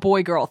like a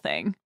boy-girl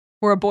thing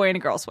where a boy and a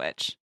girl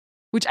switch,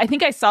 which I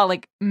think I saw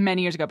like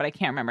many years ago, but I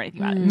can't remember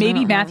anything about it.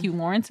 Maybe Matthew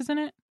Lawrence is in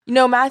it?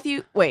 No, I was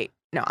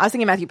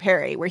thinking Matthew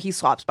Perry where he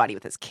swaps body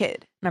with his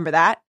kid. Remember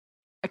that?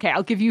 Okay,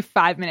 I'll give you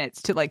 5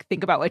 minutes to like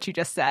think about what you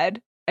just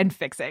said and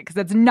fix it because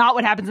that's not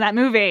what happens in that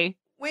movie.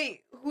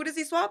 Wait, who does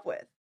he swap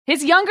with?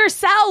 His younger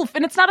self,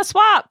 and it's not a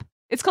swap.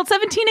 It's called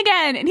 17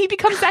 again, and he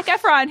becomes Zac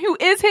Efron, who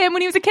is him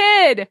when he was a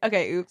kid.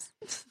 Okay, oops.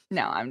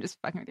 No, I'm just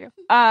fucking with you.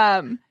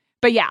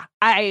 But yeah,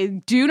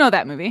 I do know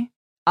that movie.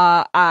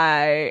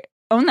 I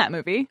own that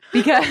movie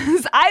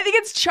because I think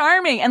it's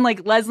charming, and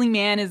like Leslie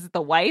Mann is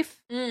the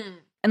wife,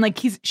 and like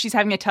she's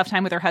having a tough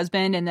time with her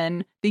husband, and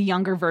then the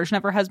younger version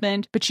of her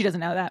husband, but she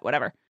doesn't know that.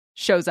 Whatever,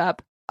 shows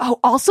up. Oh,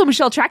 also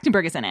Michelle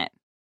Trachtenberg is in it.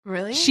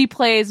 Really? She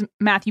plays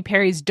Matthew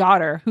Perry's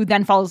daughter, who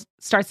then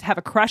starts to have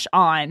a crush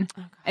on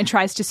and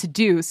tries to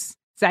seduce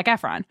Zac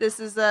Efron. This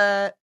is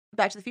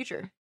Back to the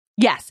Future.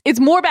 Yes, it's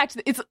more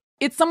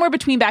it's somewhere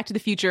between Back to the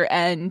Future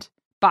and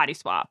Body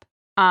Swap.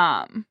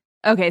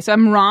 Okay, so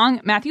I'm wrong.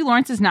 Matthew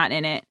Lawrence is not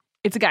in it.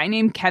 It's a guy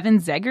named Kevin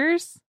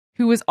Zegers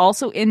who was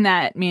also in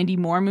that Mandy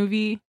Moore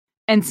movie,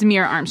 and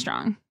Samir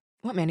Armstrong.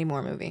 What Mandy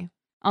Moore movie?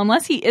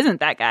 Unless he isn't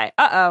that guy.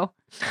 Uh-oh.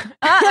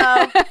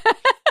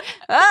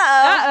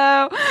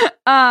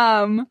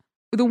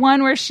 The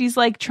one where she's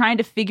like trying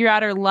to figure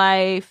out her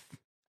life.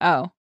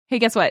 Oh, hey,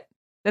 guess what?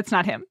 That's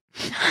not him.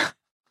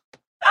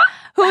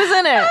 Who's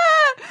in it?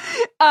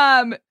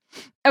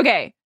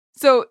 Okay.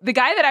 So the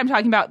guy that I'm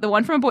talking about, the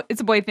one from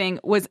It's a Boy Thing,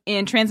 was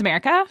in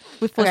Transamerica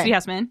with Felicity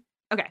Huffman.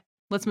 Okay,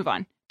 let's move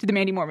on to the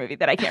Mandy Moore movie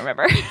that I can't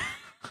remember.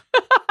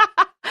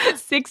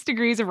 6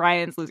 Degrees of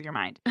Ryan's Losing Your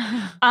Mind.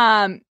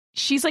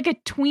 She's like a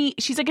tween.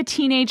 She's like a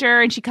teenager,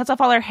 and she cuts off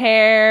all her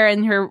hair,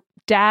 and her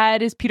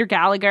dad is Peter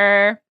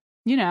Gallagher.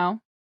 You know.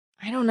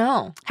 I don't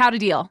know. How to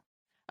Deal.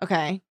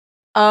 Okay.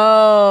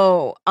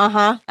 Oh.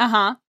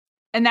 Uh-huh.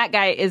 And that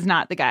guy is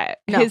not the guy.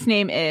 No. His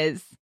name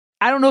is,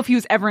 I don't know if he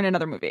was ever in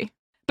another movie,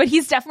 but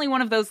he's definitely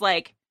one of those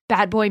like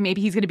bad boy.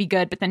 Maybe he's going to be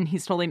good, but then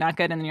he's totally not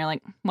good. And then you're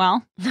like,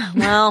 well.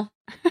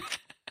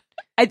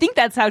 I think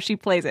that's how she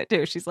plays it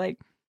too. She's like,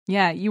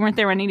 yeah, you weren't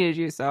there when I needed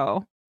you.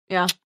 So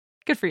yeah,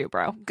 good for you,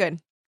 bro. Good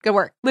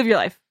work. Live your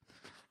life.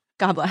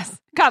 God bless.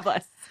 God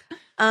bless.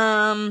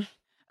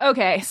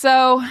 Okay,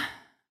 so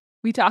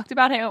we talked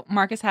about how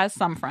Marcus has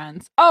some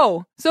friends.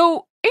 Oh,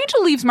 so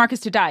Angel leaves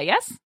Marcus to die,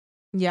 yes?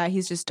 Yeah,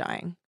 he's just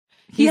dying.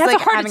 He has like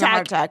a heart having attack, a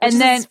heart attack, and which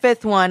then is his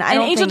fifth one.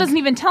 And Angel doesn't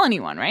even tell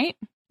anyone, right?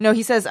 No,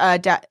 he says,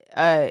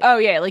 oh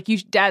yeah, like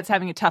Dad's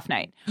having a tough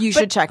night. You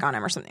should check on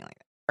him or something like that.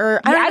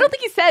 Or I don't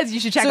think he says you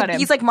should check on him.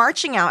 He's like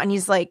marching out, and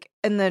he's like,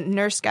 and the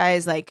nurse guy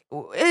is like,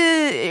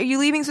 "Are you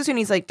leaving so soon?"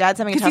 He's like, "Dad's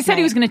having a tough night." Because he said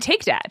he was going to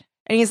take Dad,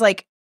 and he's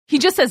like, he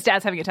just says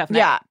Dad's having a tough night.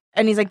 Yeah,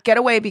 and he's like, "Get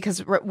away,"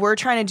 because we're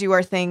trying to do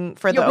our thing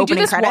for the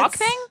opening credits. Walk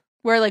thing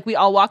where like we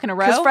all walk in a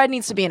row. Because Fred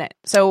needs to be in it.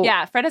 So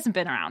yeah, Fred hasn't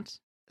been around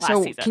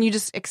last season. Can you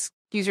just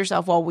excuse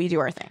yourself while we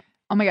do our thing?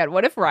 Oh my God,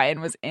 what if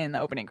Ryan was in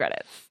the opening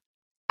credits?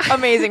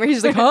 Amazing. Where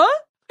he's like, huh?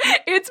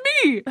 It's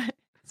me.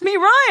 It's me,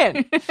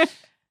 Ryan.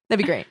 That'd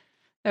be great.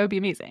 That would be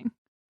amazing.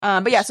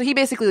 But yeah, so he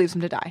basically leaves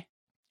him to die.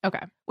 Okay.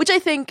 Which I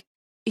think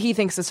he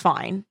thinks is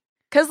fine.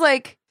 Because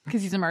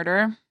he's a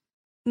murderer.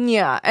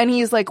 Yeah, and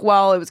he's like,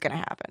 well, it was going to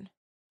happen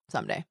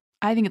someday.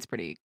 I think it's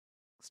pretty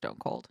stone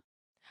cold.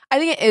 I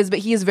think it is, but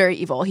he is very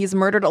evil. He's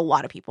murdered a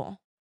lot of people.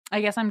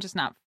 I guess I'm just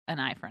not an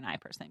eye for an eye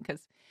person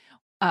because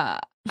I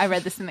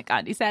read this thing that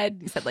Gandhi said.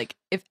 He said, like,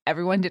 if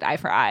everyone did eye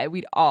for eye,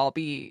 we'd all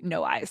be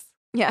no eyes.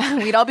 Yeah,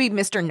 we'd all be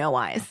Mr. No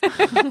Eyes.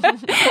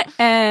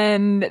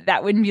 And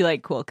that wouldn't be,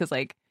 like, cool because,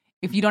 like,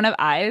 if you don't have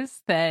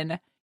eyes, then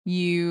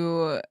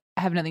you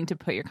have nothing to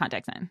put your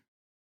contacts in.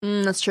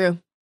 That's true.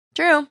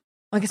 True. Well,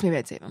 I guess maybe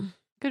I'd save him.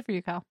 Good for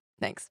you, Kyle.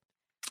 Thanks.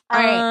 All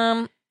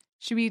right.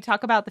 Should we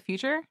talk about the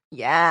future?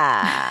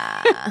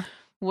 Yeah.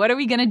 What are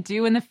we going to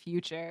do in the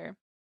future?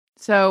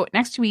 So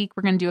next week,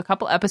 we're going to do a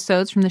couple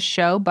episodes from the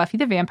show Buffy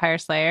the Vampire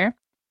Slayer,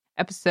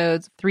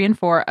 episodes 3 and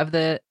 4 of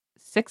the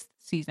 6th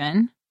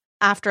season.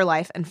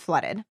 Afterlife and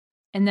Flooded.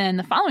 And then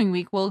the following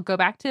week, we'll go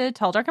back to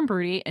Tall, Dark, and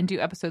Broody and do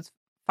episodes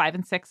 5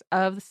 and 6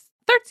 of the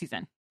 3rd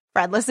season.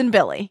 Fredless and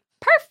Billy.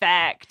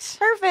 Perfect.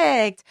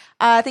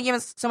 Thank you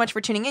so much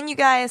for tuning in, you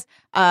guys.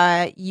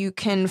 You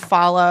can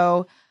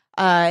follow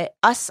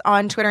us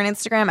on Twitter and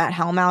Instagram at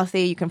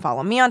Hellmouthy. You can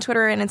follow me on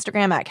Twitter and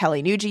Instagram at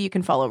Kelly Nucci. You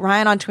can follow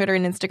Ryan on Twitter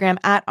and Instagram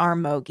at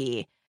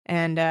Armogi.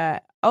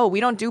 And we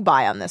don't do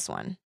bye on this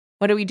one.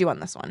 What do we do on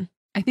this one?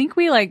 I think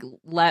we like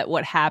let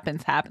what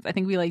happens. I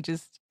think we like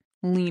just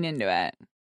lean into it.